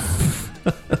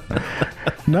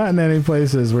 Not in any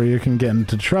places where you can get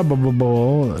into trouble,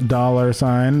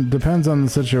 $. Depends on the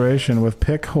situation, with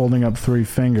pick holding up 3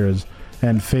 fingers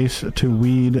and face to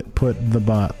weed put the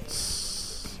butts.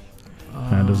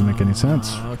 That doesn't make any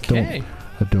sense. Okay.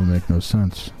 That don't make no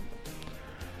sense.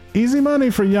 Easy money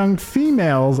for young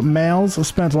females. Males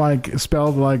spelled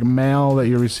like mail that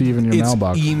you receive in your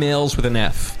mailbox. Emails with an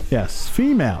F. Yes,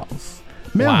 females.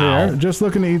 Male here, just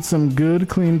looking to eat some good,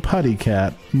 clean putty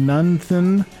cat.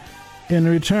 Nothing in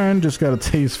return, just got a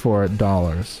taste for it,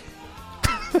 $.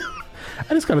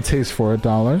 I just got a taste for it,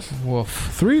 $.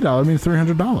 Woof. $3 means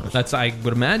 $300. That's, I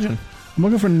would imagine. I'm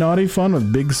looking for naughty fun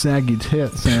with big saggy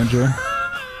tits, Andrew.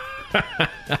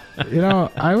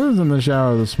 I was in the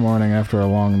shower this morning after a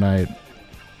long night.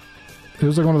 It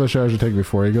was like one of the showers you take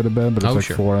before you go to bed, but it's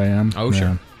 4 a.m. Oh,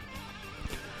 sure.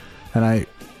 And I've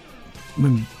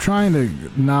been trying to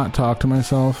not talk to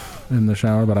myself in the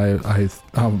shower, but I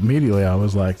immediately I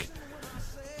was like,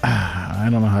 I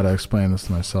don't know how to explain this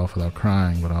to myself without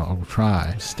crying, but I'll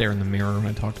try. Stare in the mirror when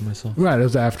I talk to myself. Right, it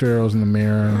was after I was in the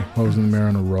mirror. I was in the mirror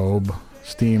in a robe.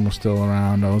 Steam was still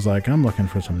around. I was like, I'm looking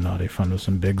for some naughty fun with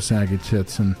some big saggy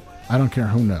tits, and I don't care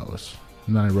who knows.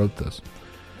 And then I wrote this.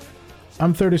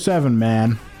 I'm 37,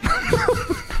 man.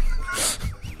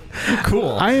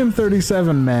 Cool. I am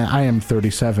 37, man. I am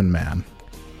 37, man.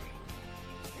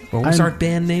 What was our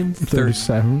band name?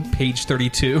 37. Page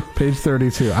 32. Page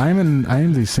 32. I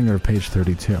am the singer of Page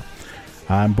 32.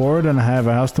 I'm bored and I have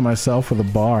a house to myself with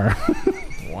a bar.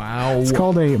 Wow. It's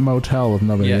called a motel with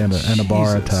nobody in it and a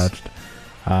bar attached.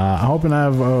 I hope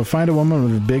and find a woman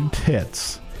with big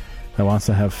tits that wants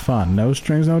to have fun. No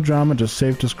strings, no drama, just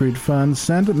safe, discreet fun.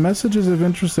 Send messages if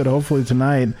interested, hopefully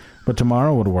tonight, but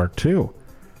tomorrow would work too.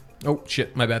 Oh,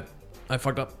 shit, my bad. I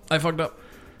fucked up.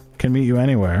 Can meet you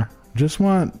anywhere. Just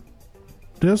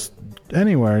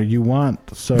anywhere you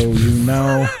want, so you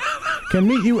know. Can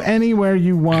meet you anywhere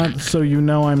you want, so you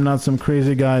know I'm not some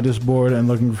crazy guy just bored and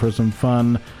looking for some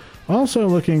fun. Also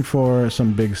looking for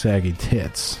some big saggy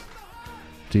tits.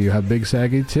 Do you have big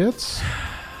saggy tits?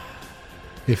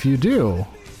 If you do,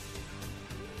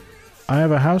 I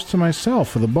have a house to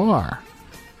myself with a bar.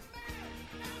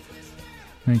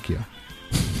 Thank you.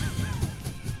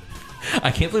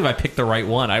 I can't believe I picked the right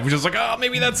one. I was just like, oh,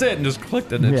 maybe that's it, and just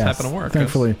clicked it, and it just happened to work.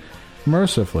 Thankfully,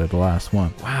 mercifully, the last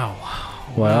one. Wow.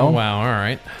 Well, wow. All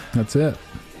right. That's it.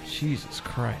 Jesus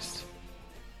Christ.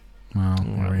 Well,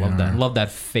 I love that. Love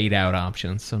that fade out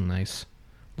option. It's so nice.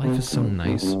 Life is so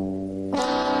nice.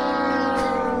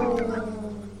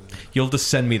 You'll just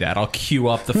send me that. I'll cue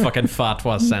up the fucking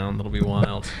fatwa sound. That'll be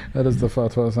wild. That is the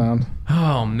fatwa sound.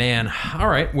 Oh, man. All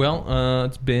right. Well,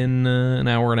 it's been an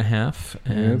hour and a half,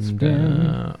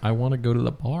 and I want to go to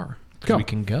the bar. Go. We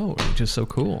can go, which is so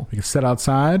cool. We can sit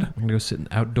outside. I'm going to go sit in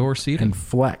outdoor seating. And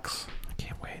flex. I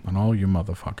can't wait. On all you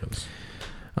motherfuckers.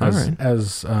 All right.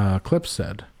 As Clip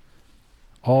said,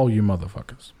 all you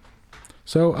motherfuckers.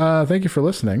 So, thank you for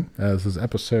listening. This is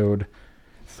episode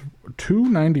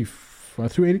 285. I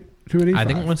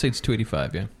think I want to say it's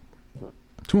 285, yeah.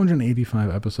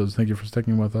 285 episodes. Thank you for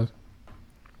sticking with us.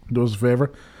 Do us a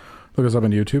favor. Look us up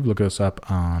on YouTube. Look us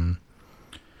up on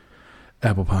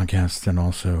Apple Podcasts and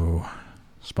also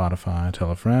Spotify.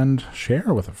 Tell a friend.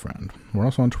 Share with a friend. We're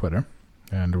also on Twitter.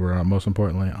 And we're most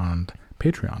importantly on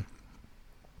Patreon.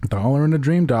 $1 in a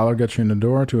dream. $1 gets you in the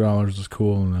door. $2 is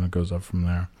cool. And then it goes up from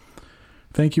there.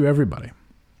 Thank you, everybody.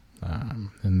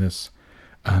 In this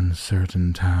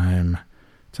uncertain time,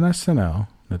 it's nice to know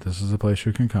that this is a place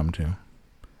you can come to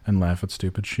and laugh at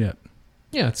stupid shit.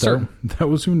 Yeah, it's certain.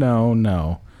 Those who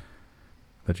know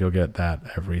that you'll get that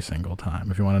every single time.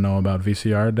 If you want to know about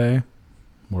VCR Day,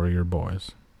 we're your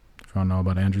boys. If you want to know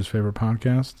about Andrew's favorite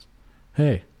podcasts,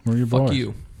 hey, we're your boys. Fuck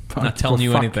you. I'm not telling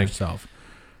you anything. Yourself.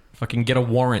 Fucking get a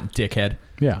warrant, dickhead.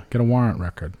 Yeah, get a warrant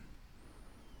record.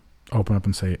 Open up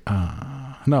and say,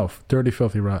 no, dirty,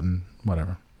 filthy, rotten,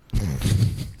 whatever.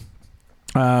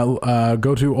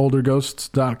 Go to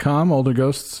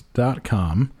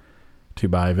olderghosts.com to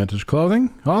buy vintage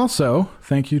clothing. Also,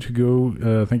 thank you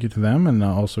to them, and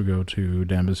also go to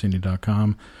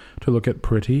danbassini.com to look at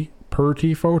pretty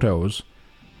photos.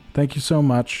 Thank you so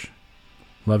much.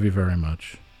 Love you very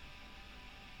much.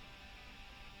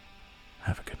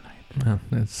 Have a good night. Well,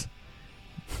 that's.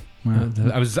 Well,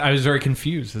 I was very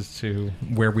confused as to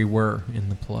where we were in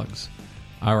the plugs.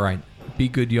 All right. Be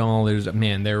good, y'all.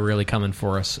 They're really coming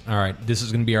for us. All right, this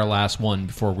is going to be our last one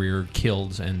before we're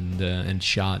killed and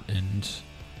shot. And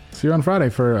see you on Friday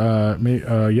for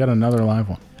yet another live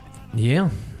one. Yeah,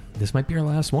 this might be our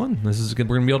last one. We're going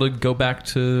to be able to go back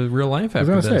to real life after this.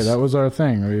 I was going to say that was our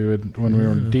thing. We would when we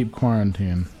were in deep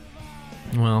quarantine.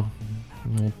 Well,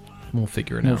 we'll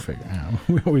figure it out. We'll figure it out.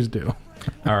 We always do.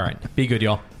 All right, be good,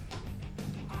 y'all.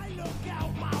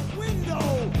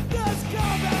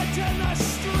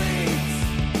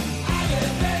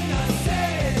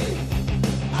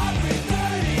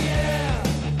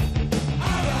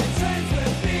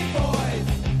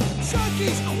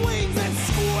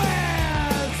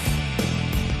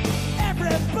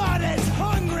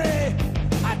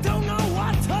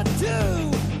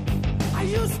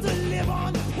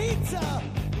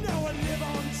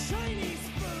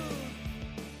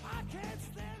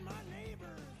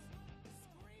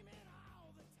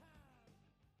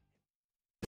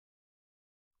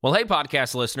 Well, hey,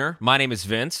 podcast listener. My name is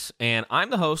Vince, and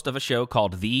I'm the host of a show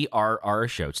called The RR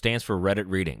Show. It stands for Reddit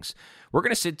Readings. We're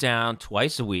going to sit down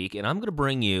twice a week, and I'm going to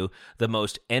bring you the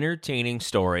most entertaining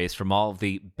stories from all of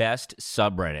the best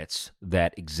subreddits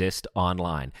that exist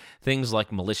online. Things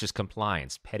like malicious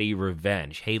compliance, petty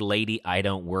revenge, hey, lady, I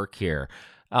don't work here.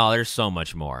 Oh, there's so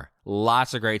much more.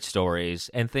 Lots of great stories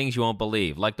and things you won't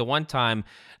believe. Like the one time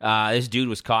this dude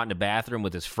was caught in a bathroom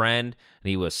with his friend, and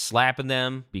he was slapping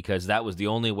them because that was the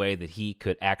only way that he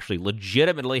could actually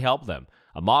legitimately help them.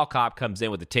 A mall cop comes in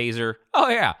with a taser. Oh,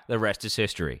 yeah, the rest is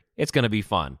history. It's going to be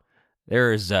fun.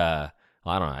 There's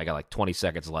I don't know. I got like 20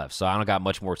 seconds left, so I don't got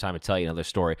much more time to tell you another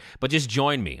story. But just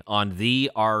join me on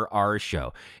The RR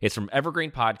Show. It's from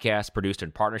Evergreen Podcast, produced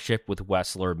in partnership with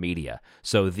Wessler Media.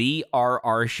 So The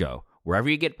RR Show, wherever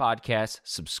you get podcasts,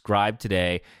 subscribe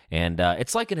today. And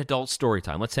it's like an adult story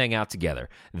time. Let's hang out together.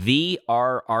 The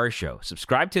RR Show.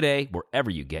 Subscribe today wherever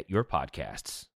you get your podcasts.